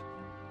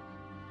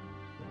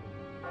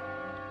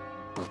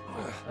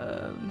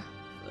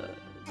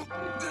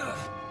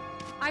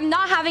 I'm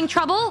not having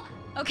trouble,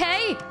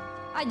 okay?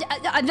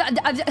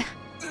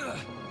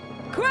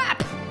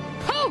 Crap!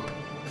 Poop!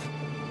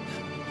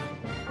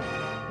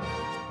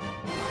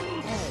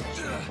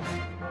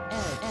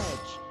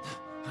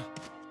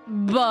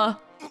 Buh.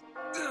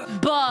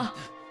 Buh.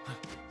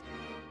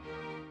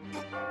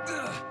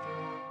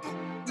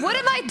 What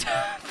am I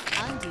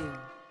doing? Undo.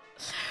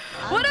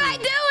 What am I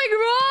doing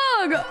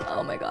wrong?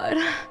 Oh my god.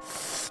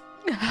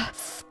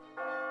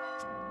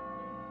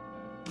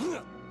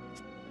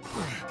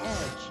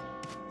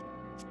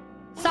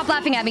 Stop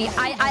laughing at me.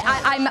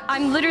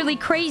 I'm literally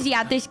crazy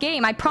at this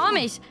game. I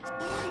promise.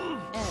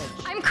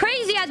 I'm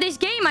crazy at this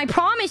game. I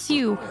promise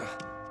you.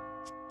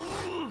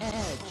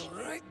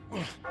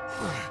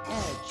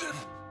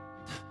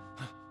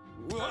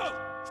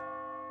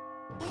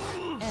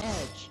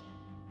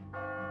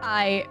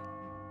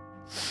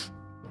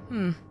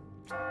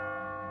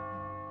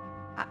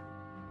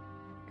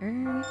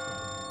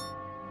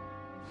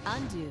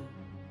 Undo.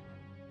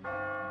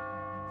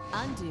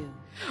 Undo.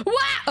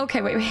 What?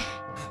 Okay, wait.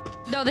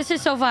 No, this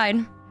is so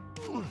fine.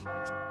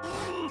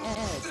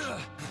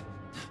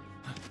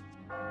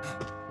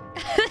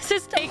 This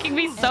is taking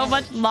me so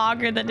much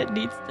longer than it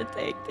needs to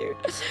take, dude.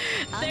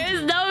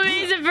 There's no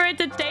reason for it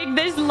to take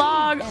this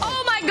long.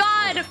 Oh my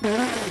god!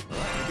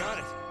 Got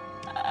it.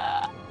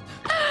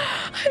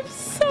 I'm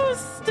so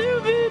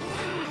stupid.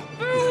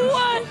 For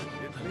what?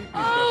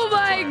 Oh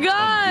my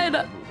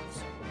god!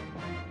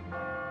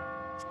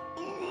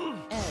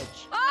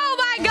 Oh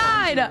my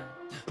god!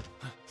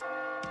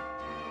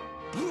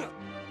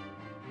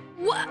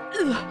 What?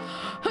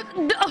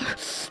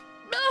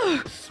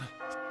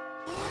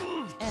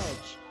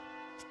 Edge.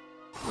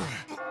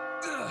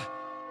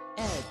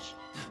 Edge.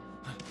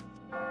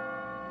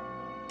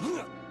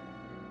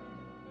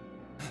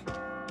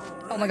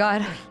 Oh my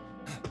god.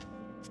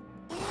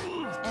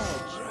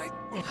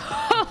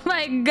 Oh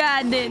my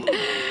god, dude.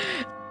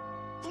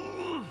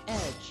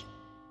 Edge.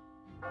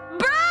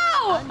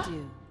 Bro!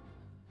 Undo.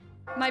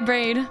 My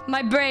brain,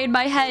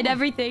 my head,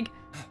 everything.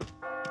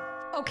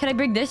 Oh, can I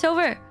bring this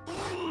over?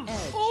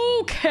 Edge.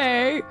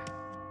 Okay.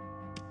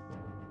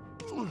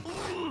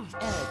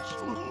 Edge.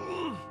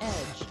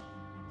 Edge.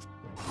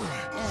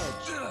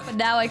 Edge. But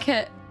now I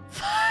can't.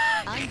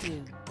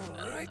 Undo.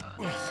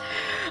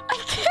 I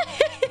can't.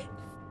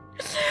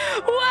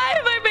 Why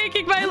am I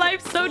making my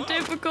life so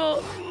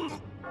difficult?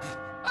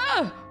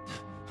 Oh,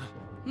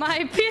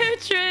 my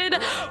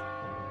putrid.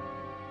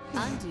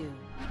 Undo.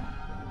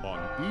 On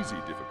easy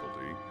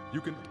difficulty,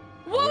 you can.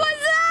 What was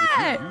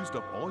that? If you used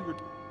up all your.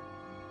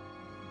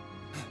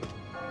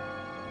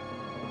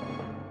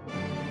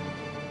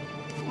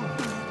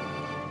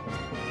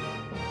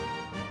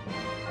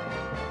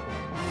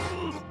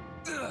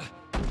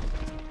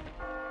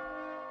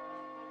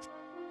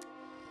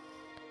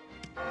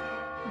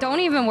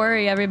 Don't even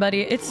worry,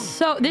 everybody. It's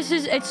so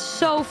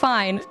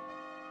fine.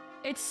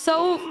 It's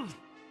so...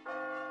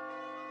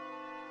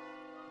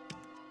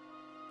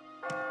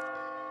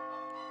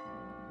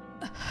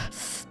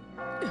 Edge.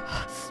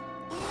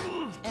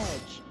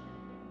 Edge.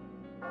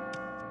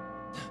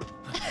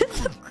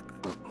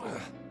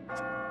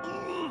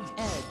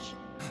 Edge.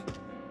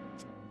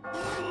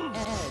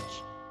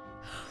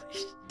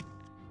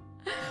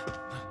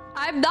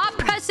 I'm not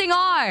pressing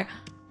R.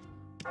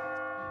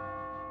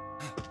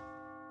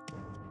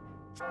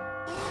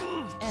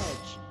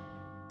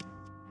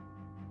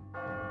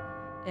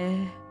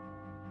 Edge.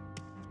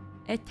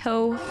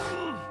 Eto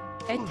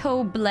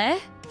bleh?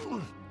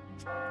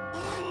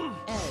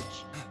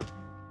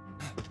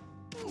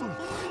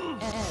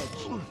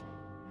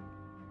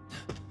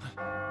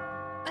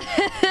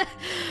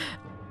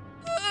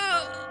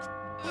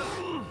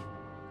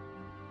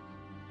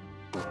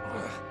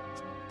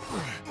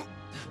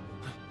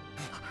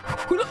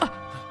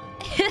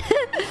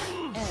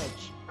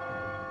 Edge.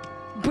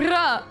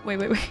 Bruh. Wait.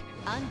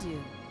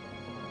 Undo.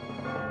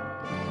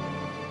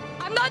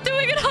 I'm not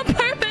doing it on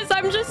purpose.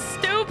 I'm just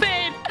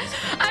stupid.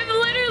 I'm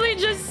literally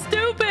just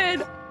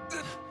stupid.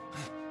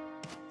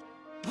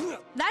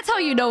 That's how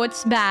you know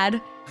it's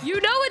bad. You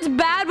know it's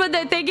bad when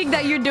they're thinking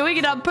that you're doing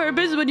it on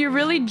purpose when you're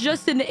really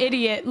just an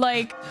idiot.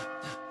 Like...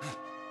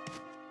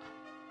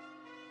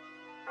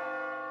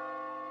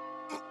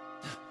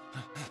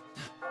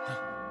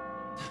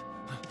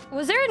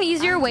 Was there an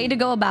easier way to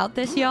go about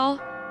this, y'all?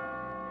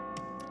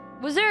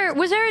 Was there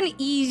an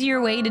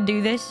easier way to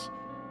do this?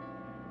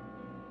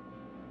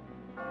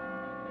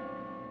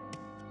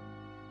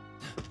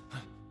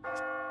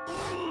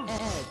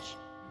 Edge.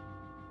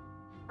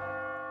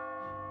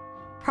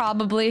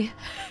 Probably.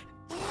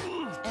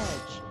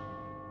 Edge.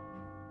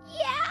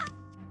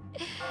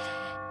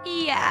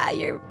 Yeah,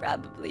 you're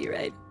probably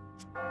right.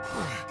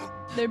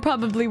 There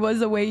probably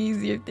was a way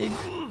easier thing.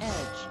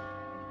 Edge.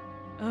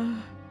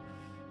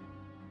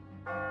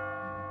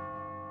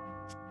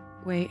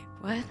 Wait,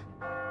 what?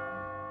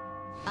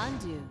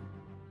 Undo.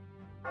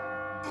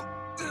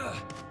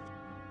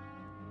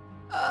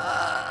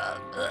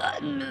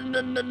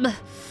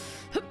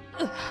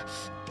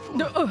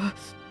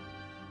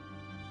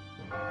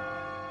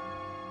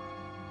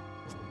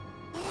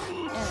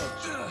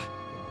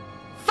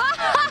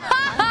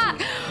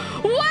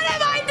 What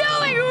am I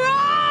doing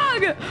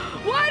wrong?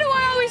 Why do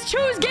I always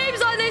choose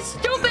games on this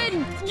stupid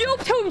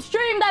YouTube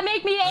stream that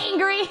make me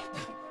angry?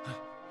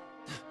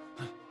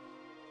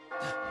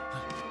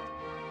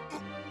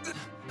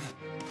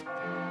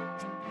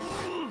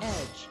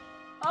 Edge.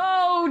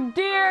 Oh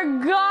dear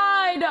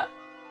God!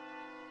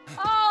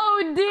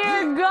 Oh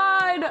dear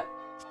God!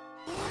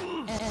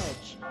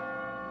 Edge.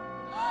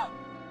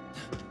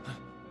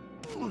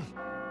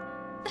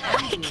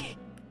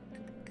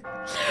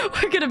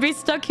 We're gonna be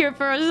stuck here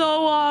for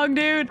so long,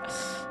 dude.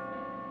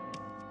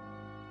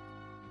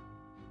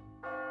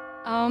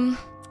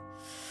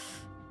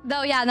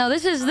 No, yeah, no.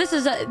 This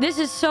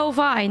is so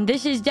fine.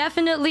 This is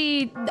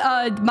definitely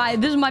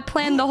this is my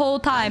plan the whole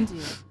time.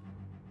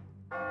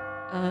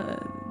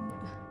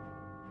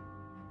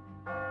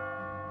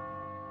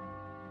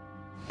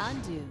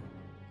 Undo.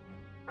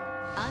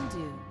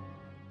 Undo.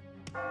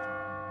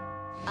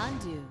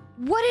 Undo.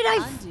 What did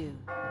I? Undo.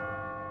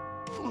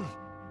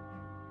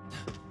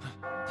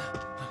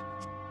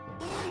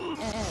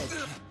 Edge.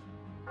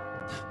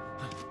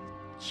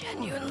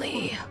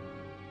 Genuinely,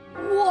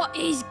 what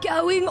is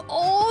going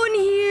on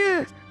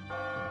here?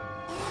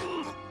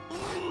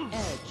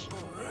 Edge.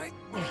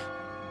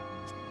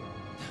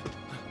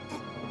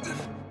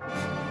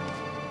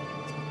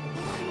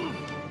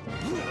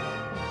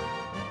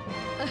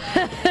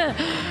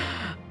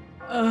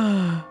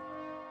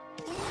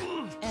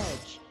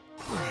 Edge.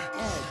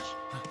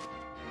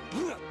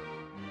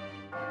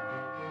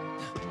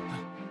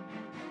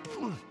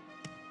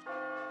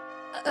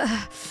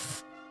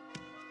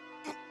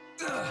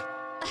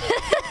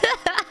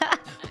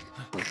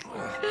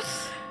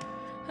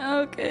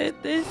 How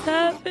could this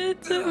happen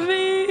to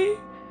me?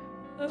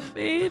 I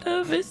made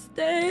a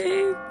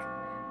mistake.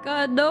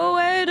 Got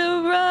nowhere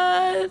to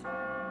run.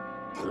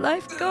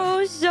 Life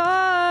goes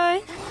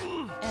on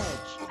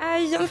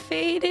as I'm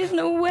fading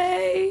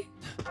away.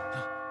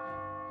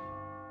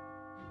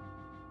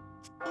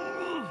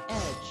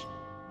 Edge.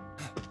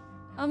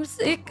 I'm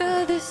sick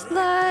of this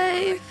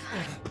life.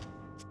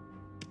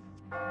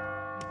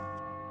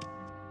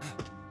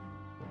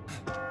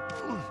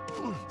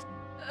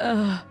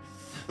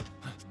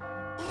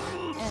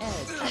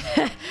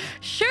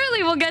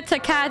 Surely we'll get to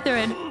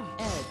Catherine. Oh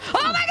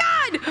my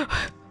God!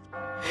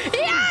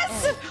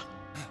 Yes!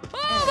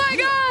 Oh my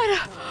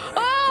God!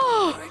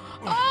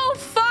 Oh,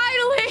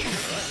 finally!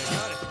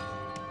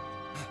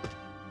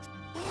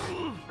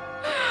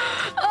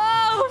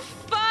 Oh,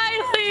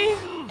 finally!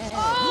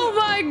 Oh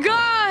my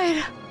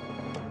God!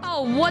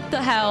 Oh, what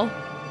the hell?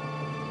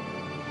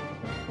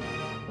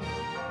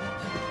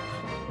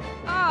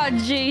 Oh,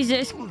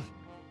 Jesus.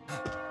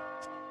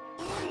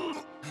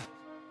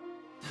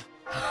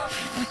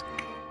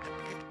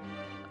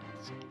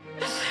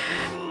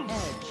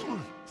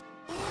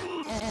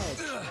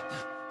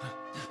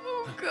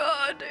 Oh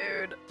God,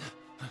 dude.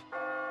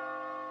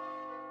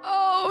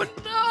 Oh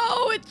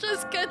no, it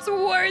just gets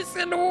worse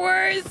and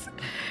worse.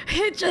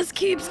 It just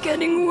keeps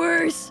getting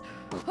worse.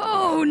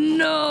 Oh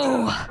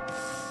no.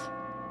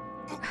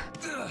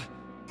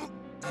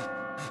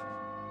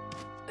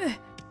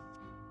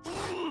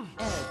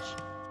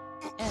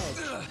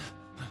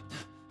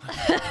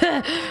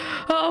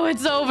 Oh,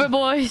 it's over,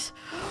 boys.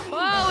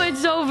 Oh,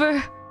 it's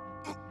over.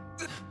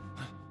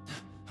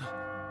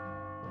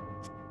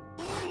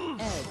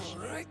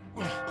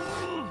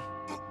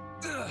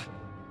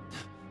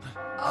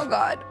 Oh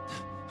God.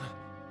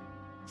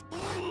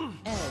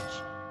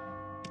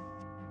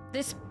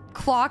 This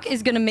clock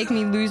is gonna make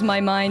me lose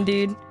my mind,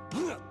 dude.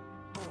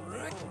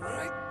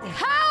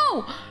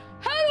 How?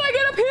 How do I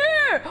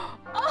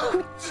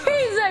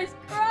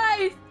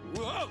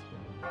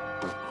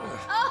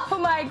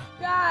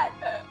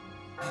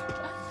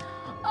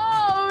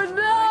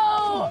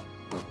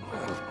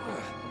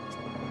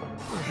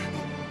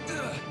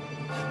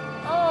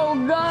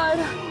Oh god.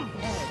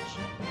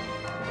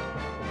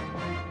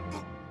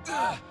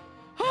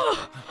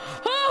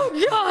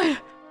 Oh god.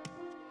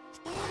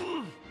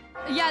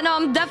 Yeah, no,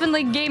 I'm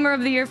definitely gamer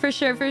of the year for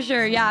sure, for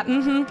sure. Yeah,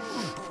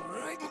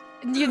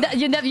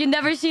 You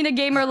never seen a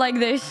gamer like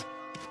this.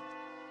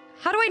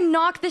 How do I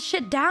knock this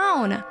shit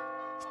down?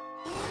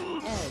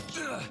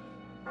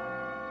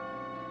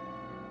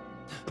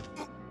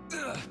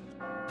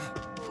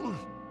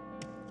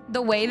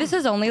 The way this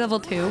is only level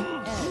 2,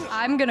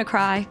 I'm gonna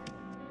cry.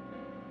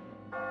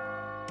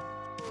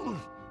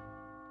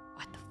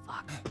 What the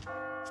fuck?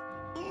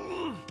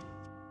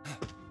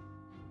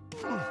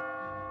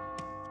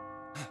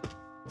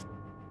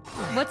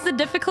 What's the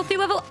difficulty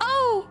level?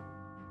 Oh!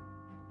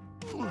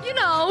 You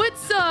know,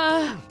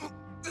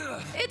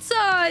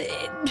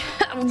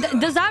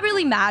 does that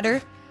really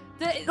matter?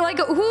 Like,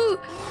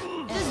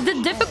 does the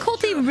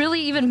difficulty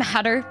really even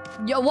matter?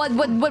 Yo, what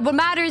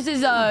matters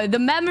is the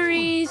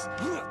memories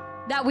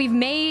that we've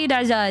made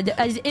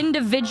as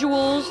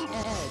individuals.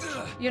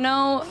 You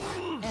know,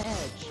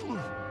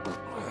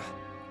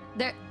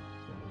 there.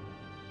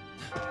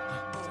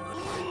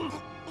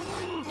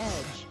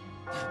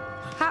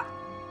 How?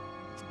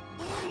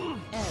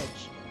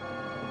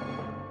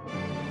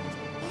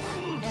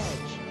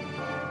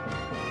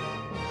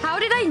 How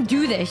did I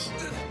do this?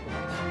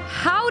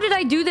 How did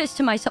I do this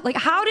to myself? Like,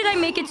 how did I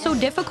make it so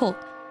difficult?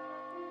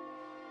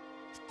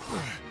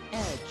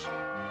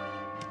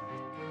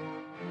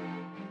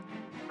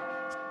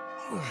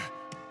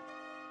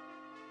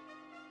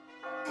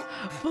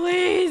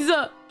 Please!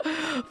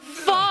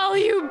 Fall,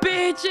 you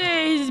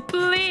bitches!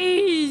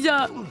 Please!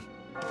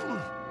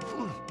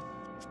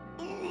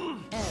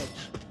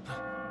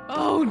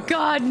 Oh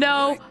god,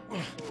 no!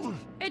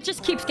 It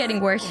just keeps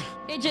getting worse.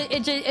 It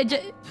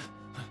just...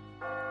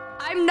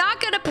 I'm not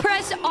gonna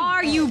press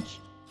R, you...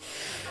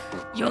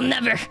 You'll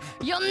never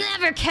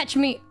catch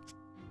me.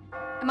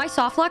 Am I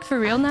soft locked for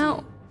real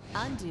now?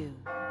 Undo.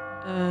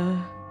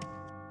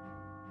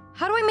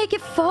 How do I make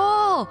it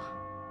fall?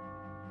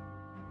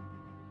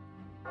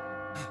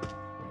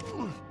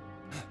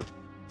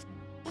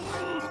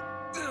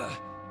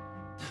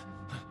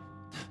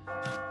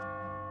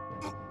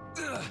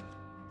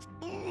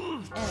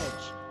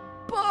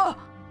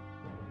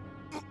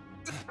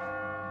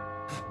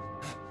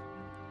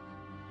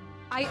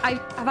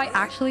 Have I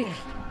actually...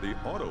 The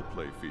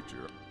autoplay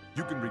feature.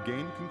 You can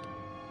regain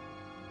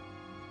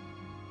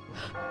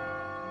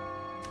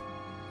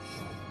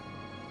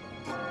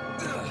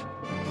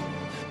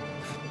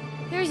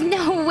There's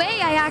no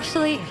way I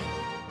actually...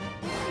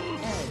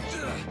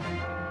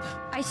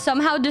 I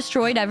somehow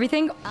destroyed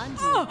everything.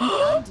 Undo,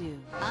 undo,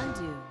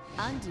 undo,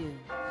 undo,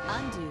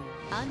 undo,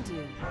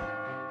 undo.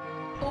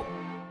 Oh.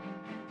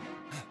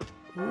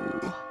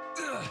 Ooh.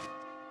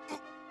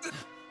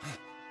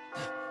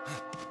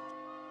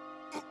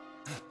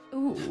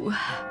 Ooh.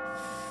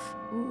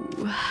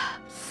 Ooh.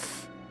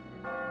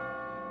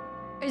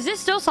 Is this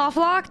still soft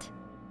locked?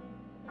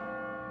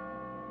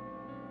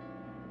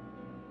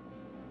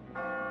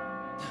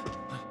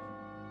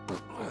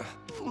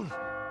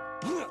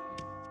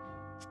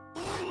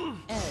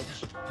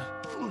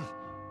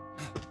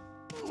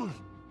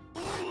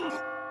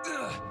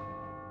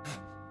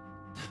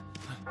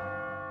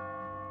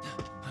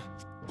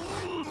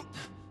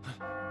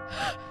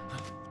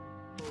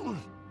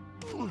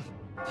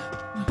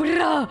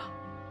 Bruh.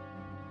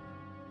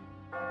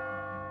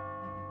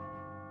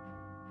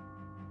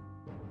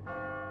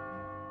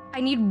 I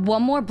need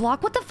one more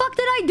block. What the fuck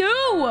did I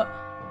do?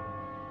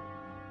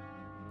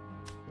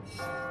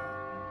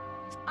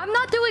 I'm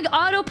not doing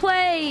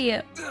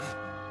autoplay.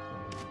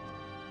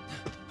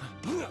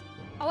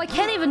 Oh, I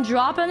can't even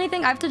drop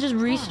anything. I have to just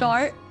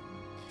restart.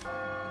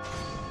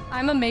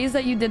 I'm amazed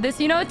that you did this.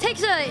 You know, it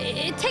takes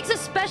a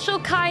special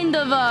kind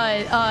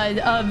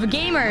of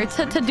gamer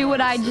to do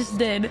what I just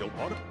did.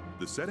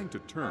 The setting to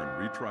turn,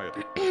 retry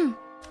it.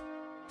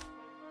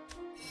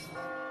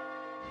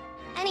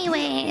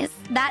 Anyways,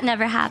 that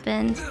never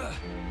happened.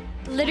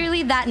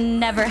 Literally, that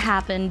never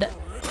happened.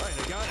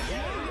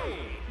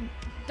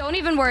 Don't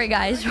even worry,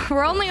 guys.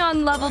 We're only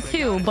on level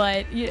 2,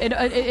 but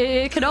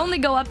it could only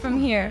go up from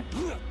here.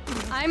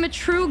 I'm a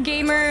true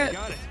gamer.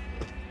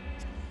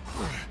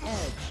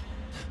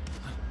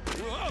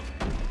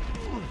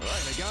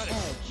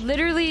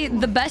 Literally,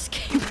 the best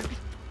gamer.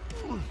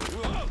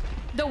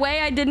 The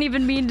way I didn't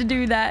even mean to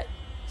do that.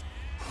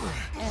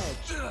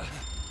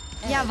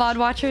 Yeah, VOD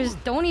watchers,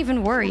 don't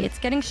even worry. It's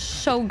getting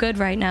so good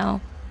right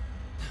now.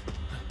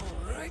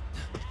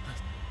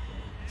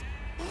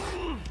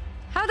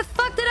 How the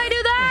fuck did I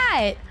do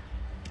that?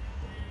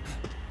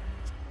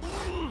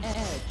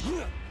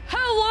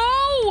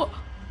 Hello?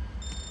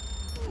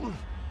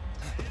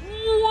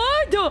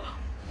 What?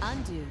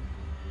 Undo.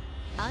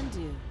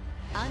 Undo.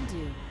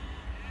 Undo.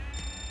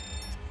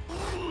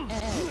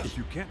 If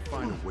you can't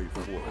find a way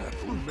forward,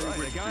 you may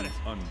wish to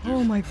undo.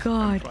 Oh my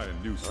god. Try a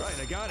new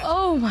set.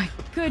 Oh my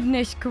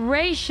goodness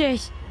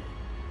gracious.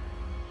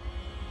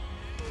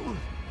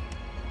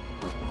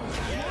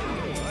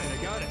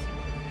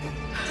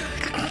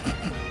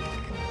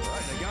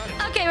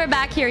 Okay, we're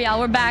back here, y'all.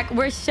 We're back.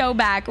 We're so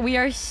back. We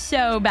are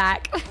so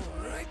back.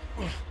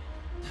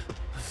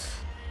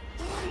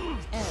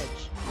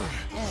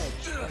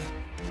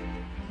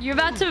 You're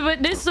about to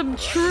witness some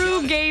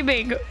true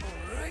gaming.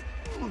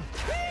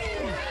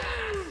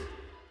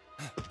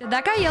 Did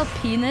that guy yell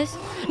penis?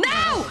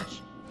 No!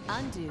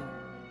 Undo.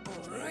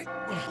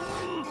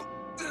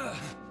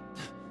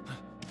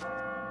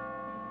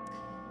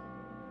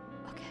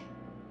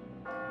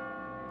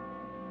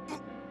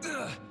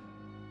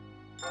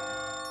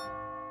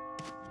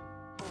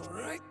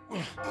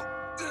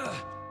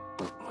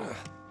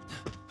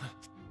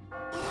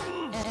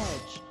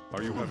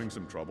 Are you having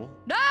some trouble?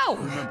 No!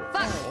 Remember,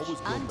 Fuck. always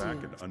go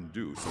back and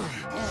undo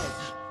something.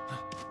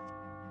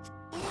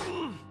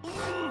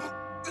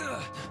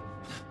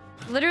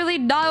 Literally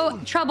no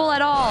trouble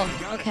at all.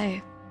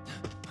 Okay.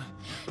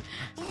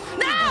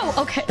 No!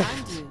 Okay.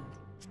 Undo.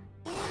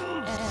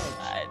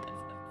 Fine. This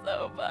is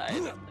so fine.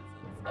 This is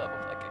so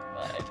fucking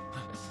fine.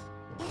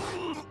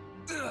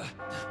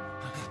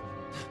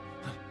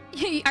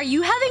 Are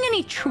you having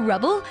any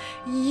trouble?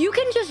 You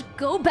can just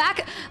go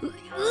back.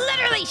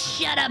 Literally,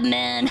 shut up,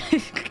 man.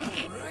 If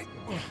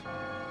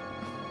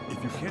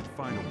you can't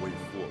find a way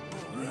forward,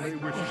 you may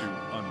wish to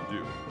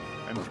undo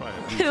and try a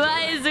new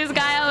Why is this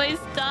guy always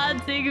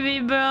taunting me,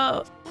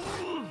 bro?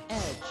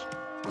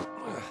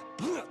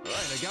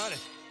 Right, I got it.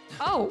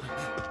 Oh.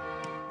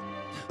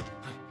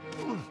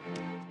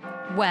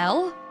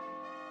 Well.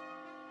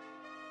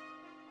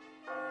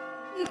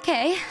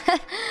 Okay.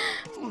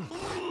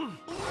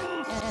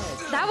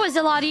 That was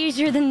a lot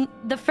easier than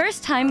the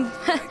first time.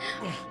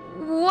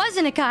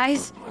 Wasn't it,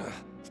 guys?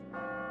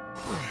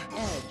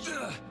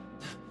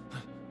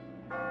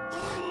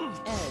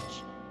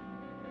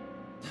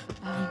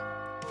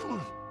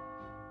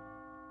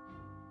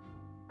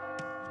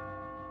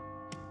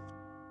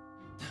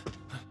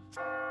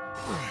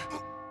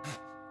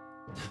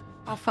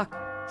 Oh, fuck.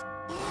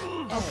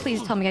 Oh,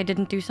 please tell me I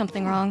didn't do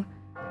something wrong.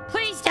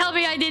 Please tell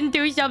me I didn't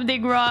do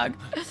something wrong.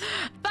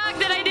 Fuck,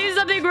 did I do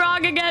something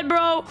wrong again,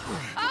 bro?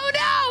 Oh,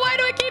 no! Why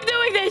do I keep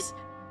doing this?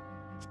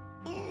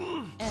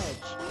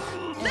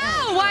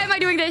 No! Why am I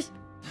doing this?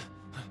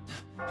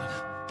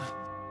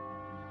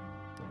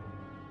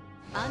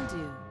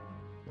 Undo.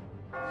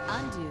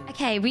 Undo.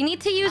 Okay, we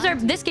need to use our...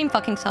 This game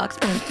fucking sucks.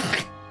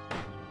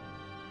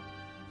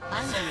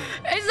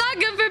 It's not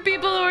good for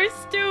people who are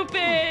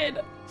stupid.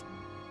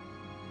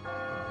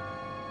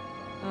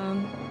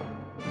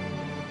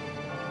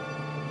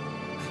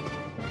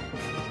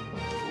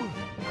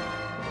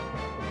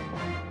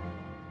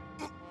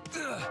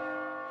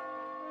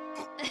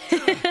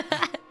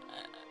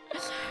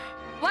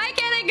 Why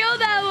can't I go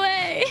that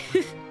way?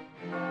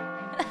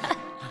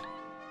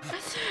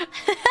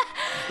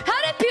 How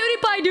did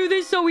PewDiePie do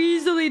this so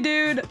easily,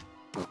 dude?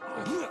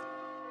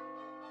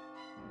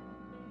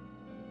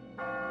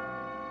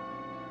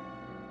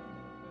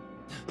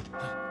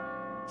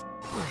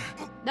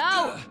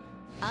 No!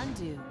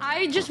 Undo.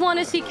 I just want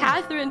to see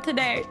Catherine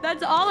today.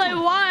 That's all I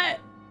want.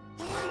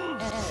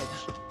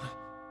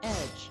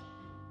 Edge.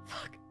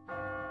 Fuck.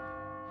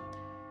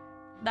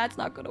 That's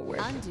not gonna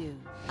work. Undo.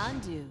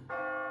 Undo.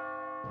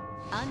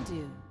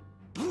 Undo.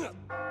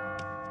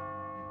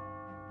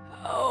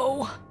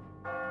 Oh.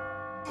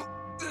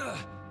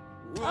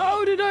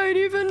 How did I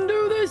even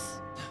do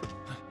this?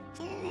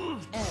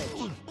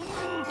 Edge.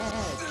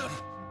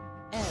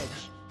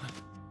 Edge.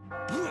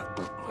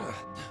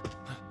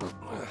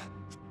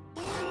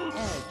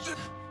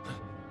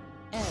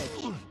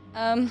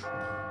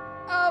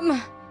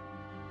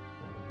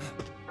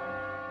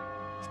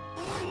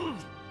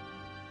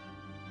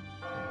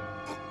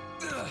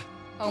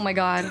 Oh my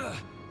god.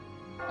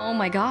 Oh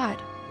my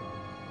god.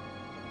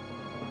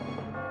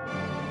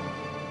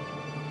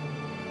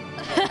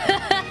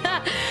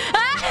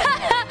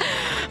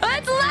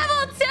 It's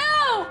level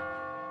 2!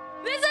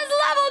 This is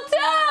level 2!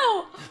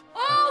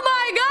 Oh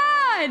my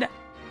god!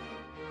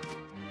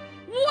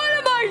 What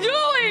am I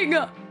doing?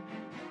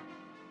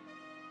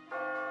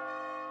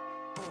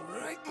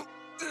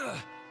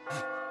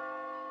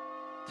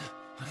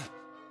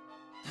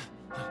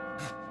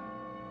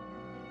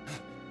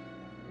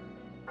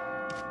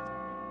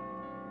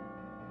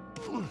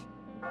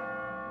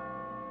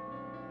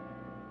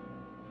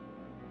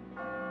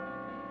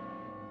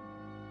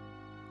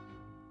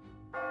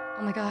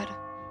 Oh my god.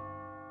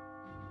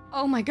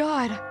 Oh my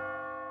god.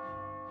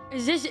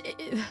 Is this...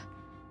 Edge.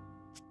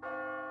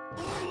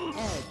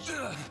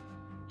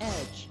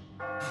 Edge.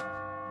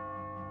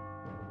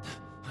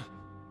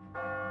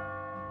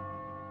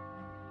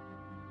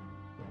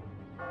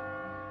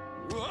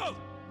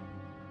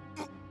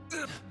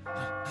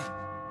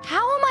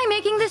 How am I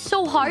making this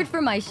so hard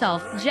for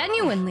myself?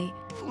 Genuinely.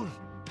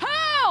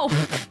 How?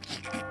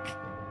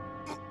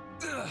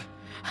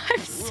 I'm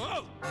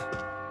so...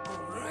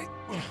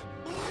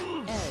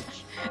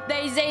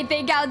 They say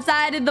think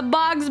outside of the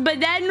box, but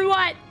then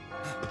what?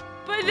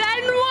 But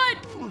then what?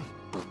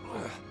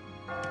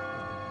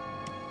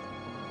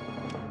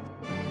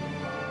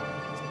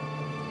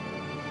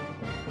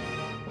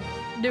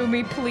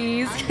 Numi,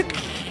 please.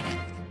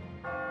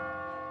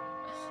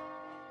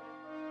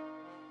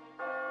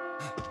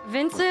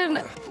 Vincent.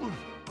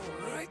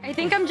 I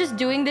think I'm just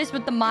doing this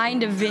with the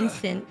mind of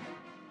Vincent.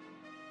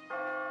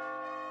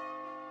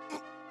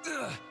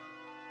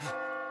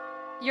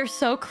 You're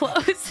so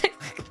close.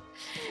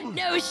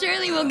 No,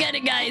 surely we'll get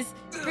it, guys.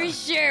 For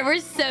sure. We're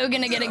so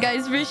gonna get it,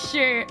 guys. For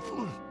sure.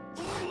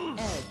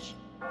 Edge.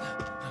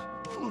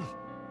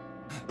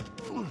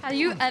 Have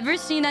you ever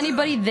seen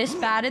anybody this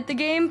bad at the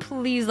game?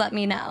 Please let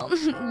me know.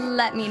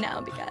 Let me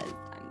know because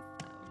I'm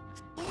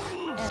so...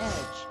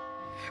 Edge.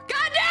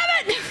 God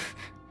damn it!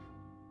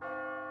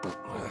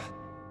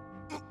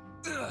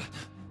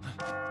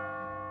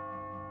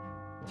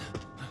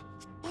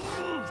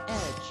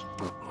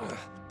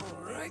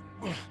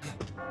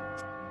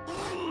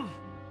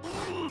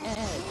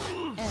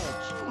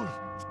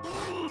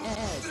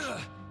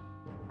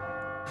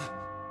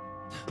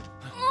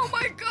 Oh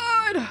my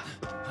god!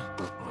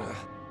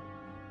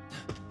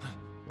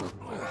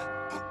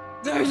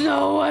 There's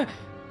no way.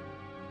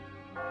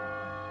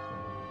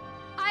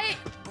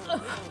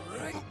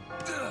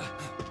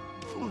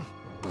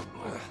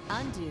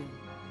 Undo.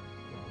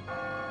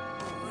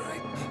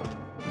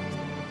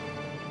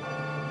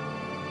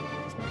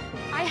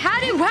 I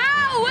had it.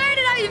 Wow! Where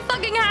did I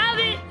fucking have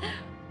it?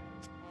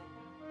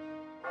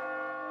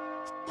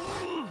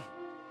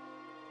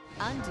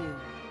 Undo.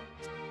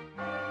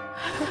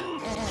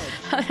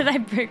 How did I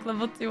break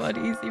level 2 on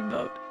easy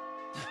mode?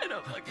 I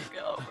don't fucking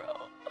know, bro.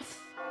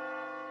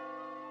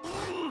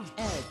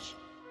 Edge.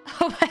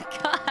 Oh my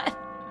god.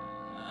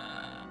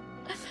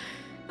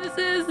 This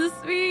is the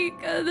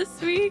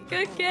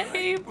Suika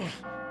game.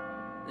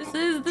 This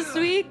is the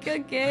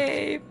Suika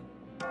game.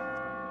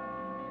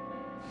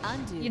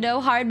 Undo. You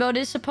know hard mode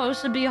is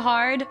supposed to be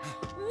hard.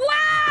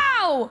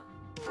 Wow!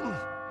 Who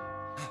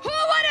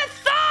would have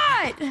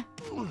thought?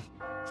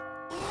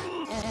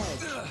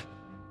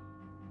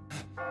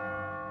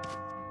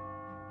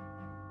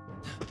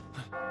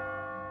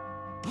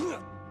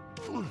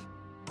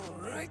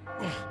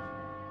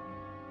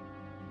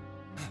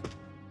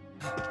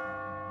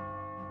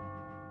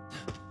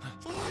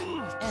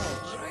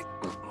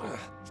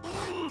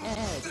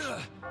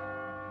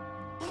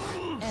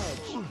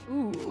 Edge.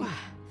 Ooh.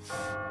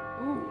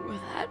 Ooh,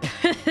 that.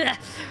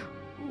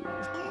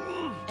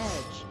 Ooh.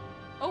 Edge.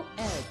 Oh.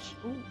 Edge.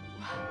 Ooh.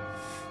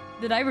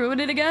 Did I ruin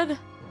it again?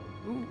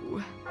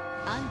 Ooh.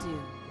 Undo.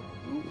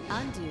 Ooh.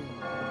 Undo.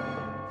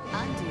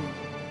 Undo.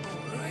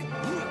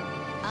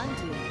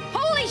 Undo.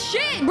 Holy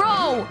shit,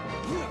 bro!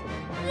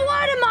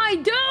 What am I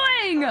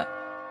doing?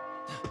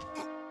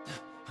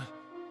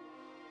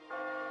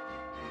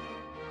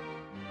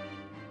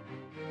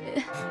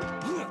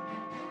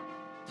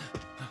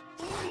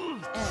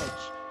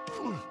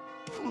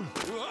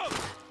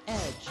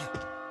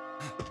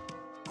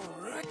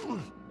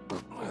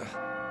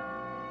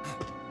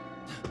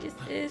 This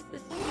is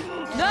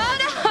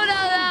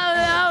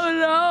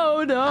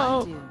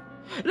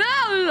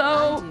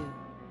no.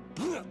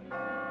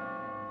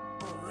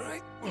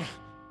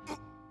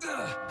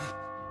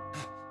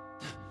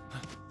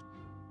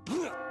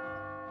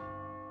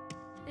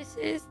 This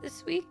is the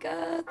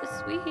Suika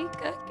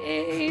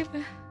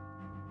game.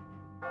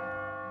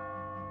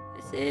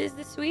 This is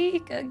the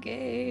Suika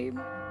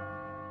game.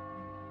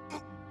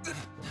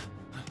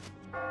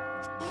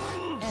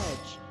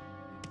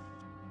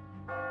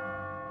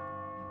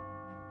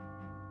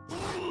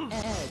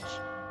 Edge.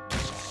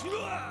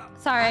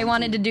 Sorry, I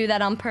wanted to do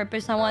that on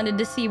purpose. I wanted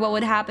to see what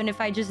would happen if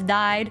I just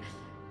died.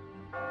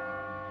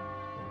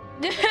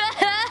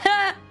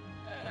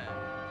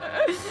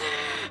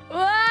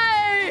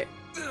 Why?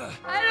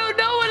 I don't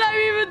know what I'm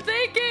even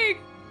thinking.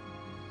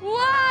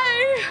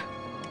 Why?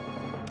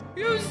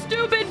 You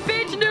stupid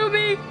bitch,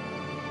 Numi.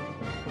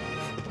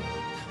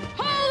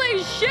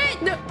 Holy shit.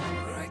 No.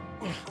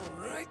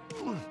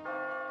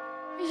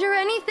 Is there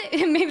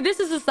anything? Maybe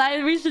this is a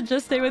sign we should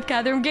just stay with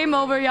Catherine. Game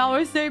over, y'all.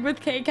 We're staying with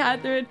K,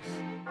 Catherine.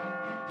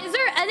 Is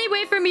there any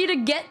way for me to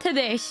get to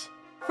this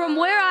from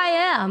where I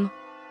am?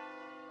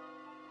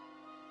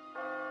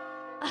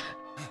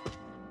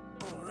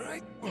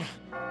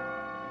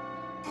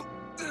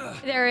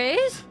 There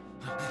is?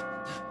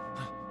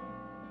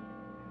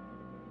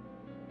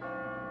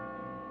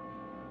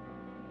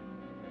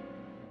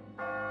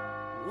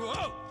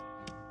 Whoa!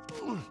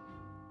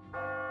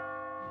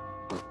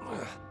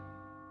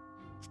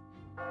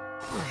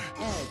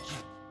 Edge.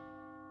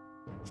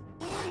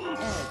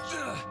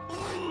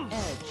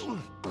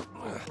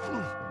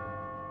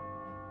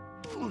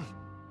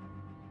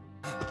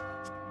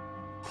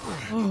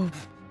 Oh.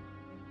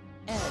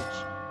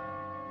 Edge.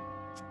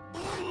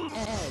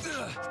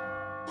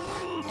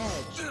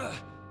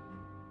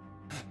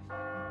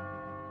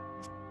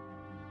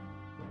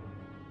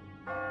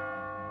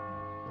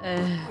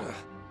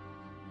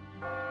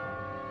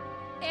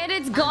 And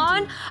it's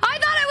gone? I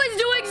thought I was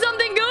doing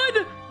something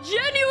good!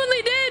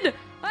 Genuinely did!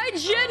 I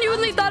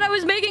genuinely thought I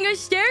was making a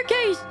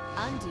staircase!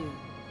 Undo.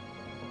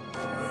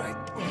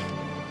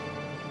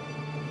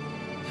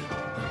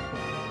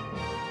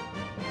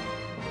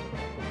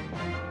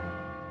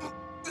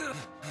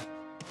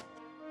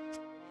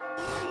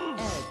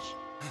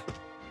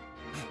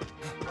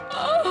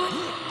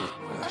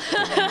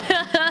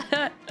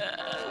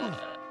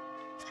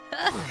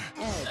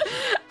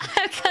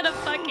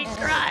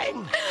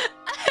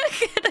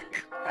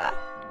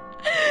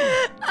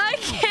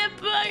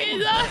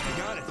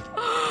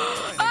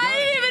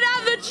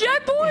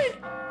 checkpoint!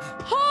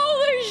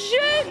 Holy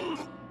shit!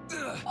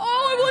 Oh,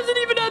 I wasn't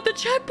even at the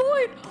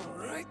checkpoint!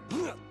 Alright.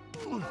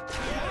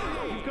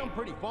 You've come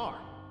pretty far.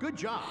 Good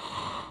job.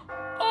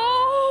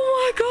 Oh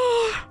my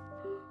god!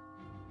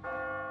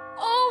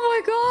 Oh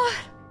my god!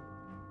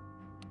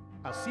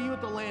 I'll see you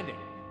at the landing.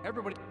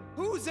 Everybody.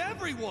 Who's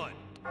everyone?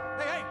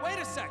 Hey, wait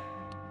a sec.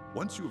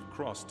 Once you have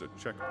crossed a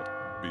checkpoint,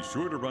 be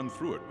sure to run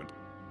through it when...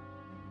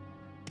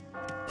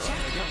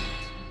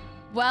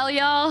 Well,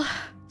 y'all,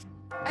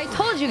 I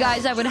told you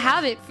guys I would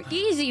have it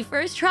easy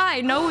first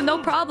try. No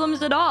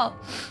problems at all.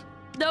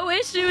 No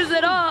issues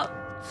at all.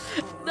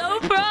 No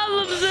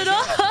problems at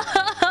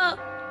all.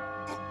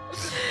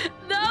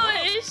 No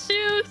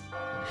issues.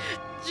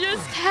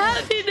 Just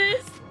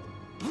happiness.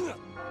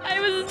 I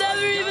was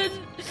never even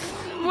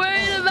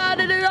worried about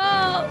it at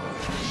all.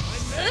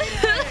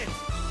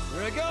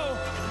 Here I go.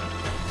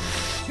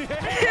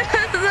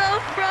 No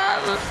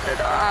problems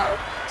at all.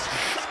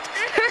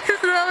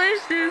 No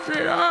issues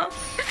at all.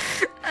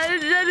 I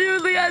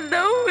genuinely had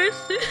no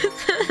issues.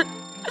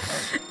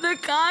 The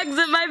cogs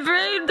in my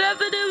brain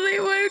definitely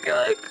were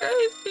going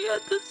crazy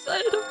at the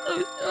sight of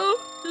those. Oh,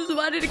 just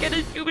wanted to get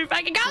a super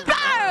fucking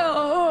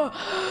combo.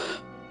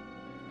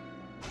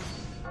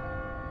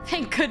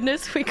 Thank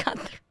goodness we got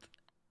through.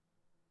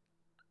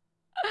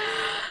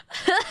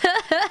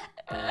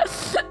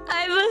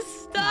 I'm a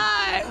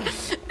star.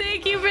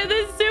 Thank you for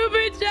the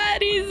super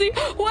chat, Easy.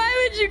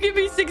 Why would you give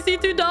me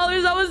 $62?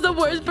 That was the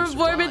worst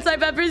performance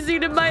I've ever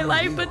seen in my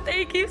life, but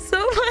thank you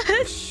so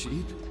much.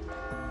 Sheep?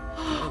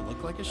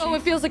 Look like a sheep. Oh,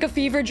 it feels like a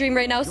fever dream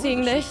right now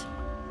seeing this.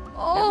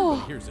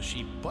 Oh. Here's a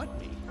sheep but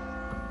me.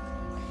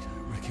 Wait,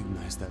 I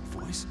recognize that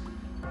voice.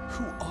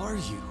 Who are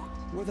you?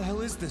 Where the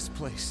hell is this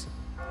place?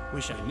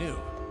 Wish I knew.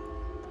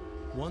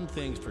 One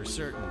thing's for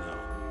certain, though.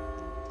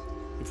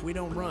 If we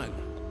don't run,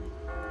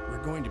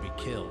 we're going to be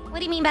killed. What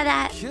do you mean by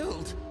that?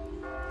 Killed?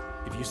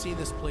 If you see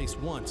this place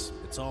once,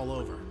 it's all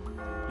over.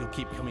 You'll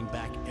keep coming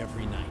back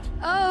every night.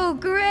 Oh,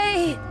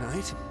 great.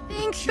 Night?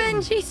 Thanks,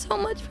 Benji, so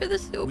much for the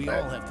super. We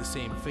all have the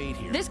same fate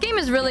here. This game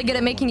is really good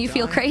at making you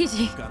feel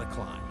crazy. You've gotta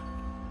climb.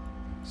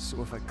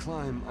 So if I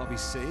climb, I'll be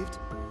saved?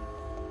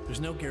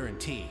 There's no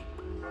guarantee.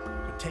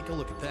 But take a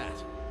look at that.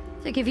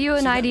 To give you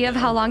an idea of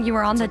how long you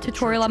were on the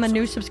tutorial, I'm a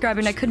new subscriber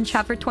and I couldn't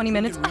chat for 20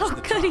 minutes. Oh,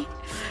 goody.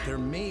 There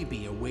may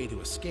be a way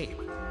to escape.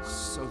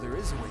 So there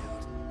is a way out.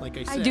 Like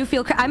I said, I do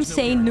feel I'm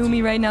saying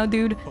Numi right now,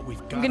 dude.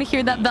 I'm gonna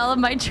hear that bell in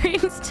my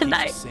dreams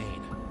tonight.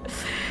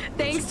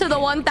 Thanks to the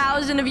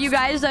 1,000 of you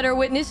guys that are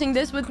witnessing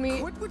this with me.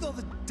 Quit with all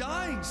the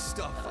dying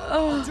stuff.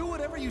 I'll do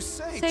whatever you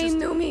say. Say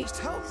Numi. Just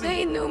help me.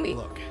 Say Numi.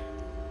 Look,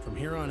 from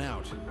here on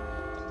out,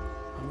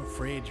 I'm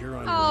afraid you're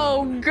on your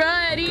Oh, own.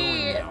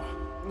 goody.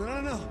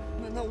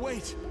 No,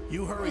 wait.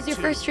 You hurry. It's your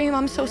first stream.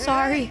 I'm so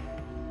sorry.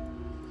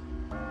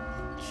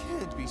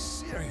 Can't be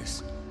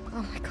serious.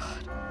 Oh my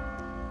god.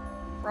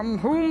 From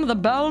whom the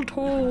bell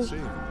tolls. Save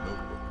in the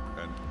notebook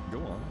and go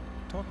on,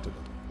 talk to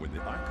them. When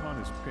the icon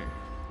is pink,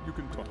 you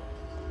can talk.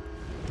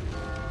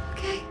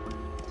 Okay.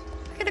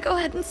 I'm gonna go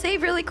ahead and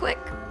save really quick.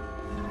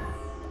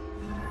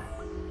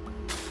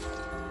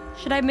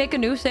 Should I make a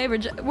new save or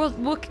we'll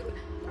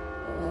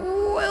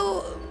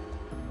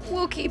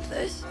keep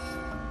this.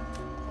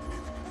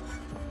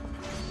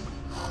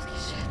 Holy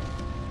shit.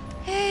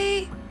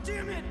 Hey.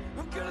 Damn it!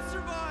 I'm gonna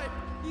survive,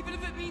 even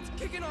if it means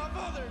kicking off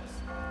others.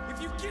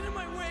 If you get in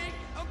my way,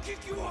 I'll kick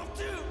you off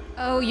too.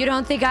 Oh, you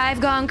don't think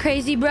I've gone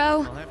crazy,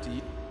 bro? I'll have to.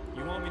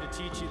 You want me to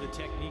teach you the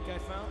technique I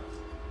found?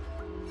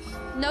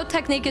 No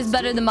technique is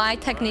better than my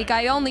technique.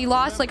 I only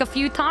lost like a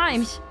few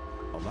times.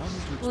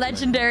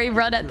 Legendary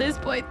run at this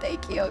point.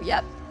 Thank you.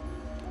 Yep.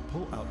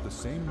 Pull out the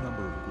same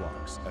number of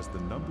blocks as the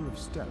number of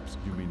steps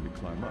you mean to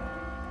climb up.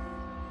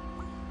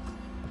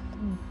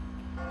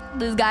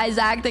 This guy's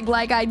acting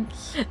like I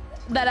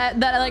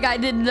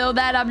didn't know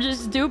that. I'm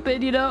just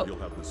stupid, you know. You'll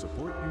have the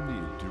support you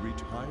need to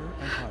reach higher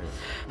and higher,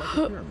 like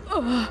a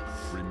pyramid.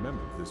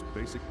 Remember this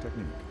basic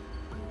technique.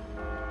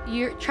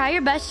 Try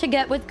your best to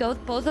get with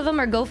both of them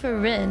or go for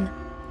Rin.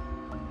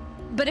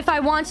 But if I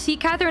want Sea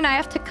Catherine, I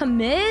have to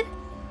commit?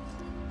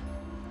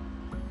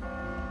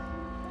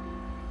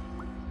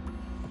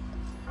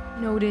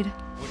 Noted.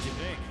 What'd you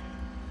think?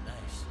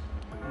 Nice.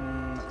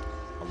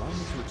 Allow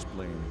me to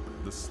explain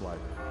the slider.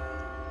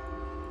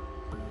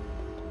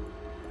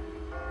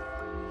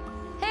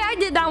 Hey, I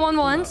did that one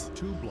once.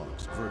 2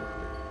 blocks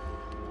vertically.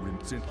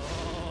 Rinse in.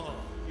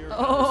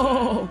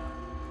 Oh.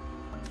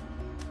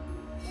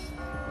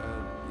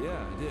 Yeah,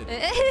 I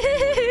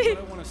did.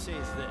 What I want to say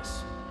is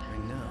this. I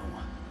know.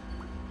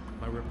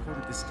 I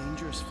reported this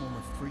dangerous form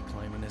of free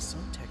climbing has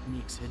some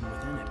techniques hidden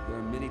within it. There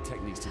are many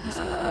techniques to this.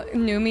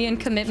 Numi and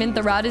commitment,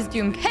 the rod is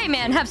doomed. Hey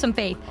man, have some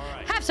faith.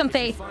 Right. Have some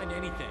faith. If you find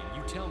anything,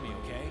 you tell me,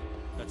 okay?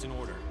 That's an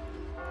order.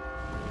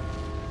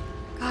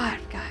 God,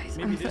 guys,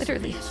 Maybe I'm this literally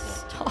will a be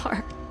useful.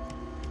 star.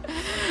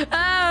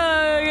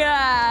 Oh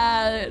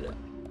god.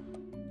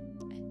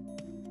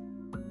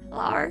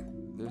 Lar.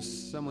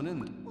 There's someone in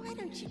there. Why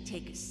don't you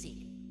take a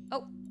seat?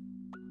 Oh.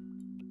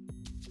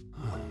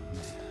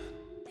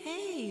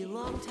 Hey,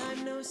 long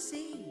time no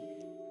see.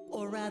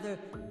 Or rather,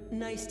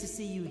 nice to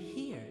see you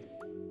here.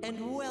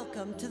 And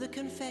welcome to the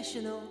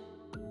confessional.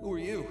 Who are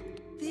you?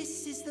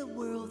 This is the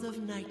world of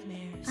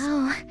nightmares.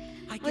 Oh,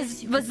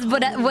 was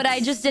what I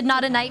just did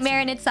not a nightmare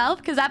in itself?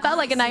 Because that felt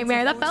like a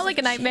nightmare. That felt like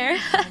a nightmare.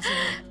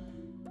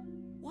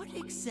 What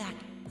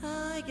exact?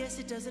 I guess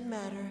it doesn't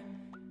matter.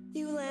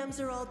 You lambs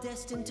are all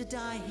destined to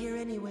die here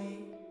anyway.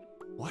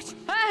 What?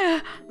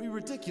 You're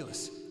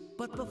ridiculous.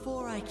 But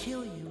before I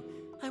kill you,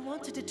 I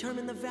want to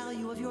determine the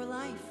value of your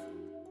life.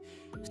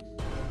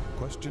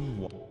 Question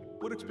 1.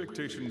 What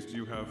expectations do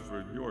you have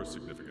for your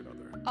significant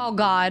other? Oh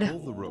God. Pull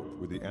the rope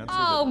with the answer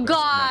Oh that best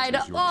God.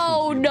 matches your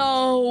Oh true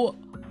no.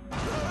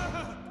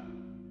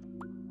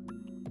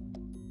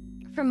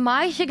 For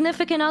my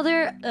significant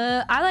other,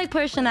 I like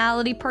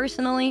personality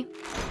personally.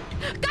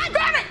 God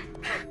damn it!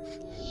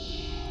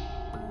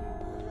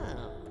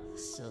 Oh,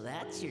 so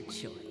that's your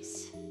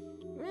choice.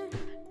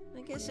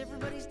 I guess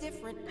everybody's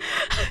different.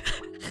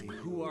 Hey,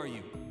 who are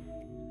you?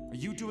 Are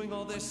you doing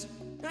all this?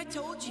 I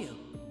told you.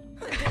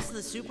 I'm just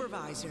the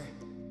supervisor.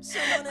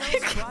 Someone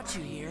else brought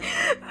you here.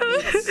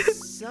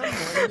 It's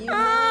someone you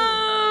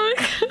know.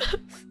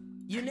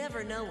 You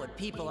never know what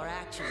people are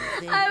actually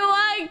thinking. I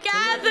want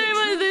Catherine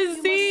with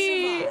the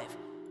C.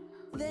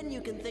 Then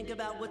you can think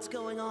about what's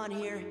going on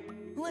here.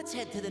 Let's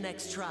head to the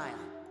next trial.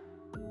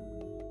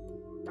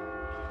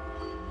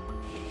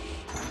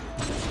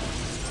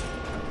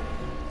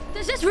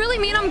 Does this really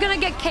mean I'm gonna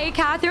get K,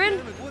 Catherine?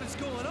 What is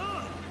going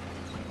on?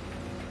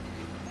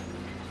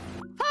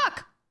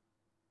 Fuck!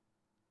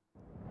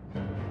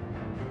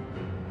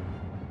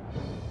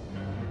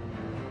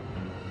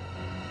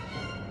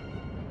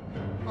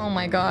 Oh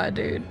my God,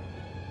 dude.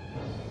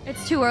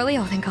 It's too early.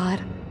 Oh, thank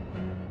God.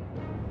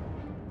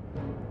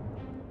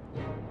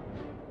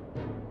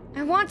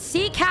 I want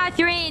C,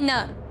 Catherine!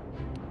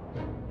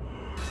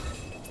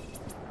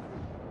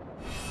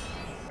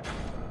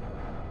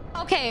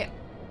 Okay.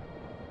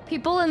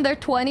 People in their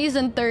 20s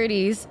and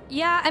 30s.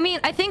 Yeah, I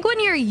mean, I think when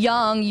you're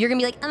young, you're gonna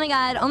be like, oh my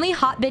God, only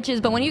hot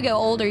bitches. But when you get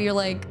older, you're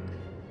like,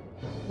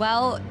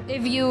 well,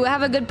 if you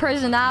have a good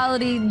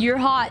personality, you're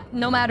hot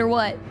no matter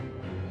what.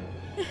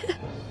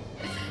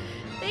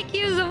 Thank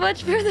you so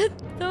much for the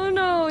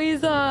dono,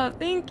 Isa.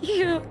 Thank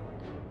you.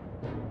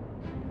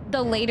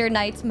 The later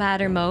nights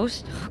matter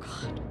most. Oh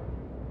God.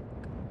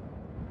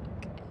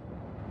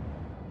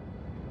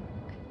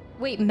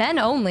 Wait, men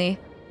only?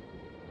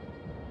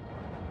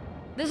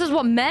 This is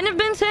what men have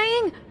been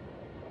saying?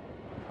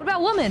 What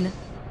about women?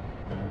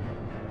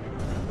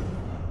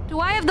 Do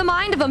I have the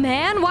mind of a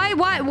man? Why?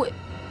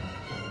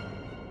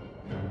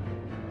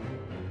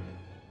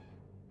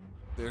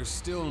 There's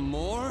still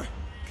more?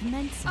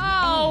 Commencing.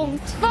 Oh,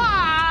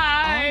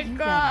 fuck!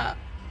 No!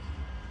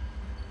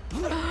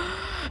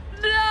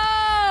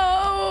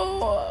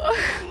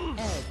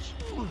 Edge.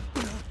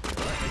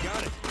 Alright, I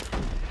got it.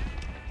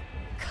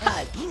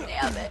 God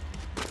damn it.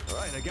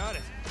 Alright, I got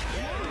it.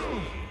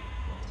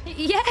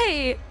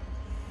 Yay!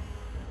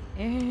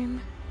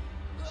 Aim.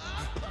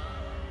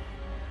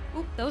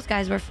 Oop, those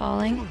guys were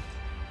falling.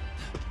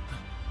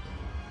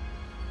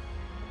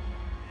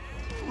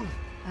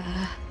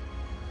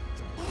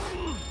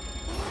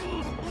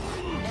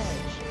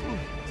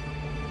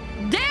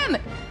 Damn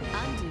it!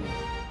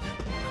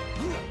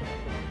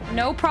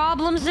 No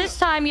problems this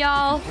time,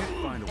 y'all.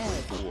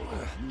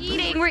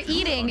 Eating, we're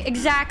eating.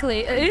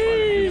 Exactly.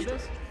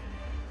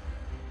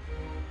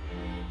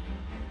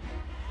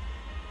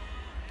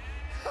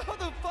 How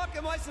the fuck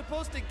am I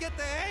supposed to get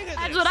the hang of this?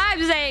 That's what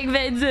I'm saying,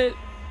 Vincent.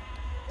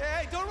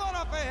 Hey, don't run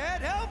off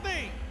ahead. Help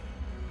me!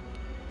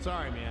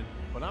 Sorry, man,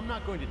 but I'm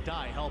not going to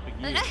die helping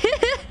you.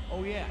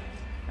 Oh yeah,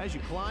 as you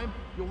climb,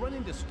 you'll run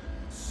into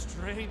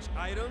strange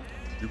items.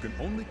 You can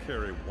only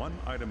carry one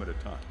item at a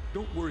time.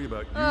 Don't worry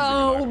about using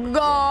Oh an item.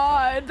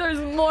 God, there's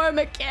more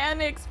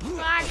mechanics.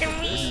 Fuck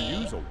When me. you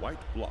use a white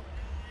block,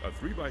 a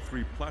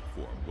 3x3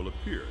 platform will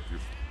appear.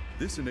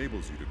 This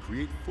enables you to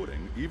create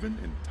footing even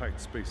in tight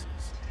spaces.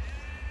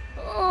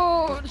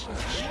 Oh.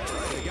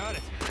 I got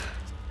it.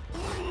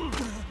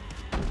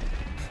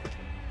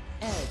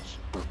 Edge.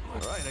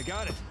 Alright, I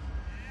got it.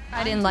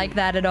 I didn't like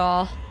that at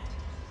all.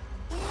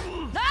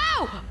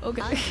 No!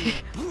 Okay.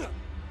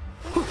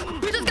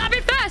 You just got me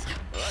fast!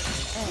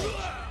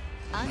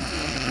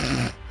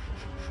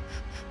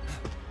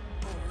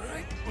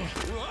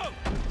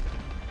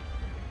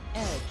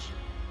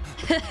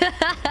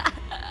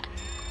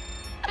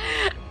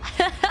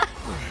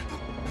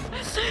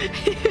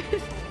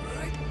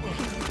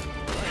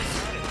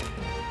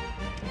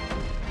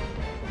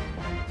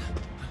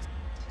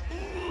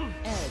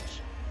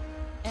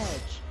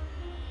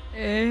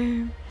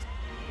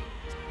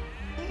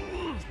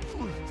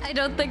 I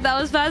don't think that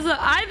was fast enough.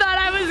 I thought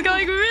I was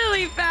going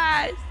really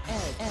fast.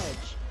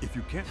 If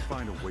you can't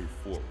find a way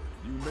forward,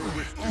 you may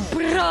wish to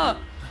Bruh.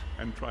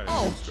 and try a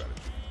Oh. new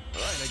strategy.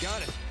 Alright, I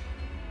got it.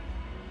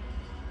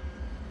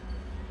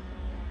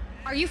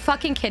 Are you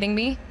fucking kidding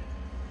me?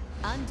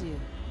 Undo.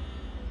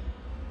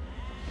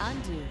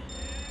 Undo.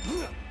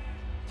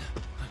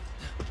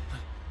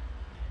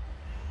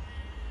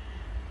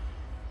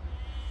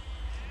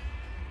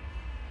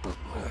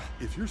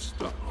 If you're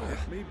stuck, it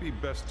may be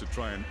best to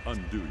try and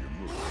undo your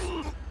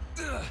moves.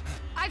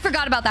 I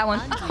forgot about that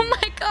one. Oh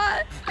my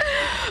god.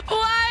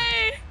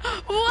 Why?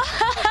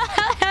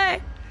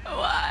 Why?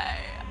 Why?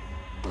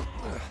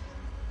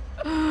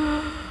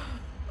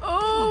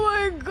 Oh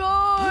my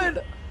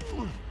god.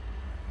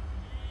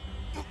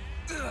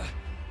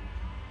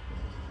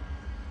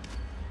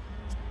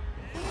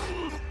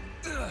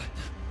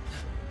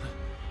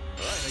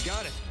 Alright, I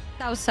got it.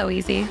 That was so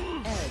easy.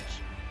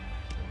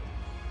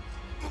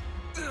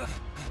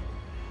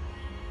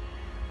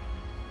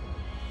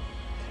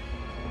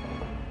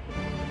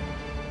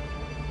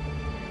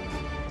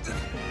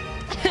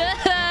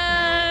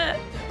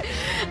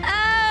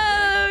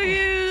 Oh,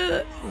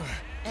 you.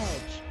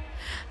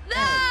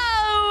 No,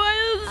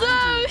 I'm so.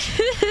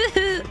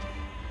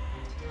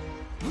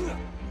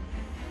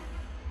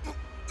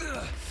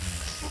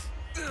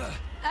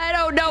 I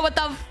don't know what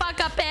the fuck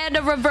a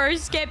panda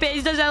reverse skip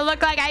is. Does it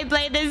look like I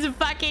played this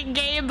fucking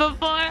game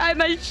before?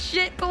 I'm a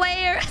shit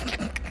player.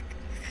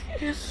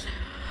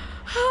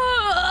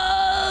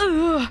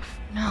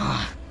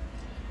 No.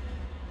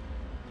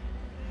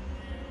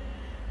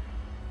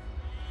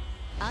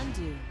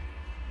 Undo.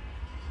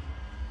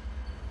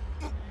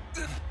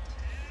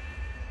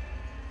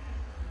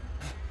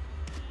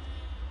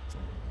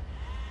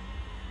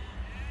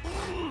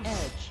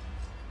 Edge.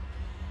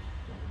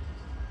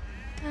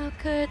 How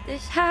could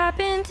this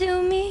happen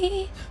to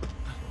me?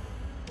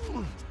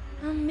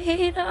 I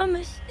made a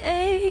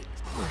mistake.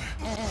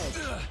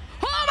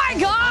 Oh my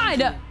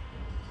god!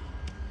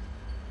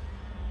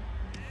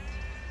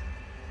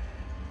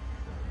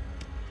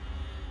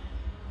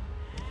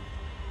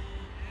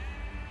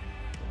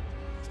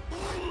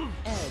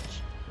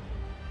 Edge.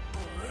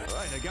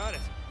 Alright, I got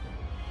it.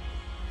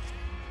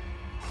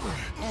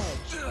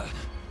 Edge.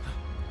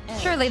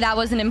 Surely that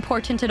wasn't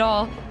important at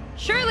all.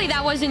 Surely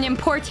that wasn't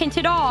important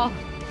at all.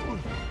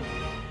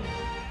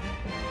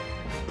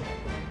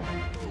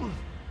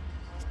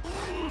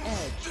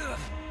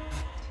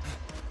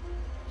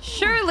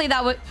 Surely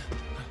that would...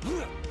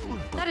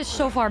 That is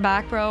so far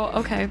back, bro.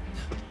 Okay.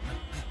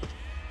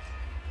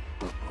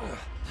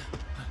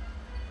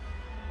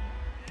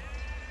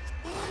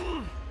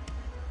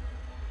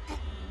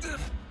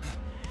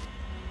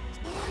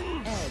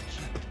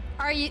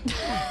 Are you...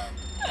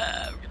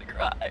 I'm gonna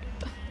cry.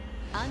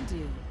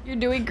 Undo. You're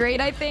doing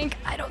great, I think.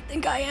 I don't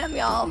think I am,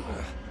 y'all.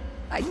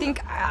 I think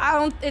I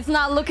don't... It's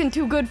not looking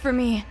too good for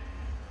me.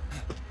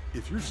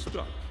 If you're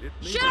stuck, it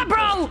may Shut up, be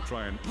best bro! to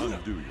try and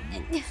undo your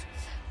moves.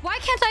 Why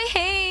can't I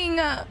hang?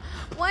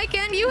 Why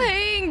can't you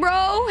hang,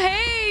 bro?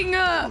 Hang!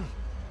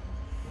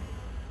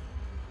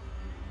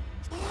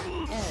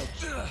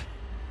 Edge.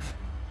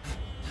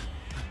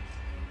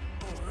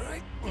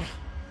 Alright.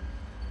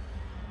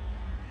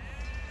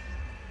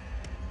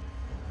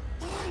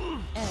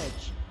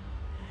 Edge.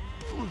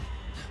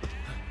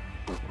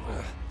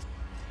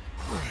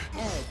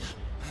 Edge.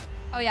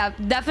 Oh yeah,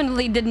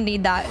 definitely didn't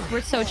need that.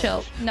 We're so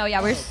chill. No,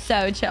 yeah, we're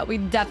so chill. We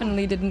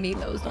definitely didn't need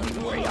those. Don't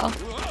even worry, y'all.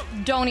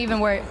 Don't even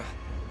worry.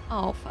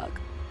 Oh,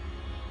 fuck.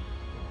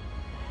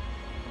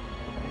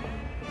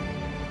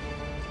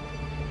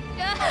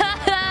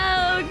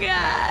 Oh,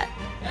 God.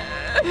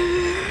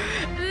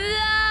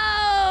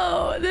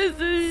 No! This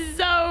is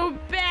so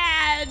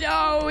bad.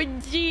 Oh,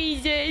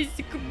 Jesus.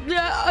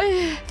 Edge.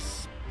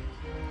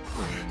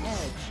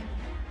 Edge.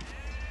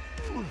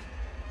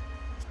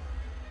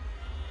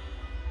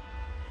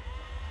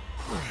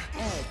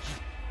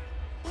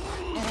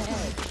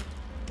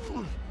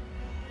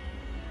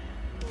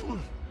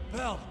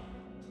 Bell,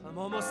 I'm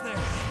almost there.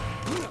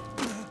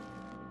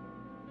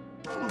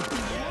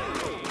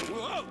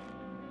 Whoa!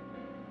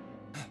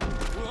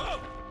 Whoa!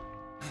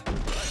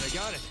 Right, I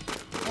got it.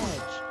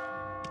 Edge.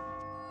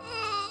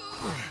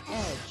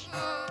 Edge.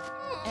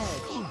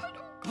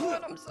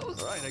 God, I'm so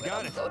sorry. Right, I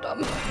got it. So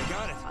dumb. I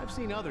got it. I've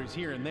seen others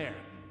here and there.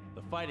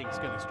 The fighting's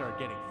gonna start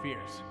getting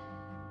fierce.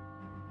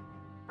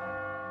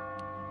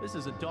 This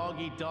is a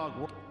dog-eat-dog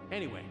world.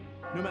 Anyway,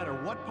 no matter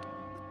what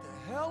The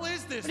hell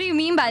is this? What do you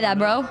mean by that,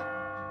 bro?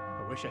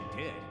 I wish I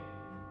did.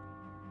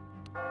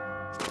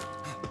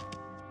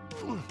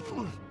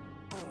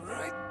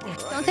 Alright.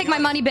 Don't take my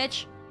money,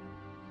 bitch.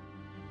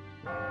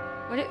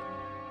 What it...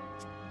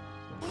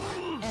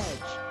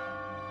 Edge.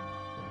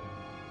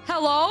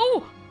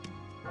 Hello?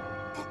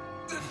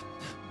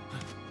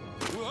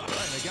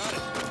 Alright, I got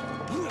it.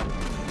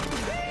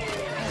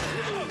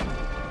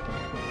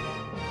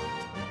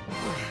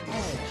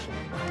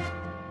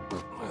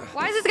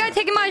 Why is this guy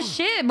taking my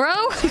shit, bro?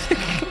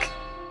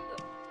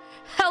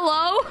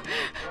 Hello?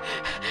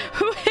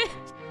 Who is...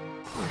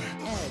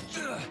 Edge.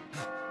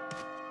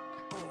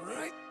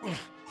 Alright.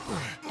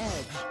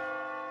 Edge.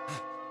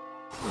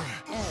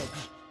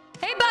 Edge.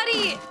 Hey,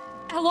 buddy!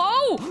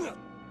 Hello?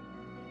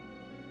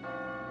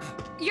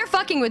 You're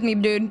fucking with me,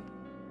 dude.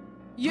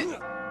 You...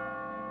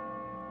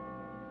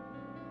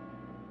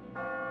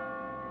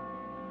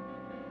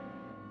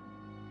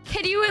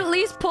 Can you at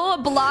least pull a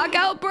block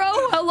out, bro?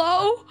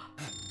 Hello?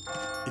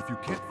 If you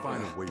can't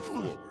find a way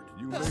forward,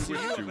 you may wish to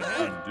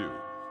undo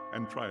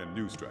and try a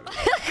new strategy.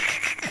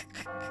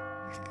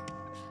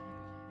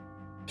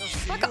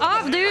 Fuck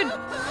off, dude.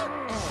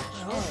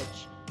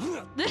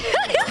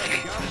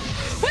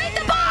 Wait,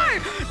 the bar!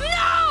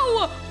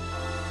 No!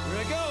 Here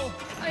I go.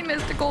 I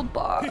missed a gold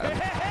bar.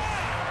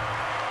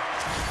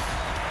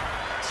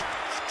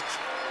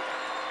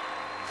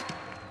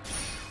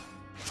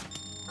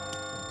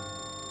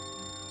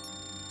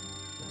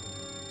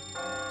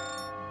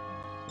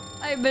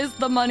 I missed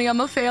the money. I'm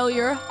a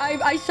failure.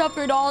 I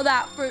suffered all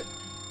that for...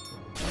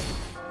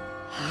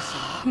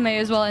 May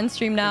as well end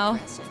stream now.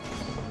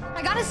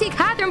 I gotta see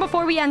Catherine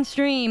before we end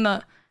stream.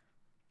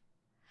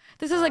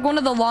 This is like one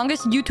of the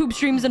longest YouTube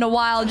streams in a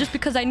while just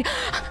because I...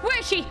 Where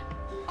is she?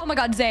 Oh my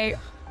god, Zay.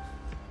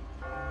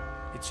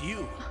 It's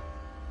you.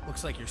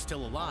 Looks like you're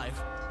still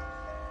alive.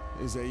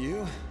 Is that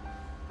you?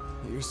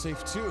 You're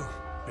safe too.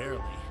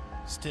 Barely.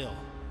 Still.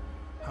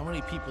 How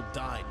many people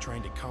died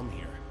trying to come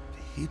here?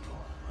 People?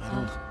 I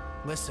don't...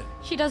 Listen.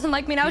 She doesn't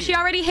like me now. She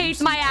already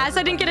hates my ass.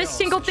 I didn't get a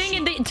single thing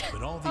in the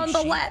on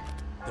the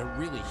left. They're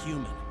really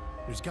human.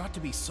 There's got to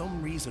be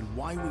some reason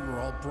why we were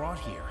all brought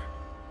here.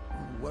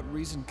 What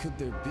reason could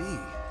there be?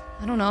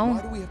 I don't know.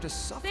 Why do we have to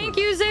suffer? Thank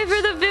you, Zay,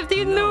 for the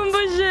 50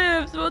 Noomba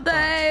ships. What the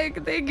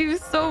heck? Thank you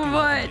so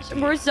much.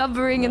 We're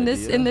suffering in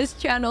this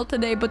channel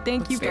today, but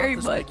thank you very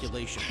much.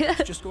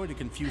 It's just going to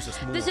confuse us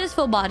more. This is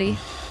full body.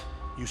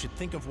 You should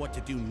think of what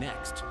to do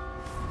next.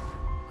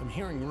 I'm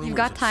hearing rumors. You've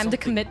got time to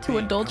commit to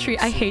adultery.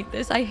 I hate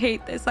this. I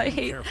hate this. I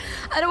hate.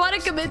 I don't want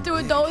to commit to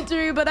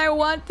adultery, but I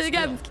want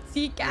to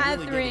see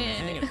Catherine. Really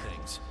getting the hang of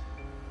things.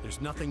 There's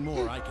nothing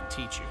more I can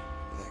teach you.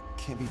 That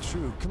can't be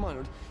true. Come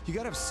on, you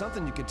gotta have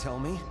something you could tell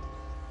me.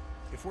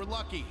 If we're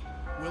lucky,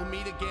 we'll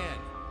meet again.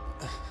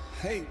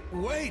 Hey,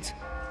 wait!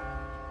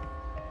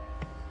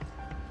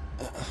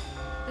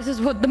 This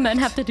is what the men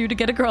have to do to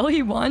get a girl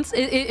he wants.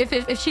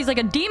 If she's like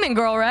a demon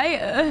girl, right?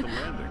 The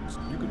landings,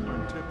 you can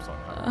learn tips on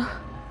how.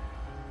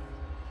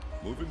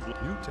 Moving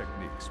new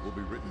techniques will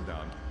be written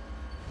down.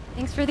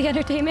 Thanks for the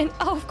entertainment.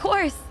 Oh, of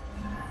course.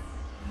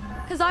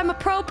 Because I'm a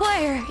pro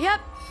player.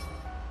 Yep.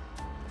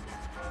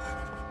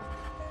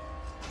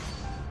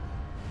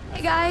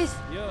 Hey, guys.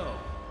 Yo,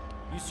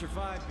 you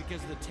survived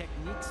because of the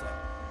techniques.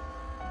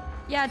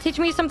 Yeah, teach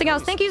me something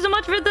else. Thank you so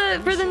much for the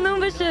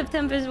Noomba ship,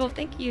 Tempest.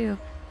 Thank you.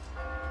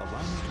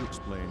 Allow me to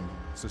explain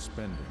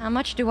suspending. How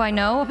much do I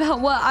know about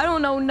what? I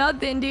don't know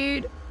nothing,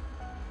 dude.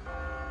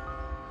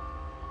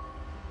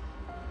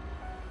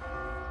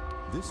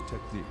 This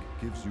technique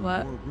gives you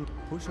What? more room.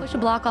 Push a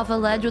block off a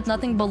ledge with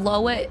nothing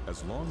below it.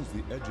 As long as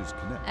the edges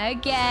connect.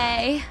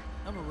 Okay.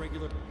 I'm a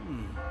regular.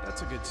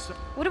 That's a good start.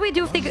 What do we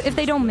do if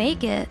they don't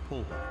make it?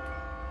 Pull back.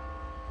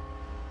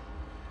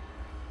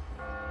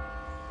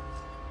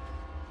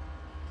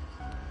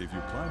 If you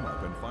climb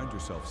up and find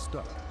yourself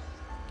stuck,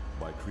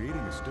 by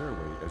creating a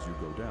stairway as you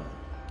go down.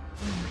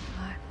 Oh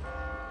my god.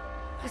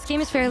 This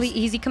game is fairly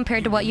easy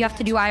compared to what you have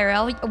to do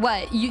IRL.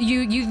 What?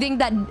 You think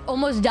that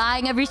almost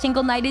dying every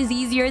single night is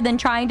easier than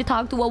trying to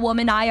talk to a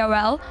woman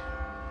IRL?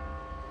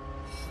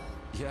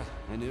 Yeah,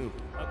 I knew.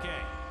 Okay,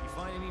 you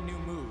find any new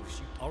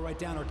moves, I'll write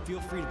down or feel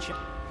free to check.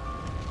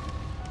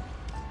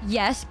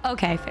 Yes.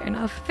 Okay, fair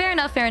enough. Fair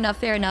enough, fair enough,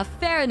 fair enough,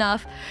 fair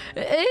enough.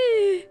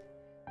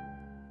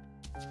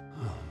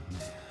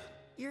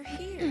 You're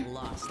here,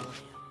 lost lamb.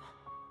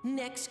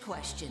 Next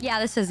question. Yeah,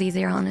 this is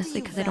easier,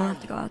 honestly, because I don't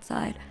have to go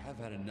outside. I've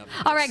had enough.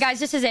 All right, guys,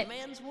 this is it. A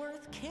man's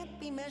worth can't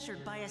be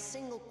measured by a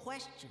single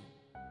question.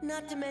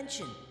 Not to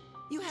mention,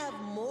 you have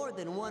more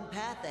than one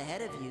path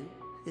ahead of you.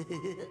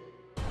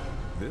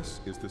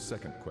 This is the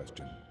second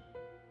question.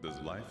 Does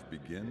life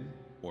begin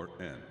or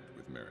end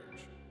with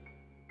marriage?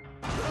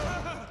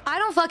 I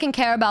don't fucking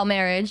care about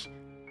marriage.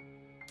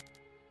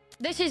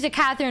 This is a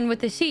Catherine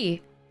with a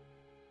C.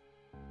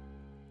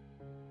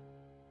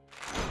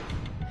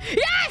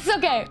 Yes!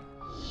 Okay!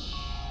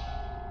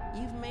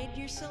 You've made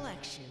your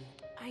selection.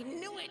 I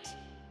knew it!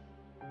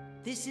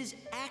 This is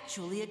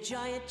actually a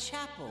giant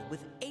chapel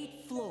with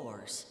 8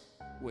 floors.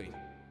 Wait,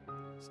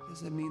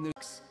 does that mean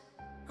there's...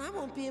 I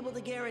won't be able to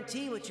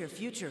guarantee what your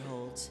future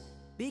holds.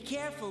 Be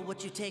careful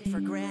what you take for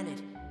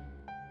granted.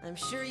 I'm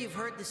sure you've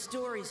heard the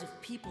stories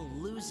of people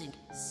losing.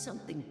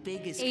 Something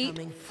big is 8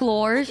 coming.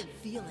 floors? I can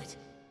feel it.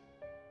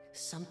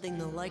 Something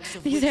the likes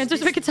of These which answers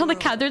this make it sound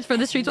like world Catherine's for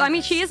the streets. I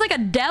mean, she is like a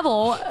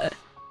devil.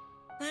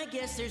 I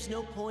guess there's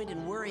no point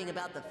in worrying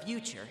about the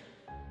future.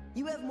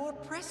 You have more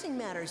pressing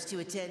matters to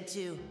attend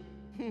to.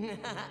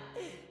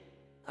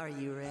 Are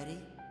you ready?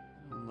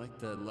 I don't like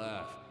that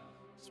laugh.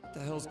 What the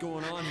hell's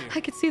going on here?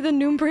 I could see the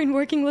Noom brain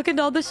working. Look at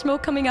all the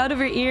smoke coming out of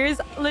her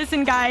ears.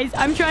 Listen, guys,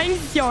 I'm trying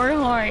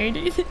so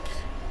hard.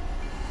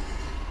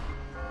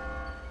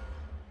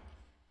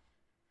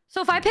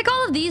 So if I pick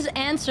all of these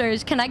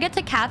answers, can I get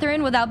to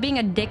Catherine without being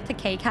a dick to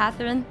K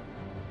Catherine?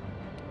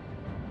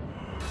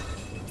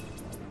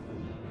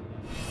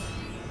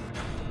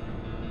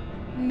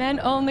 Men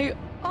only.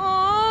 Oh,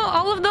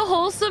 all of the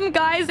wholesome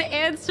guys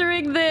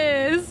answering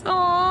this.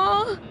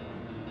 Oh.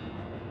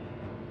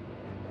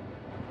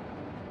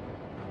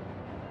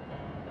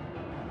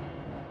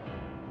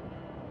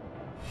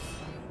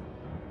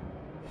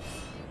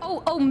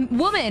 Oh,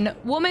 woman.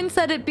 Woman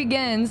said it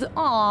begins.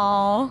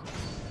 Aww.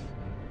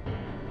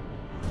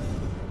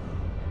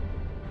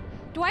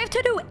 Do I have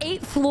to do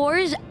 8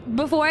 floors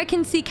before I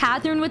can see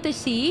Catherine with the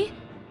C?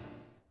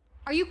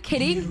 Are you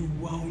kidding? You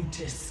won't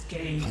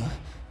escape. Huh?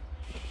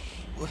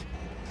 What?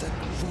 That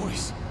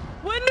voice.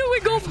 When do we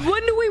go?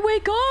 When do we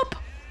wake up?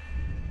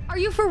 Are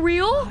you for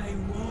real?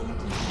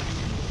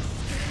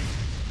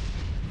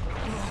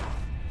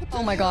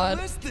 Oh my god.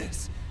 What is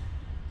this?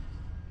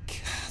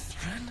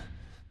 Catherine?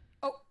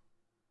 Oh.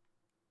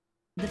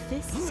 The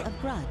fists of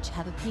grudge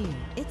have appeared.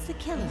 It's the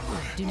killer.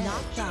 Do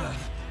not die.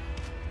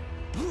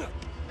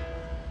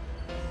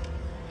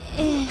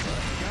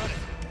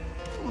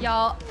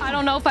 Y'all, I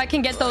don't know if I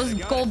can get those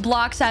gold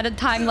blocks at a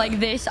time like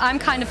this. I'm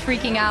kind of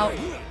freaking out.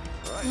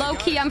 Low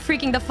key, I'm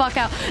freaking the fuck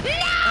out.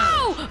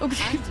 No!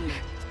 Okay.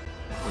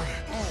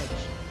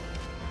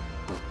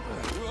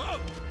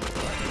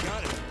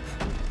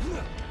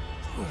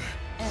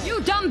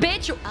 You dumb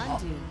bitch!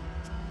 Undo.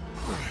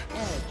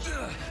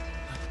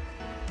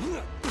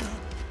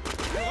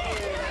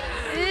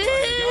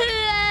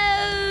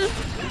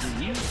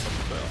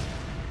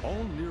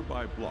 All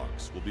nearby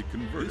blocks will be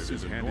converted. This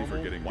is handy for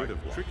getting rid of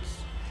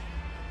tricks.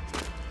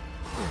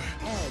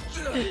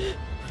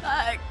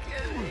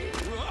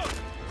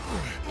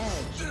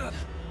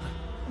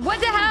 What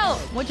the hell?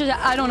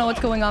 I don't know what's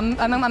going on.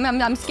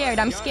 I'm scared.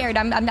 I'm scared.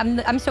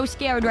 I'm so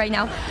scared right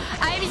now.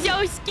 I'm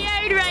so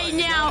scared right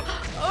now.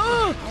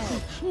 Oh.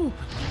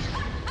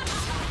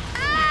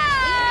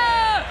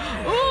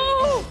 Ah!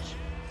 Ooh.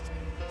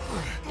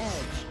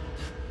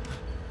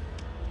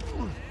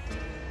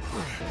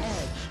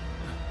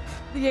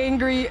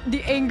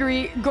 The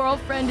angry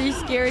girlfriend is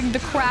scaring the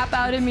crap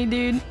out of me,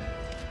 dude.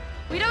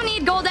 We don't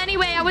need gold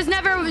anyway. I was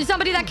never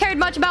somebody that cared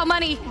much about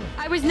money.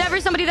 I was never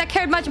somebody that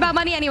cared much about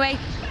money anyway.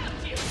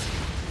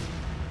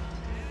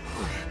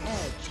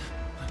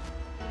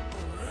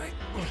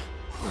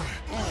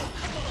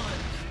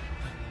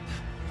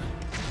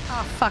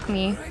 Oh, fuck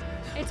me.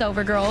 It's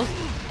over, girls.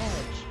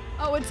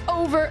 Oh, it's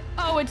over.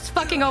 Oh, it's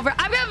fucking over.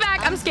 I'm going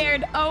back. I'm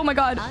scared. Oh my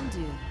god.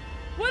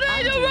 What did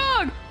I do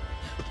wrong?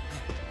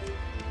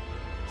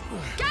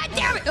 God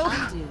damn it! Oh.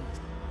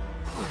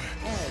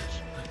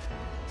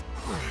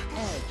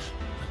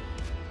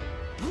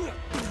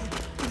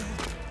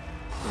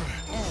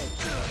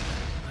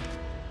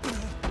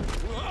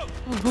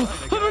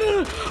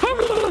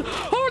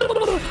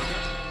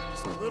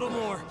 Just a little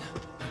more.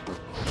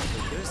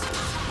 This.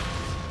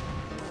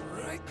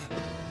 Right.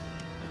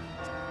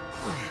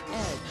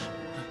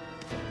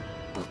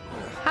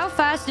 How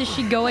fast is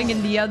she going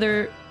in the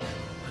other?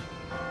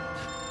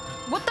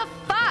 What the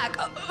fuck?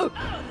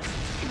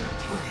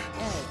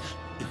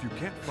 If you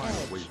can't find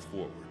a way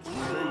forward, you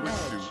may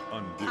wish to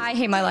undo. I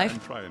hate my life.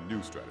 And try a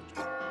new strategy.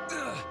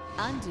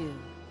 Undo.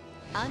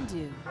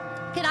 Undo.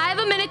 Can I have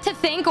a minute to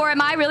think, or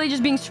am I really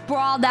just being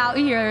sprawled out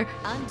here?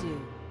 Undo.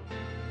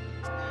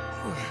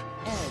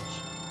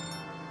 Edge.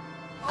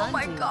 Oh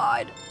my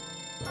god.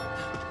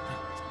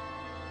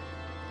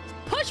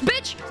 Push,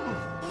 bitch!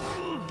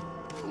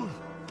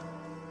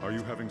 Are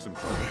you having some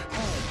trouble?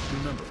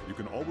 Remember, you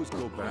can always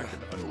go back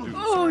and undo.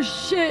 Oh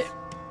shit.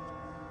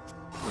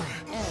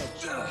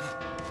 Edge.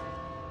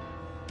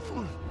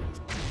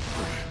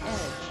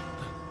 Edge.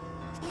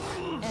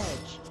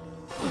 Edge.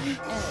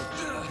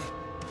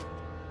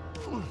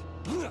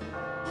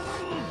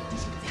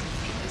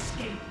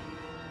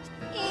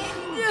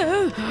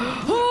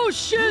 Oh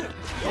shit!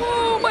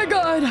 Oh my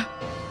god!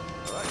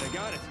 Alright, I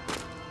got it.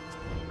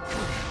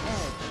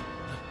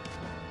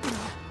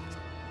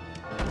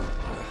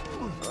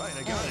 Alright,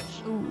 I got it.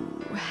 Ooh.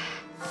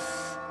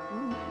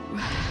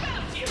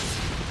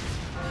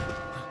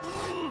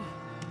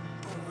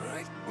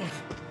 Alright.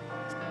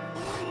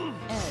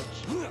 Edge.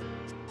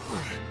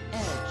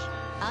 Edge.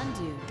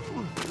 Undo.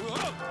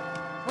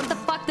 What the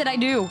fuck did I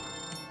do?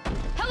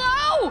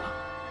 Hello?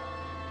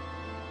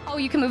 Oh,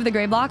 you can move the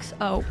gray blocks?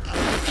 Oh.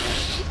 Edge.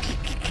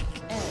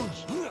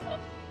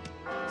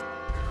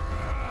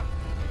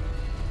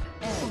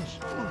 Edge.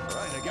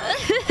 Alright, I got it.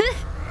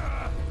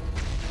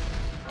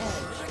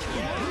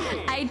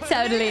 I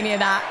totally knew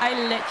that. I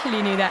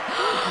literally knew that.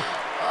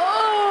 Oh.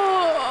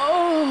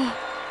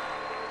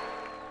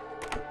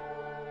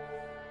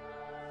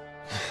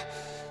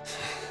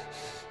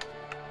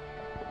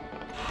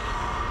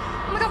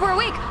 Oh my god, we're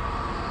awake.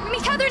 We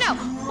meet Catherine now.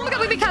 Oh my god,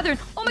 we meet Catherine.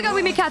 Oh my god,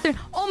 we meet Catherine.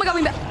 Oh my god,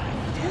 we met.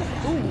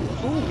 Ooh,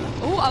 ooh,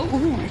 ooh,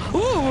 ooh,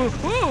 ooh,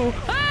 ooh.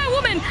 Ah,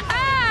 woman.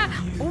 Ah.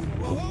 Ooh.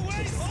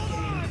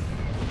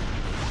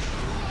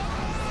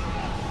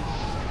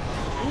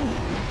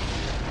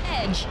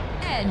 Edge,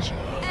 edge,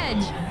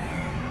 edge.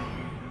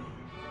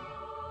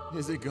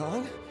 Is it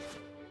gone?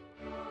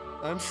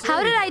 I'm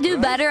How did I do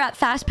better at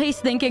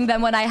fast-paced thinking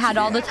than when I had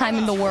all the time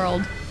in the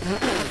world?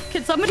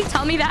 Can somebody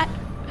tell me that?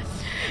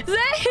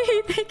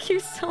 Zay, thank you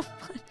so much.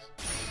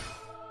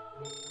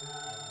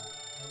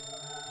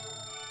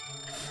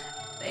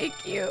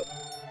 Thank you.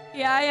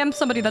 Yeah, I am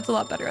somebody that's a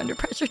lot better under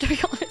pressure, to be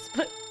honest,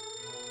 but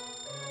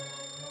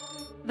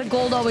the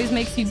gold always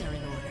makes you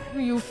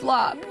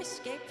flop. Your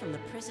escape from the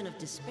prison of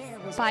despair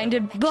was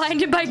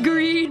Blinded by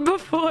greed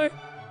before.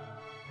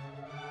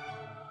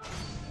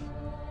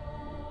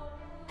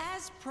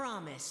 as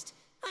promised.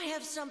 I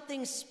have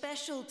something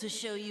special to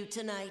show you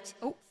tonight.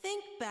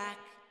 Think back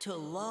to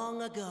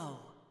long ago.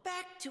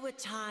 Back to a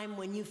time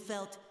when you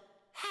felt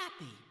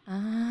happy.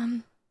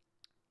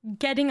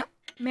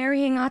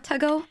 Marrying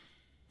Atago?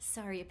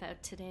 Sorry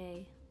about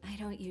today. I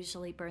don't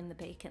usually burn the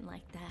bacon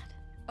like that.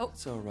 Oh,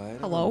 it's all right.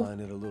 Hello? I don't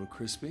mind it a little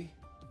crispy.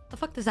 The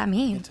fuck does that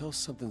mean? I can tell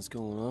something's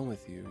going on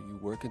with you. You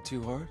working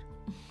too hard?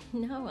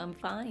 No, I'm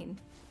fine.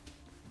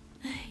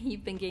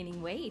 You've been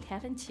gaining weight,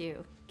 haven't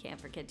you? Can't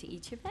forget to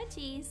eat your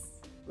veggies.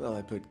 Well,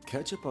 I put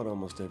ketchup on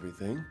almost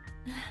everything.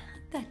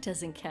 That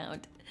doesn't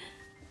count.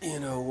 You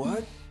know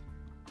what?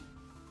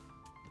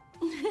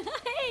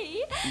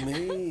 Hey!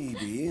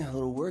 Maybe a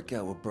little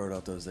workout will burn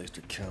out those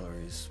extra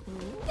calories.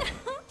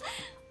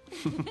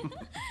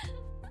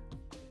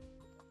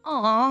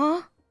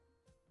 Aww.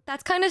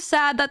 That's kind of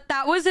sad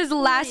that was his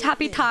last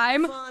happy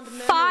time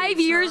 5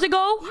 years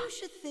ago. You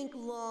should think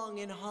long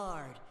and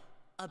hard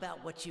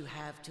about what you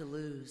have to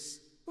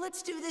lose.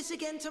 Let's do this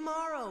again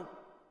tomorrow,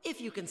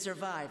 if you can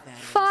survive that.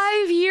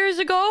 5 years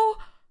ago?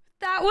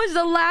 That was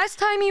the last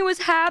time he was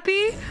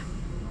happy?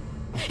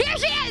 Here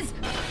she is!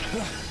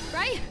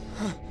 Right?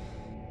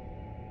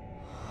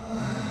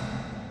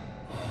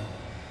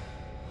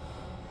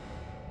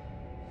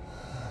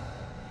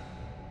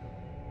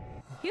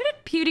 Who did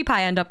PewDiePie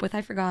end up with?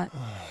 I forgot.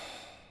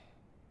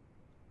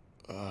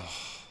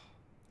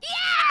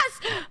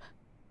 Yes!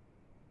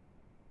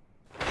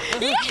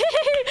 Yay!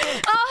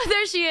 Oh,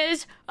 there she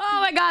is. Oh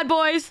my god,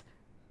 boys.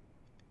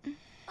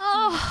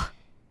 Oh.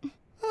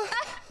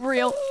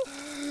 Real.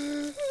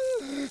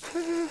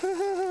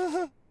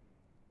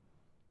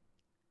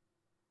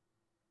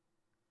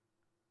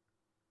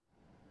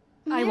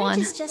 I won. Marriage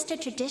is just a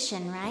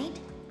tradition, right?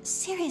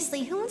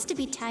 Seriously, who wants to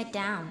be tied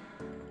down?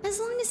 As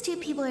long as two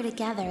people are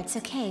together, it's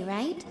okay,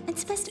 right?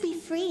 It's best to be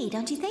free,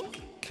 don't you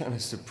think? Kind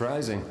of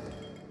surprising.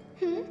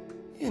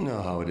 You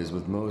know how it is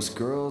with most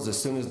girls. As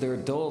soon as they're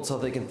adults, all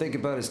they can think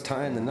about is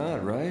tying the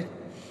knot, right?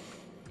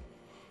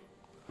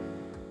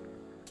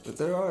 But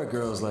there are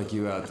girls like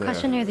you out there.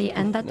 Question near the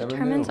end that Never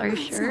determines, knew. are you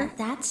It's sure? not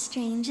that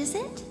strange, is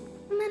it?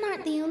 Men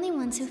aren't the only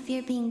ones who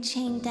fear being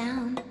chained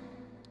down.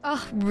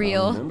 Oh,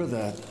 real. I'll remember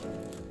that.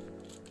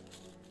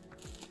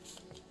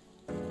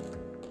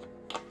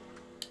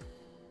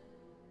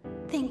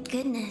 Thank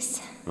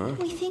goodness. Huh?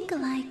 We think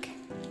alike.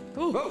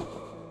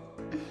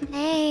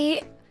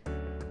 Hey.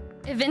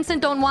 If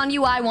Vincent don't want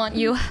you, I want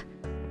you.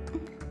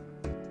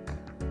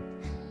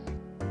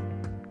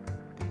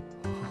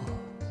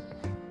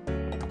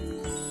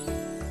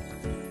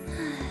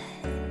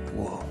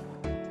 Whoa.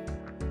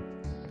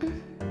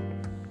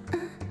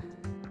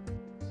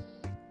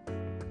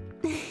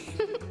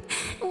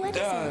 What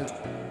is it?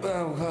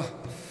 What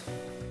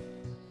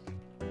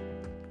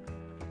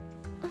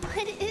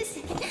is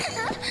it?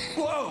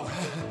 Whoa!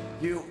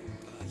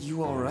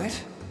 You all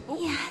right?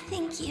 Yeah,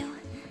 thank you.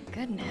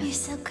 Goodness. You're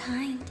so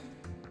kind.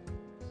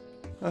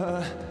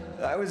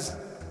 I was...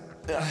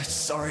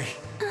 sorry.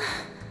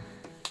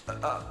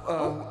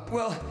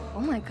 Well... Oh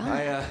my god.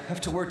 I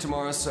have to work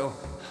tomorrow, so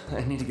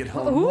I need to get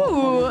home.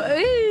 Ooh.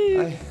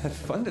 I had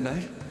fun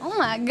tonight. Oh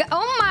my god.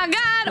 Oh my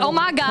god. Oh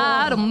my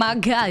god. Oh my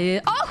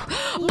god. Oh!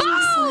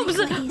 Boobs!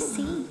 Like what you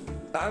see.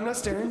 I'm not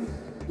staring.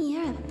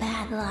 You're a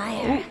bad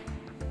liar.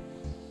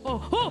 Oh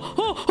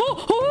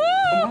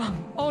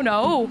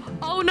no.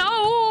 Oh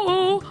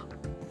no.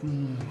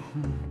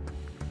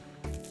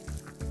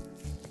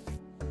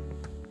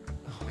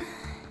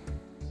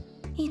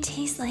 You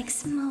taste like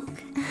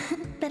smoke,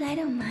 but I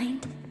don't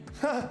mind.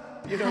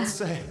 You don't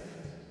say.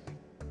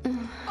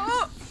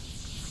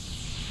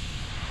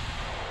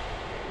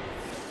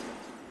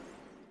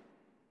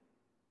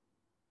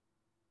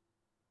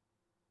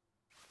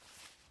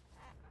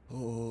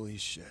 Holy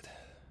shit.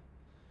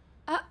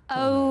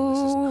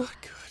 Uh-oh.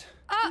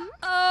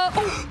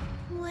 Uh-oh.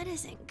 What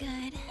isn't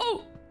good?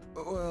 Oh.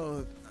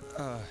 Well,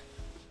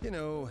 you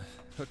know,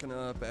 hooking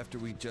up after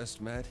we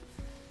just met.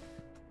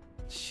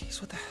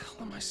 Jeez, what the hell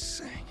am I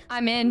saying?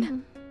 I'm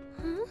in.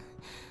 Huh?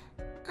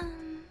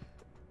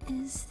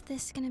 Is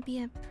this gonna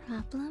be a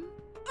problem?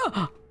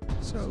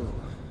 So,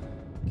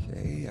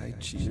 okay, I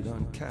cheated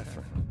on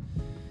Catherine.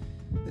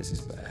 This is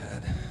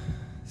bad.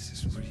 This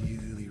is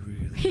really,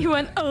 really He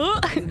went, I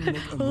didn't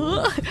make a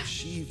move.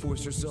 She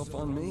forced herself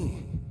on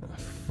me. Oh,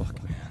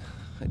 fuck, man.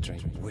 I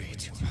drank way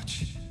too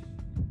much.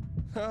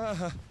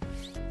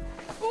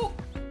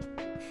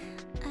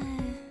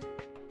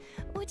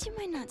 Would you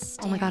mind not Oh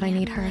staring my god, I at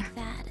need me her. like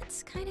that?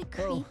 It's kind of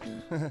creepy.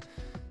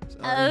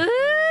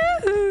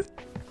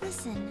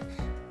 Listen,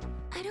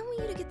 I don't want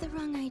you to get the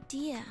wrong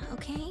idea,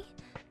 okay?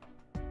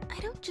 I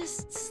don't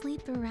just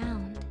sleep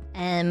around.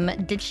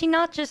 Did she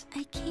not just...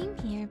 I came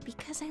here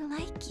because I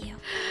like you.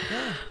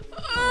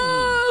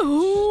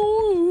 Oh.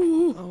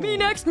 Me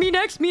next, me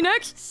next, me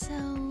next.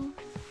 So,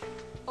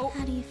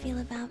 how do you feel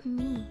about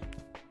me?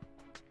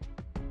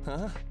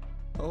 Huh?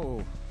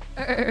 Oh.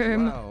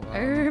 Wow.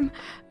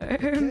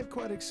 Can't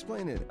quite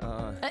explain it.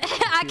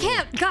 I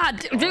can't.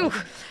 God, dude.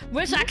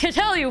 Wish I could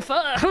tell you.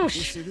 You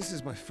see, this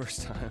is my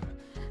first time.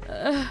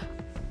 Oh,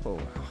 wow.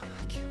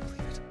 I can't believe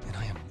it. And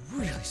I am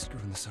really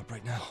screwing this up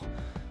right now.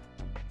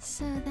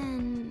 So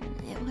then,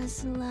 it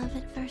was love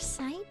at first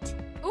sight?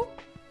 Oh.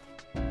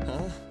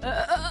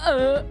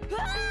 Huh?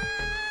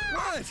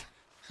 What?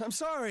 I'm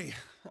sorry.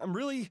 I'm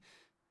really...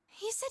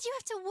 You said you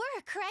have to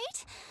work,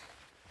 right?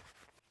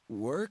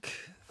 Work?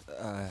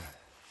 I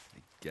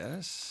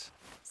guess?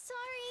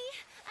 Sorry.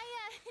 I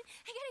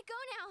gotta go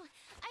now.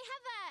 I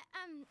have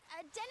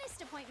a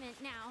dentist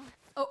appointment now.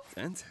 Oh.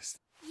 Dentist?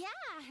 Yeah,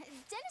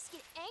 dentists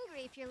get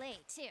angry if you're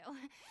late, too.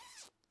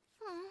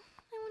 Oh,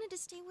 I wanted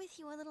to stay with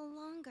you a little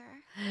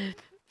longer. I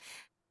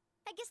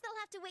guess they'll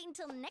have to wait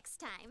until next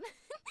time.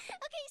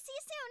 Okay, see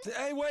you soon.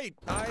 Hey, wait!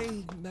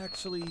 I'm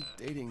actually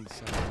dating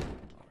someone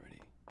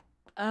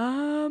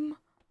already.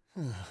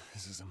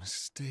 This is a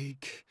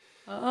mistake.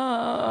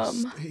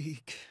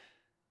 Mistake.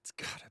 It's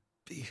gotta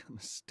be a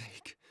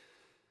mistake.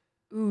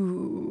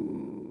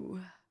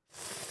 Ooh.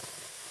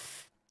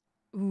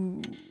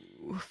 Ooh.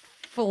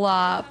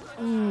 Flop.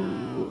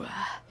 Ooh.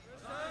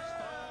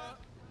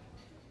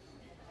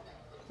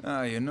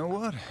 You know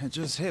what? It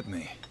just hit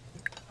me.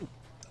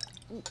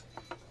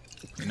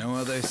 You know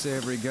how they say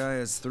every guy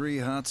has 3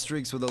 hot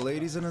streaks with the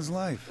ladies in his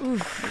life?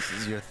 Oof. This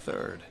is your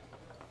 3rd.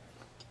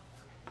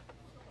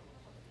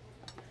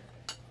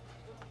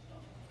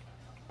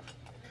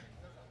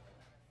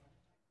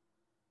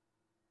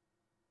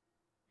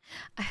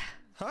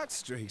 Hot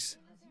streaks?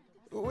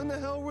 When the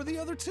hell were the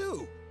other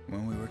 2?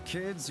 When we were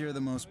kids, you're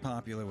the most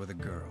popular with the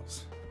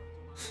girls.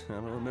 I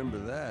don't remember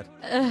that.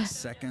 The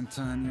second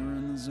time you were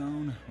in the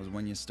zone was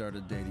when you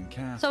started dating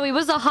Catherine. So he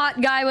was a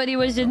hot guy when he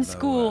was in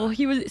school.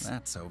 He was.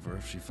 That's over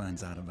if she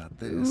finds out about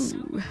this.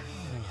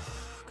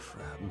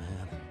 Crap,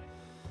 man.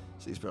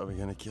 She's probably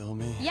gonna kill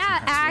me.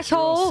 Yeah,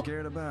 asshole.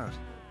 Scared about.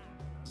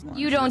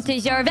 You don't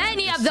deserve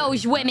any of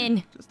those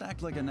women. Just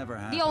act like it never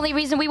happened. The only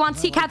reason we want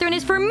to see Catherine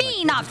is for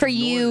me, not for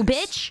you,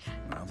 bitch.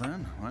 Well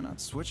then, why not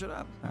switch it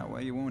up? That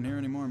way you won't hear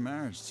any more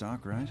marriage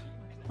talk, right?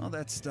 All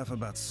that stuff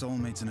about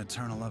soulmates and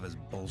eternal love is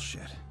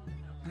bullshit.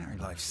 Married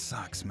life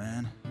sucks,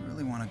 man. You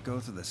really want to go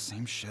through the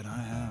same shit I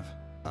have?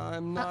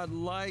 I'm not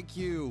like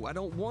you. I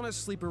don't want to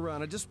sleep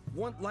around. I just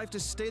want life to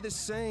stay the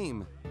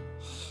same.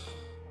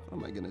 What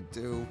am I gonna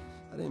do?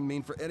 I didn't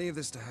mean for any of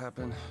this to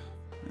happen.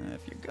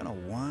 If you're gonna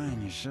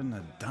whine, you shouldn't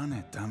have done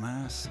it,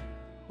 dumbass.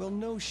 Well,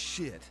 no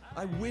shit.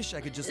 I wish I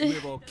could just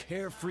live all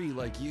carefree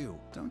like you.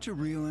 Don't you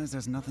realize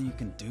there's nothing you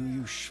can do,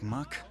 you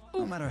schmuck?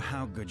 No matter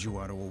how good you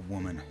are to a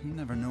woman, you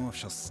never know if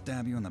she'll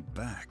stab you in the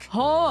back.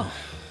 Oh.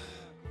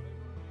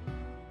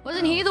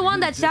 Wasn't he the one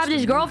that stabbed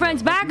his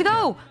girlfriend's back,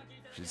 though?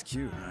 She's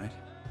cute, right?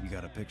 You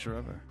got a picture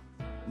of her?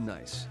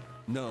 Nice.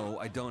 No,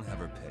 I don't have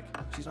her pic.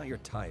 She's not your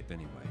type,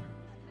 anyway.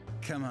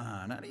 Come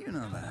on, how do you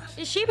know that?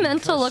 Is she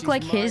meant to look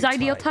like his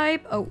ideal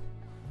type? Oh.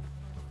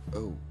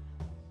 Oh.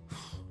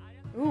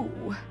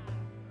 Ooh.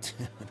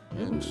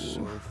 I'm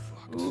so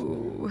fucked.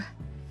 Ooh.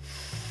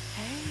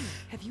 Hey,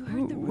 have you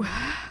heard the rumor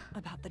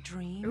about the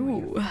dream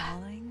where you're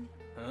falling?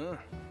 Huh?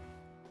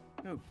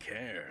 Who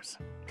cares?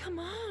 Come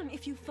on,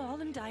 if you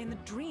fall and die in the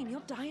dream,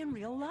 you'll die in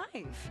real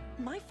life.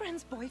 My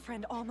friend's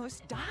boyfriend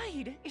almost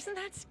died. Isn't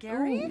that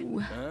scary? Ooh.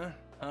 Huh?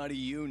 How do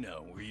you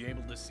know? Were you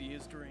able to see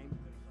his dream?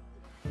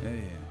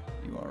 Hey,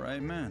 you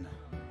alright, man?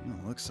 You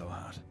don't look so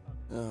hot.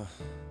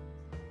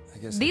 I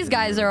guess These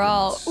guys are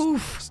all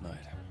oof.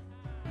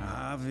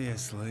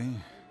 Obviously.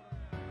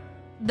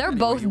 They're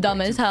both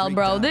dumb as hell,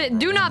 bro.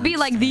 Do not be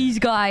like these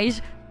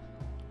guys.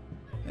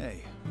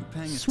 Hey, you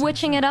paying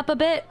Switching it up a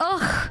bit.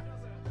 Ugh.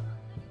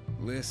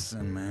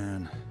 Listen,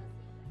 man.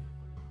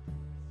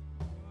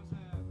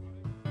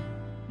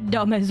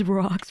 Dumb as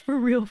rocks, for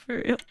real, for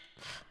real.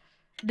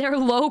 They're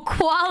low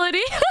quality.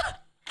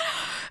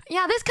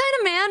 Yeah, this kind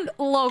of man,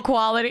 low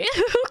quality.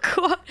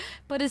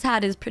 But his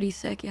hat is pretty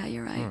sick. Yeah,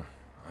 you're right.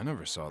 I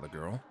never saw the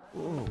girl.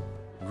 Whoa,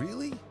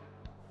 really?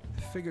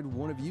 I figured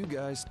one of you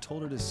guys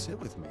told her to sit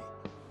with me.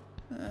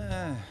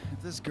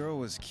 If this girl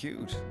was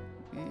cute,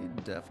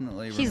 he'd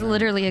definitely He's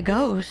literally a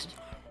ghost.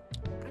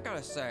 I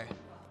gotta say.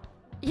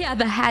 Yeah,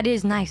 the hat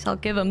is nice. I'll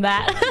give him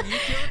that.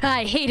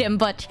 I hate him,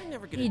 but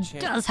he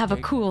does have a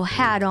cool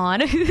hat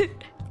on.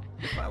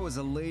 If I was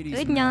a ladies'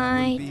 Good man,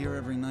 I night. would be here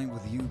every night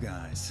with you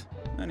guys.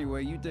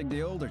 Anyway, you dig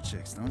the older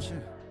chicks, don't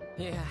you?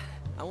 Yeah,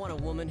 I want a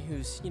woman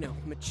who's, you know,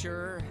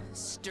 mature,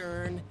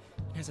 stern,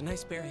 and has a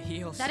nice pair of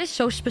heels. That is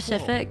so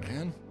specific. Whoa,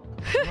 man.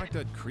 I'm like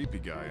that creepy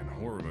guy in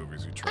horror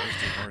movies who tries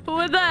too hard to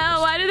What the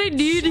hell? Why do they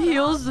need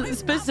heels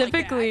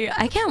specifically?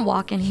 I can't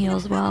walk in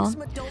heels well.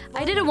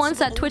 I did it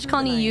once at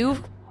TwitchCon.eu.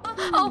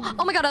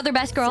 Oh my god, other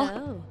best girl.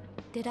 So,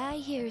 did I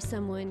hear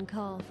someone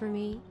call for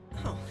me?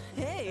 Oh,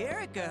 hey,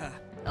 Erica.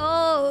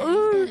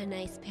 Oh, I've got a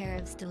nice pair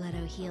of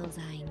stiletto heels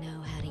I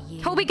know how to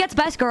use. Toby gets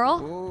best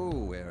girl.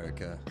 Oh,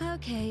 Erica.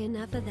 Okay,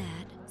 enough of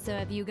that. So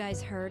have you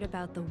guys heard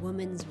about the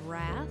woman's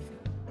wrath?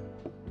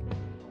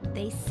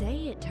 They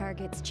say it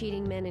targets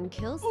cheating men and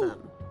kills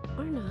them.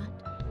 Or not.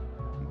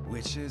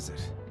 Which is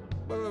it?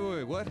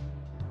 Wait, what?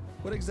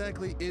 What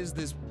exactly is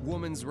this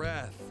woman's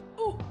wrath?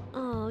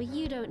 Oh,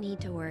 you don't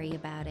need to worry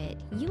about it.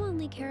 You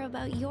only care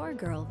about your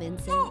girl,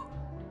 Vincent.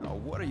 Oh,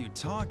 what are you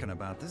talking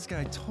about? This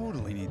guy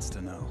totally needs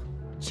to know.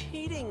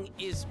 Cheating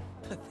is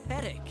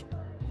pathetic.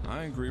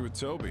 I agree with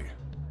Toby.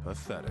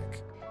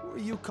 Pathetic. Who are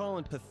you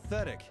calling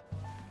pathetic?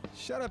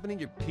 Shut up and eat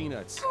your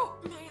peanuts. Oh,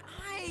 my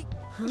eye!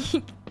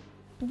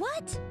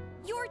 What?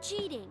 You're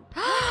cheating.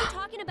 Are you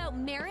talking about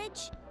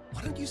marriage?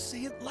 Why don't you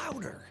say it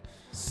louder?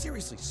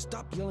 Seriously,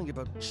 stop yelling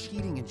about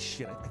cheating and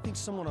shit. I think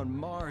someone on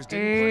Mars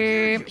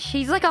didn't.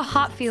 She's like a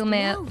hot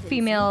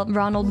female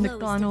Ronald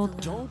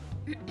McDonald. Don't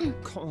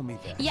call me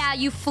that. Yeah,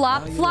 you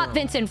flop,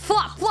 Vincent.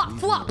 Flop.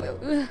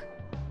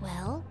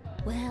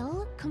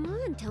 Well, come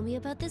on, tell me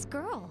about this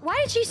girl. Why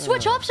did she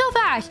switch up so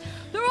fast?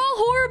 They're all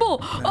horrible.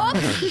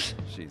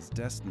 She's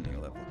Destiny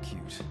level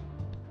cute.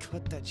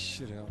 Cut that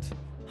shit out.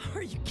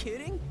 Are you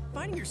kidding?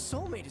 Finding your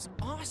soulmate is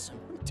awesome.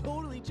 I'm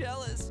totally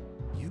jealous.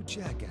 You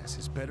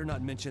jackasses better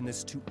not mention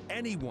this to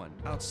anyone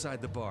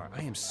outside the bar.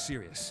 I am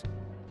serious.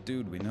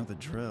 Dude, we know the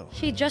drill.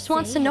 She just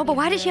wants to know, but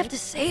why did she have to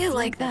say it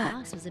like that? The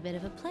boss was a bit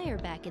of a player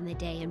back in the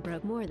day and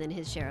broke more than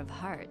his share of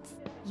hearts.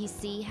 You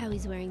see how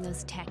he's wearing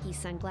those tacky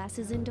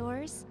sunglasses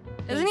indoors?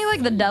 Isn't he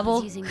like the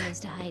devil? He's using those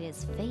to hide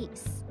his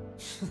face.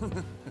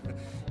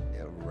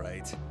 Yeah,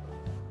 right.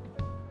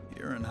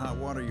 You're in hot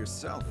water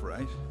yourself,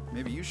 right?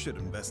 Maybe you should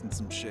invest in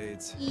some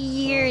shades.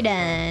 You're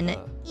done.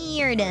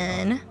 You're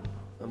done.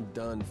 I'm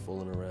done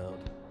fooling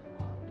around.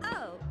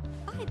 Oh,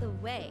 by the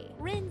way,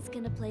 Rin's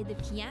gonna play the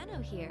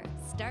piano here,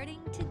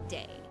 starting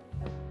today.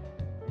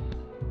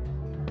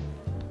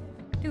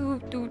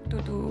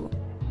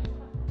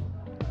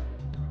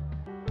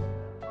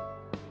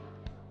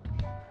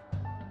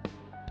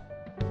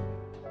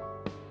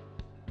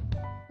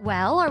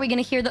 Well, are we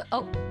gonna hear the...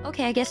 Oh,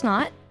 okay, I guess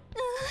not.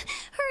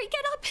 Hurry,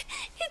 get up!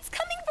 It's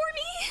coming for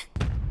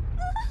me!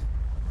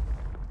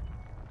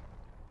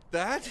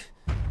 That?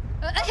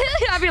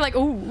 I'd be like,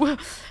 ooh.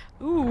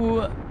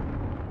 Ooh.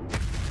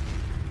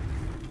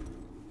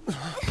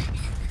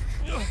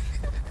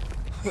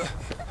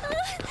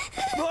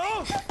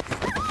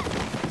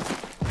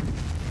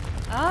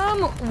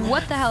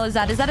 What the hell is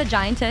that? Is that a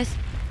giantess?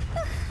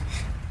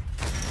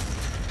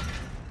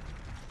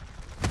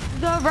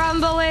 The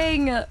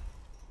rumbling!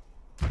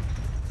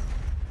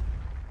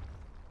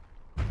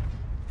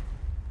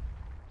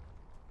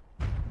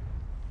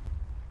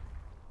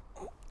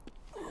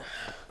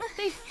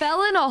 They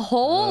fell in a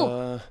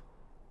hole?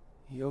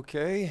 You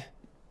okay?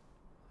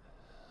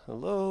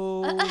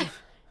 Hello?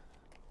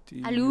 Do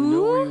you Hello?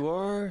 know where you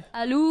are?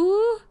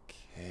 Hello?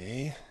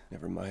 Okay,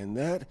 never mind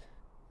that.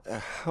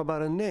 How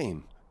about a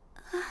name?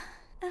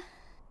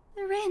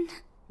 Rin.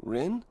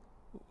 Rin?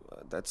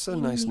 That's a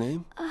nice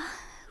name.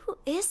 Who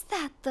is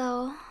that,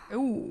 though?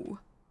 Ooh.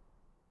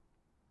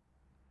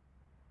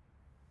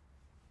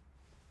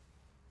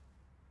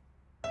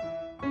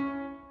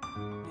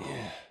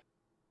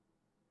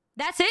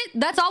 That's it?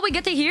 That's all we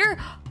get to hear?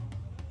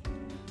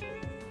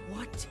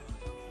 What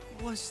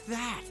was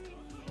that?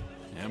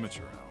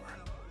 Amateur hour.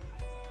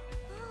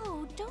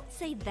 Oh, don't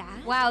say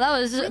that. Wow,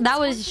 that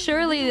was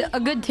surely a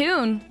good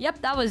tune.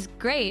 Yep, that was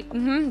great.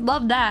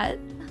 Love that.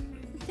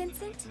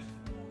 Vincent?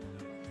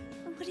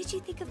 What did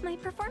you think of my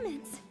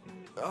performance?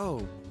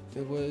 Oh,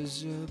 it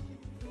was,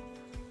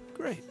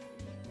 great.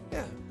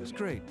 Yeah, it was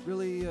great.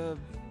 Really,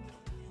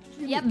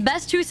 Yep,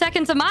 best 2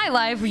 seconds of my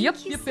life. Yep. I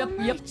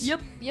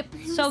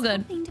So was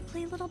good. hoping to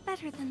play a little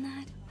better than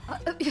that.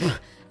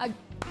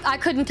 I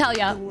couldn't tell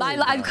ya.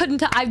 I couldn't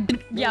tell. I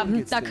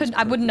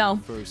wouldn't know.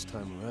 First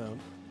time around.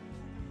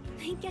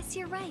 I guess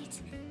you're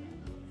right.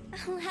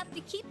 I'll have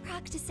to keep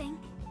practicing.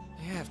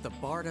 Yeah, if the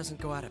bar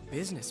doesn't go out of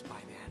business by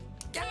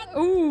then.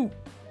 Ooh.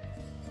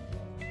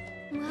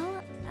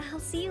 Well, I'll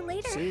see you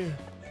later. See ya.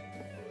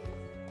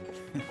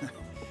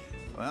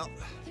 Well,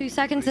 2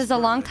 seconds is a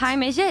long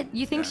time, is it?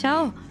 You think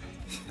so?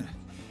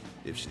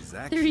 if she's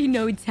acting, 3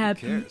 notes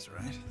happy. who cares,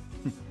 right?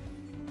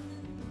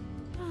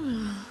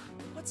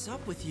 What's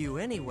up with you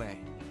anyway?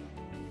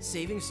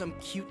 Saving some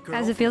cute girl.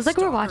 Guys, it feels like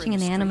we're watching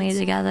an anime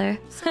together.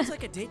 Sounds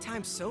like a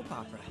daytime soap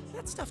opera.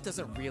 That stuff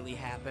doesn't really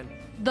happen.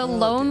 The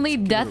lonely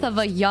death of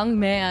a young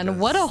man.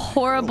 What a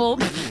horrible...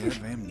 You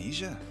have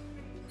amnesia?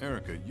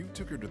 Erica, you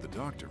took her to the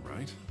doctor,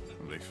 right?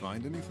 Did they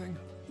find anything?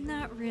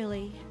 Not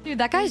really. Dude,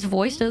 that guy's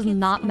voice does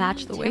not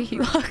match the way he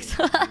looks.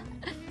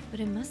 But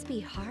it must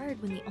be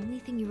hard when the only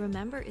thing you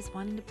remember is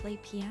wanting to play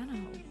piano.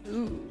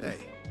 Ooh. Hey,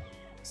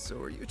 so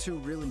are you two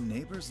really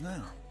neighbors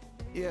now?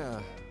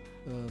 Yeah,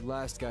 the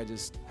last guy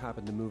just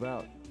happened to move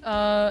out.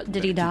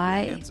 Did he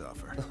die? Hands off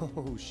her.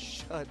 Oh,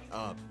 shut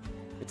up.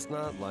 It's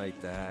not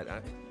like that.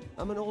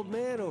 I'm an old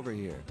man over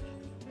here.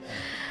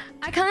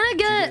 I kind of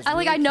get,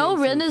 I know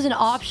Rin is an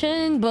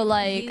option, but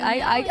like,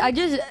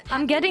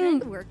 I'm getting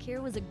Work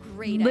here was a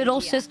great little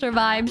idea. sister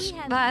vibes.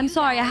 But I'm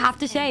sorry, I have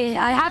to say it.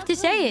 I have to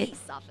say it.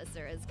 Police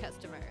officer as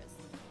customers.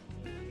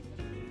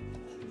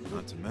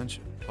 Not to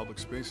mention, public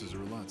spaces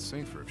are a lot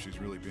safer if she's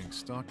really being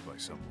stalked by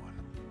someone.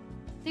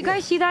 Do you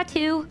guys see that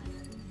too?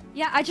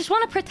 Yeah, I just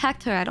want to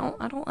protect her. I don't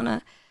want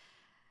to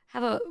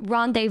have a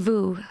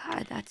rendezvous.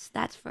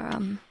 That's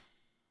for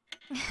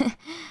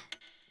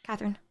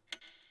Catherine.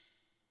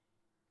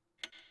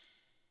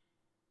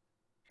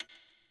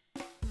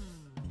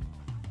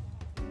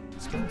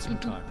 Spend some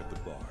time at the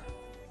bar.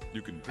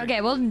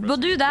 Okay, we'll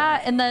do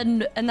that and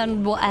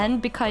then we'll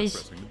end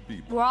because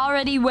we're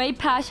already way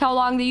past how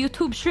long the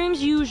YouTube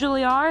streams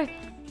usually are.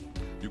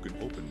 You can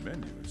open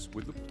menus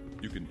with the.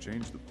 You can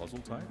change the puzzle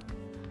type.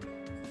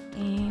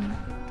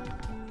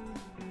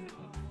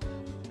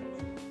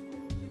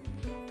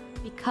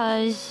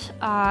 Because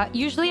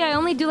usually I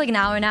only do like an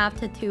hour and a half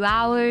to 2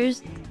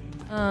 hours.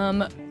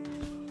 Let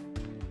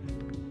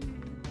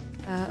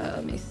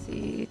me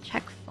see.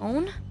 Check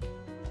phone.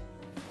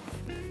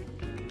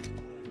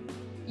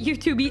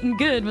 YouTube eating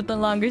good with the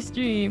longer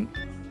stream.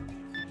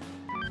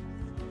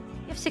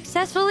 You have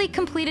successfully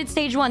completed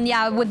stage 1.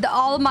 Yeah, with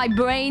all of my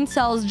brain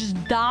cells just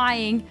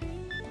dying.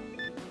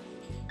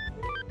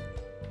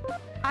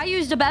 I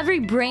used up every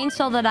brain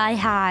cell that I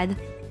had.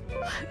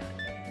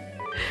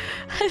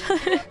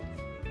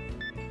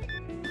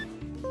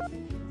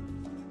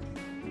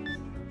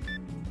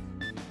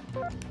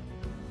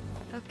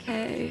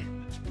 Okay.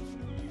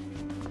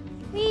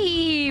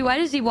 Eee, why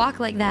does he walk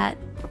like that?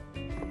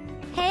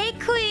 Hey,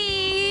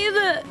 Cleve!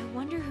 I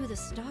wonder who the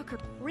stalker...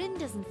 Rin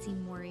doesn't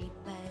seem worried,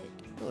 but...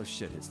 Oh,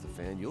 shit hits the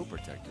fan. You'll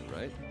protect her,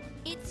 right?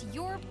 It's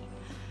your...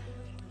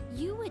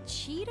 You a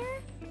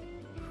cheater?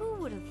 Who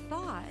would have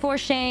thought? For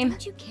shame.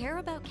 Don't you care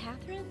about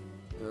Catherine?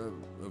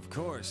 Of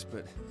course,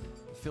 but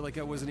I feel like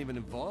I wasn't even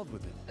involved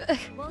with it.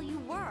 Well, you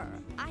were.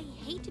 I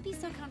hate to be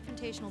so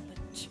confrontational, but...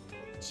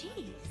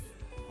 Jeez.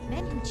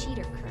 Men who cheat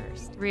are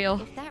cursed. Real.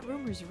 If that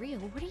rumor's real,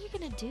 what are you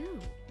gonna do?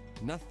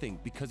 Nothing,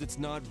 because it's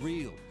not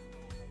real.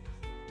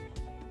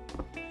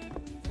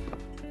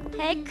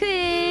 Hey,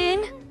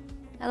 Queen!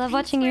 I love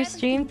watching your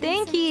stream.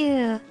 Thank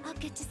you! I'll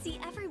get to see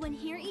everyone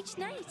here each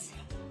night.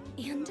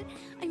 And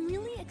I'm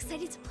really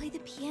excited to play the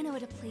piano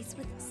at a place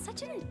with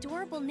such an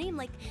adorable name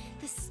like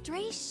the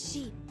Stray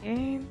Sheep.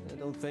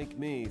 Don't thank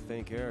me,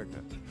 thank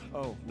Erica.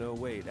 Oh, no,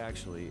 wait,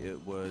 actually, it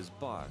was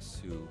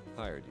Boss who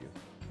hired you.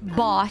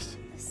 Boss.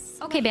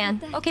 Okay, ban.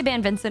 Okay,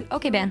 ban, Vincent.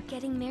 Okay, ban.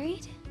 Getting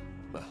married?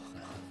 Well,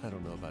 I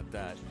don't know about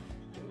that.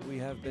 We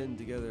have been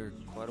together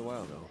quite a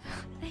while, though.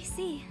 I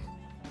see.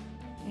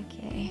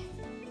 Okay.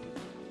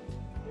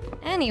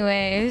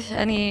 Anyways,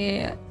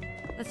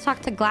 let's talk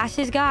to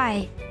Glasses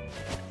Guy.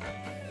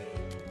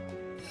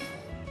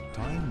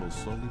 Time will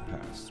slowly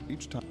pass.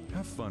 Each time,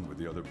 have fun with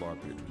the other bar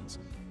patrons.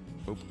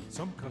 Hope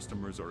some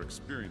customers are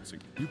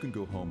experiencing. You can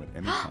go home at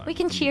any time. We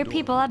can cheer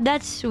people up.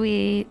 That's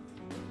sweet.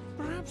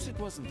 Perhaps it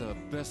wasn't the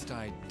best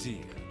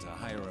idea to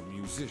hire a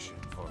musician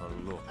for her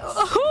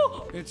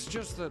looks. It's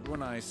just that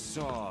when I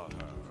saw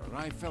her,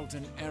 I felt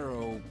an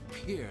arrow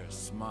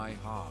pierce my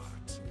heart.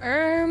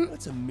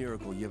 That's a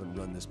miracle you haven't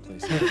run this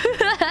place.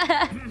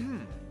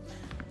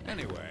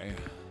 Anyway,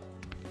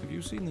 have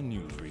you seen the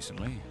news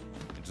recently?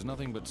 It's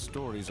nothing but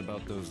stories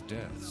about those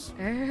deaths.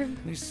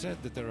 They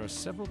said that there are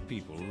several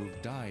people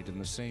who've died in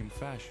the same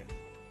fashion.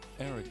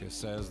 Erica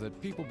says that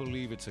people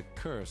believe it's a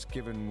curse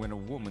given when a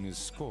woman is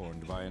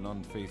scorned by an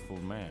unfaithful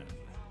man.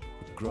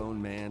 A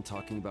grown man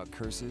talking about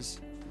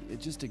curses?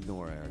 Just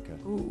ignore Erica.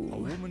 A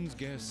woman's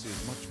guess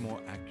is much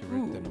more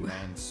accurate than a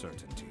man's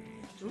certainty.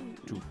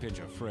 To pinch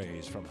a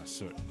phrase from a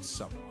certain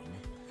someone.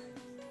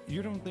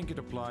 You don't think it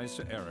applies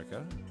to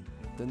Erica?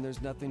 Then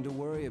there's nothing to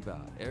worry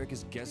about.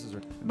 Erica's guesses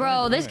are...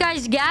 Bro, this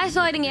guy's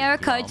gaslighting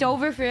Erica. It's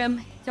over for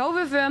him. It's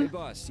over for him. Hey,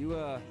 boss, you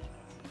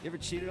ever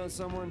cheated on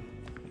someone?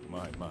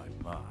 My.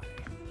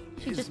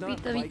 She just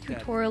beat the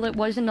tutorial. It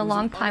wasn't a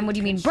long time. What do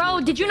you mean?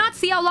 Bro, did you not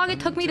see how long it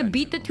took me to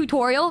beat the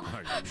tutorial?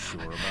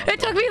 It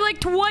took me like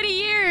 20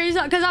 years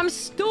because I'm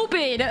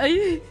stupid.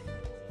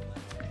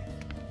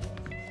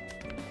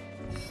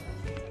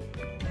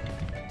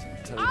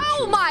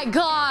 Oh my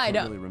god! I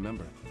don't really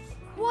remember.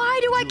 Why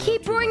do I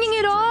keep bringing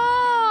it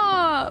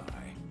up?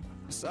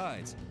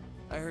 Besides,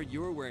 I heard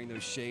you were wearing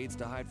those shades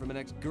to hide from an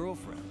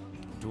ex-girlfriend.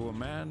 To a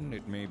man,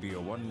 it may be a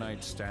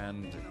one-night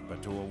stand,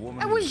 but to a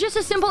woman... It was just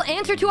a simple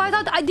answer to I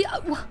thought I did...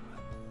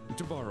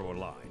 To borrow a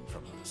line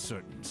from a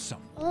certain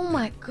someone. Oh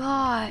my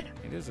god.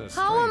 It is a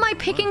How am I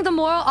picking the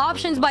moral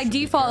options by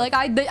default? Like,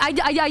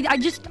 I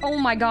just... Oh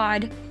my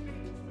god.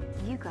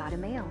 You got a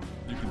mail.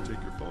 You can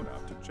take your phone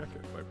out to check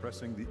it by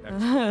pressing the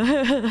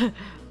X.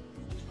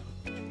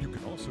 You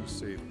can also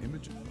save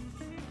images.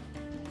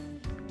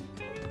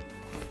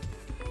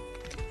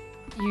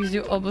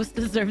 Yuzu almost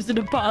deserves an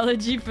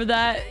apology for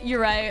that. You're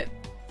right.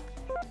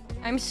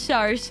 I'm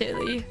so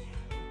silly.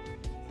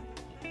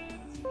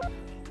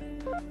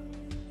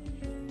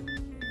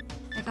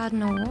 I got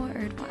an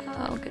award.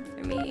 Wow, good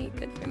for me.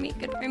 Good for me.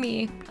 Good for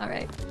me. All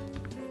right.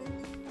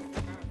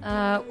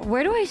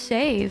 Where do I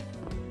save?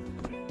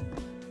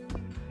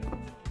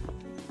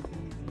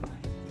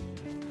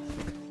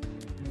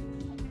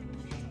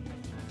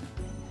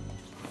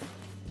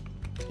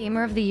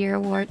 Gamer of the Year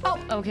award. Oh,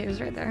 okay, it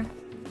was right there.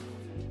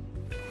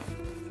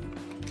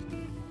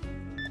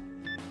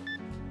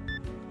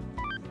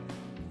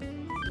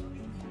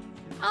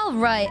 All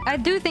right, I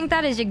do think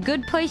that is a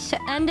good place to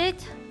end it.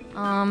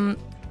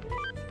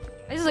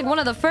 This is like one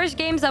of the first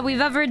games that we've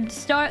ever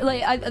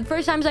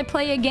first times I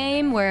play a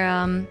game where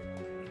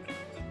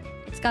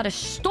it's got a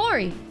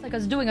story. It's like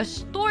us doing a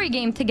story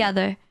game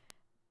together.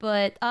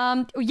 But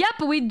yeah,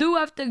 but we do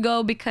have to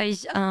go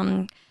because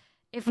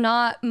if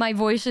not, my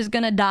voice is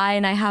gonna die,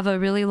 and I have a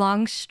really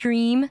long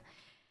stream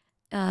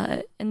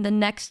in the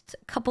next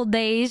couple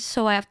days,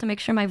 so I have to make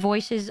sure my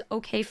voice is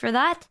okay for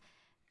that.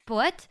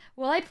 But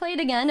will I play it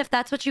again if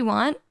that's what you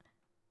want?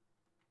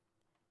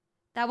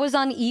 That was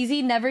on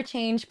easy, never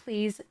change,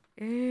 please.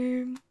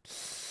 Yeah,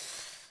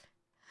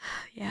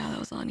 that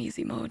was on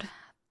easy mode.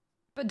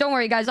 But don't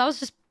worry, guys. I was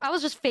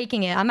just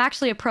faking it. I'm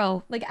actually a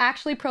pro, like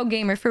actually pro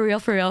gamer, for real,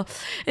 for real.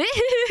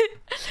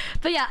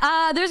 But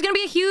yeah, there's gonna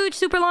be a huge,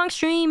 super long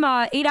stream,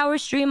 8-hour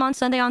stream on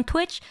Sunday on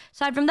Twitch.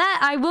 Aside from that,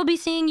 I will be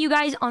seeing you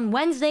guys on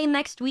Wednesday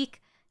next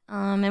week,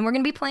 and we're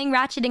gonna be playing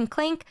Ratchet and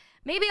Clank.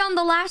 Maybe on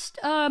the last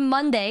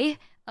Monday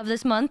of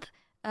this month,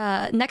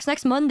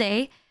 next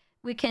Monday,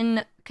 we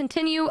can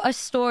continue a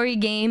story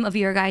game of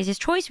your guys'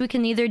 choice. We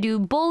can either do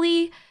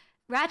Bully,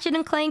 Ratchet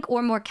and Clank,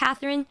 or more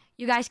Catherine.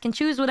 You guys can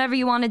choose whatever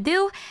you want to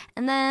do,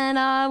 and then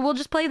we'll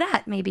just play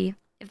that, maybe,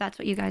 if that's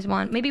what you guys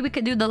want. Maybe we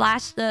could do the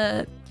last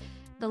day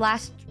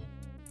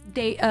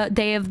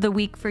of the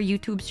week for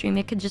YouTube stream.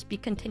 It could just be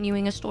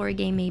continuing a story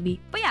game, maybe.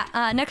 But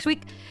yeah, next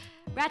week,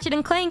 Ratchet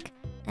and Clank,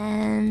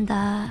 and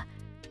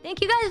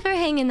thank you guys for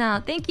hanging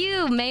out. Thank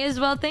you, May, as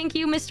well. Thank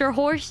you, Mr.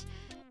 Horse.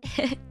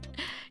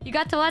 You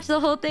got to watch the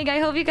whole thing. I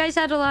hope you guys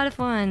had a lot of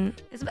fun.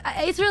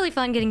 It's really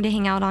fun getting to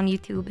hang out on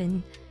YouTube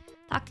and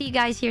talk to you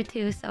guys here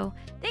too. So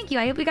thank you.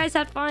 I hope you guys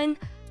had fun.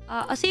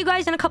 I'll see you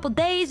guys in a couple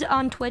days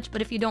on Twitch,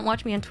 but if you don't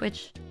watch me on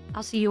Twitch,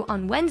 I'll see you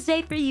on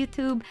Wednesday for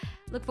YouTube.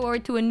 Look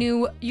forward to a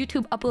new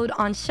YouTube upload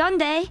on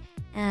Sunday.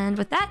 And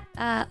with that,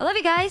 I love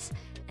you guys,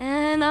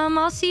 and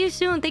I'll see you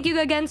soon. Thank you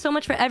again so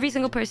much for every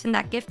single person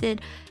that gifted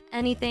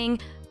anything.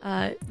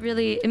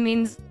 Really, it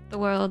means the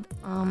world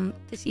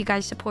to see you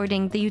guys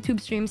supporting the YouTube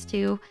streams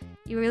too.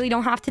 You really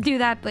don't have to do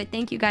that, but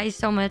thank you guys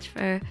so much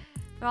for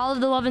all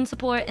of the love and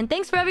support. And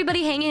thanks for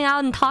everybody hanging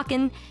out and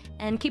talking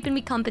and keeping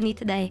me company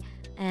today.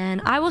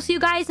 And I will see you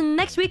guys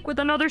next week with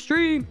another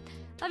stream.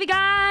 Love you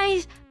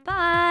guys.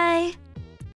 Bye.